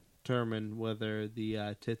gonna determine whether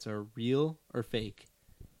the tits are real or fake.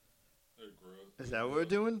 Is that what we're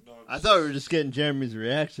doing? No, I thought we were just getting Jeremy's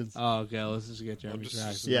reactions. Oh, okay. Let's just get Jeremy's just-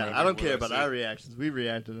 reaction. Yeah, I don't care what I about see. our reactions. We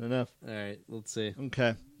reacted enough. All right, let's see.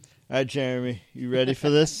 Okay. All right, Jeremy, you ready for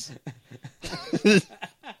this?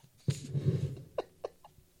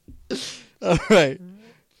 All right.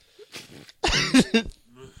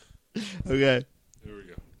 Okay. Here we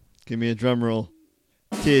go. Give me a drum roll.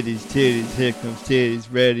 Titties, titties, here comes titties,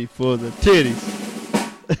 ready for the titties.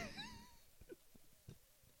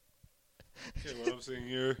 Okay, what I'm seeing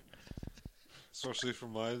here, especially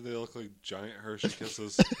from mine, they look like giant Hershey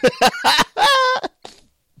kisses.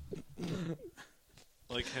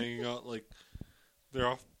 like hanging out, like they're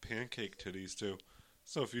off pancake titties too.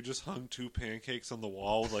 So if you just hung 2 pancakes on the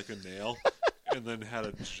wall with like a nail, and then had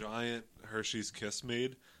a giant Hershey's Kiss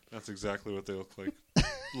made, that's exactly what they look like.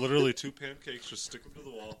 Literally 2 pancakes, just stick them to the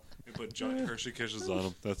wall and put giant Hershey Kisses on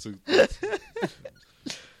them. That's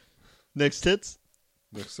Next tits.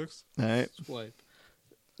 next 6. All right. Swipe.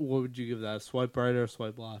 What would you give that? Swipe right or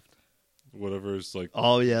swipe left? Whatever is like.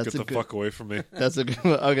 Oh yeah, Get that's the a good. fuck away from me. That's a good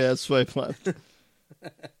one. Okay, that's swipe left.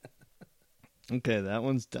 Okay, that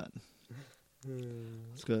one's done.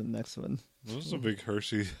 Let's go to the next one. This is a big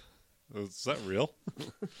Hershey. Is that real?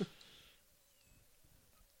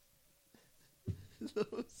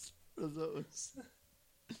 Those.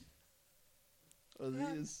 Are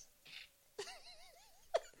these?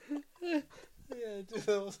 Yeah, do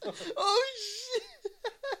those. Oh shit!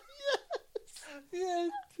 Yeah,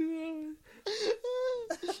 do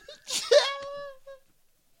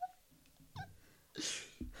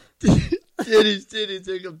Titties,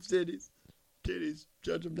 take up titties,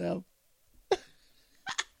 judge them now.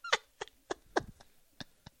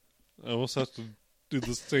 I almost have to do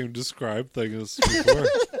the same describe thing as before.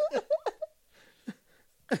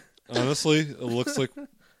 Honestly, it looks like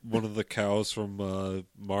one of the cows from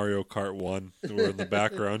Mario Kart 1 that were in the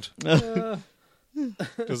background.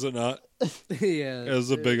 Does it not? Yeah. It has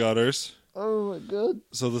the big udders. Oh my god!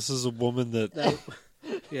 So this is a woman that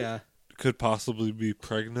Yeah. could possibly be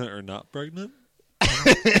pregnant or not pregnant.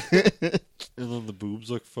 And then the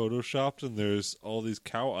boobs look photoshopped, and there's all these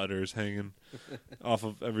cow udders hanging off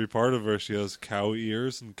of every part of her. She has cow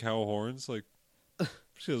ears and cow horns. Like,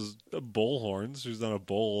 she has bull horns. She's not a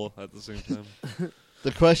bull at the same time.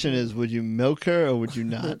 The question is, would you milk her or would you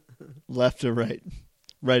not? Left or right?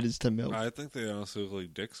 Right is to milk. I think they honestly look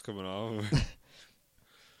like dicks coming off of her.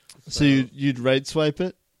 So you'd right swipe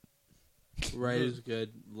it? Right is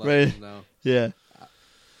good. Left Right. is no. Yeah.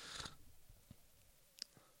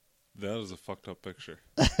 That is a fucked up picture.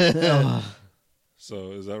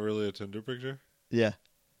 So is that really a Tinder picture? Yeah.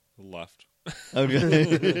 Left.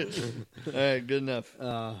 Okay. All right. Good enough.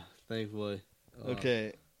 Thankfully.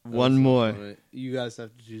 Okay. That One was so more. funny. You guys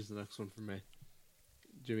have to choose the next one for me.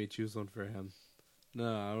 Jimmy, choose one for him. No,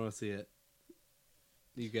 I don't want to see it.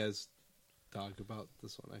 You guys talk about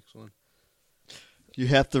this one, next one. You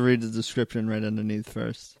have to read the description right underneath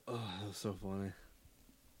first. Oh, that was so funny.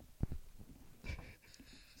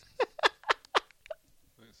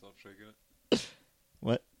 Stop shaking it.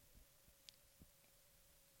 What?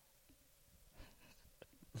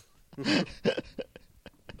 Okay.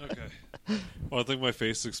 Well, I think my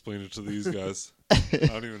face explained it to these guys. I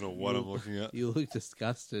don't even know what I'm looking at. You look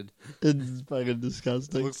disgusted. It's fucking It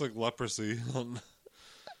disgusting. looks like leprosy.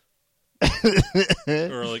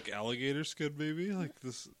 Or like alligator skin, maybe? Like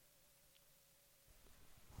this.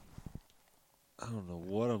 I don't know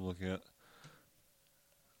what I'm looking at.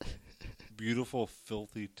 Beautiful,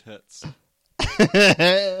 filthy tits. That's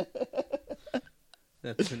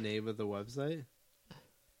the name of the website?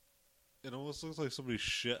 It almost looks like somebody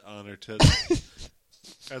shit on her tits.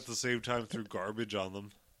 At the same time, threw garbage on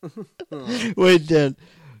them. Wait, Dad.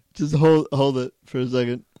 Just hold it for a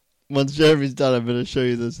second. Once Jeremy's done, I'm going to show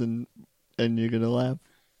you this, and you're going to laugh.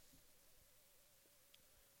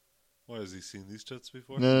 Why, has he seen these tits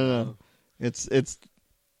before? No. It's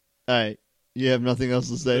all right. You have nothing else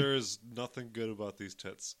to say, There is nothing good about these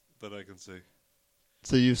tits that I can see.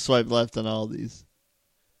 so you've swiped left on all these.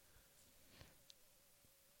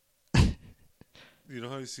 You know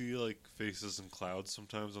how you see like faces in clouds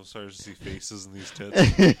sometimes? I'm starting to see faces in these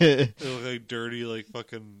tits. They look like dirty, like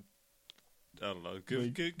fucking. I don't know.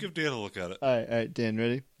 Give Dan a look at it. All right, Dan,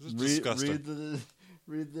 ready? This is disgusting.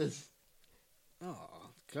 Read this. Oh,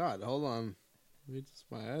 God, hold on. Let me just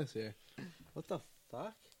my eyes here. What the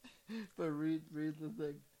fuck? But read the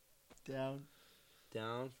thing down.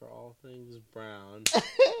 Down for all things brown.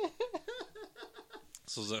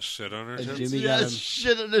 So is that shit on her And tits? Jimmy Yeah, got him.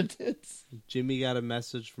 shit on the tits. Jimmy got a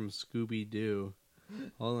message from Scooby Doo.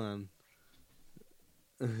 Hold on.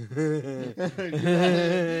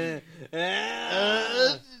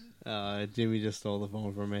 Jimmy just stole the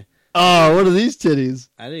phone from me. Oh, what are these titties?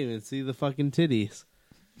 I didn't even see the fucking titties.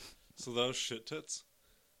 So that was shit tits?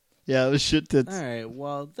 Yeah, it was shit tits. All right,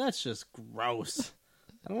 well, that's just gross.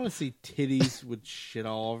 I don't want to see titties with shit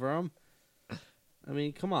all over them. I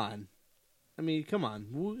mean, come on.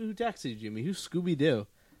 Who texted you, Jimmy? Who's Scooby Doo?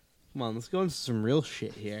 Come on, let's go into some real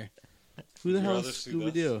shit here. Who the Would you hell rather is see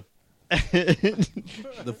Scooby Doo?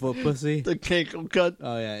 The The foot pussy? cankle cut.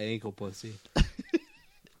 Oh yeah, ankle pussy.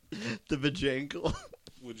 The vajankle.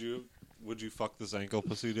 Would you fuck this ankle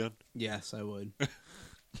pussy, Dan? Yes, I would.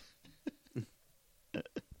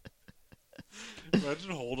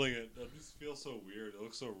 Imagine holding it. That just feels so weird. It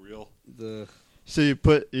looks so real. So you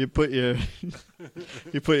put your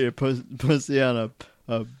you put your pussy on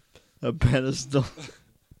a pedestal.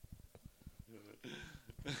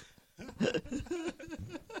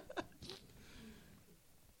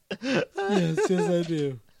 Yes, I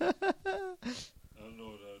do. I don't know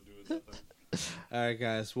what to do with that thing. All right,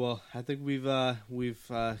 guys. Well, I think we've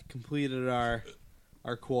completed our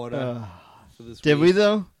quota for this Did week. we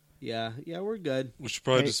though? Yeah, we're good. We should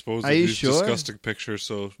probably Are- dispose are of you these sure? disgusting pictures.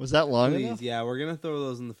 So Was that long Please, enough? yeah, we're gonna throw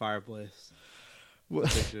those in the fireplace.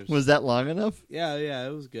 Pictures. Was that long enough? Yeah,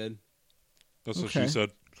 it was good. that's what Okay. she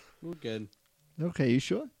said. We're good. Okay, you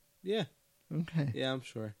sure? Yeah, Okay. yeah, I'm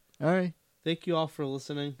sure. All right. Thank you all for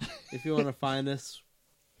listening. If you want to find us,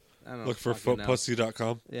 I don't know. Look for fucking know.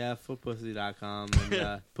 footpussy.com Yeah, footpussy.com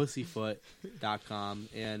and pussyfoot.com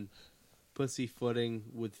and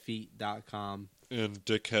pussyfootingwithfeet.com. and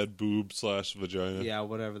dickheadboob/vagina. Yeah,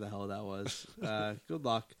 whatever the hell that was. Good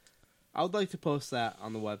luck. I would like to post that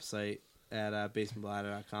on the website at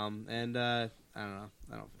basementbladder.com. And I don't know.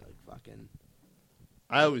 I don't feel like fucking.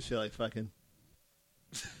 I always feel like fucking.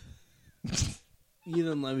 You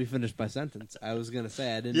didn't let me finish my sentence. I was going to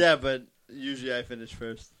say I didn't. Yeah, but usually I finish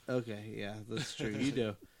first. Okay, yeah, that's true. You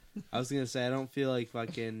do. I was going to say I don't feel like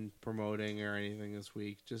fucking promoting or anything this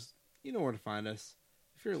week. Just, you know where to find us.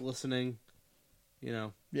 If you're listening, you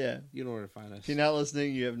know Yeah. where to find us. If you're not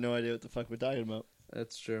listening, you have no idea what the fuck we're talking about.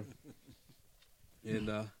 That's true.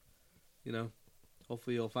 And,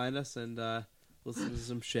 hopefully you'll find us and listen to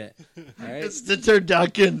some shit. All right? It's the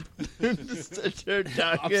turducken. It's the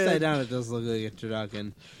turducken. Upside down, it does look like a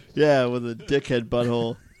turducken. Yeah, with a dickhead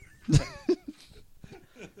butthole.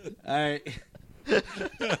 All right.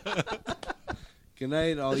 Good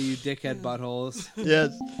night, all you dickhead buttholes.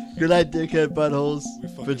 Yes. Good night, dickhead buttholes. We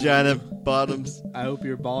fucking Vagina love you. bottoms. I hope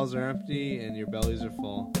your balls are empty and your bellies are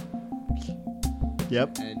full.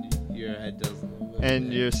 Yep. And your head doesn't move.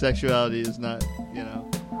 And your sexuality is not,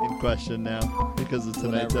 in question now because of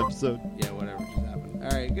tonight's Whatever. episode. Yeah, whatever just happened. All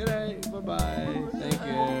right, good night. Bye-bye. Thank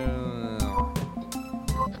you.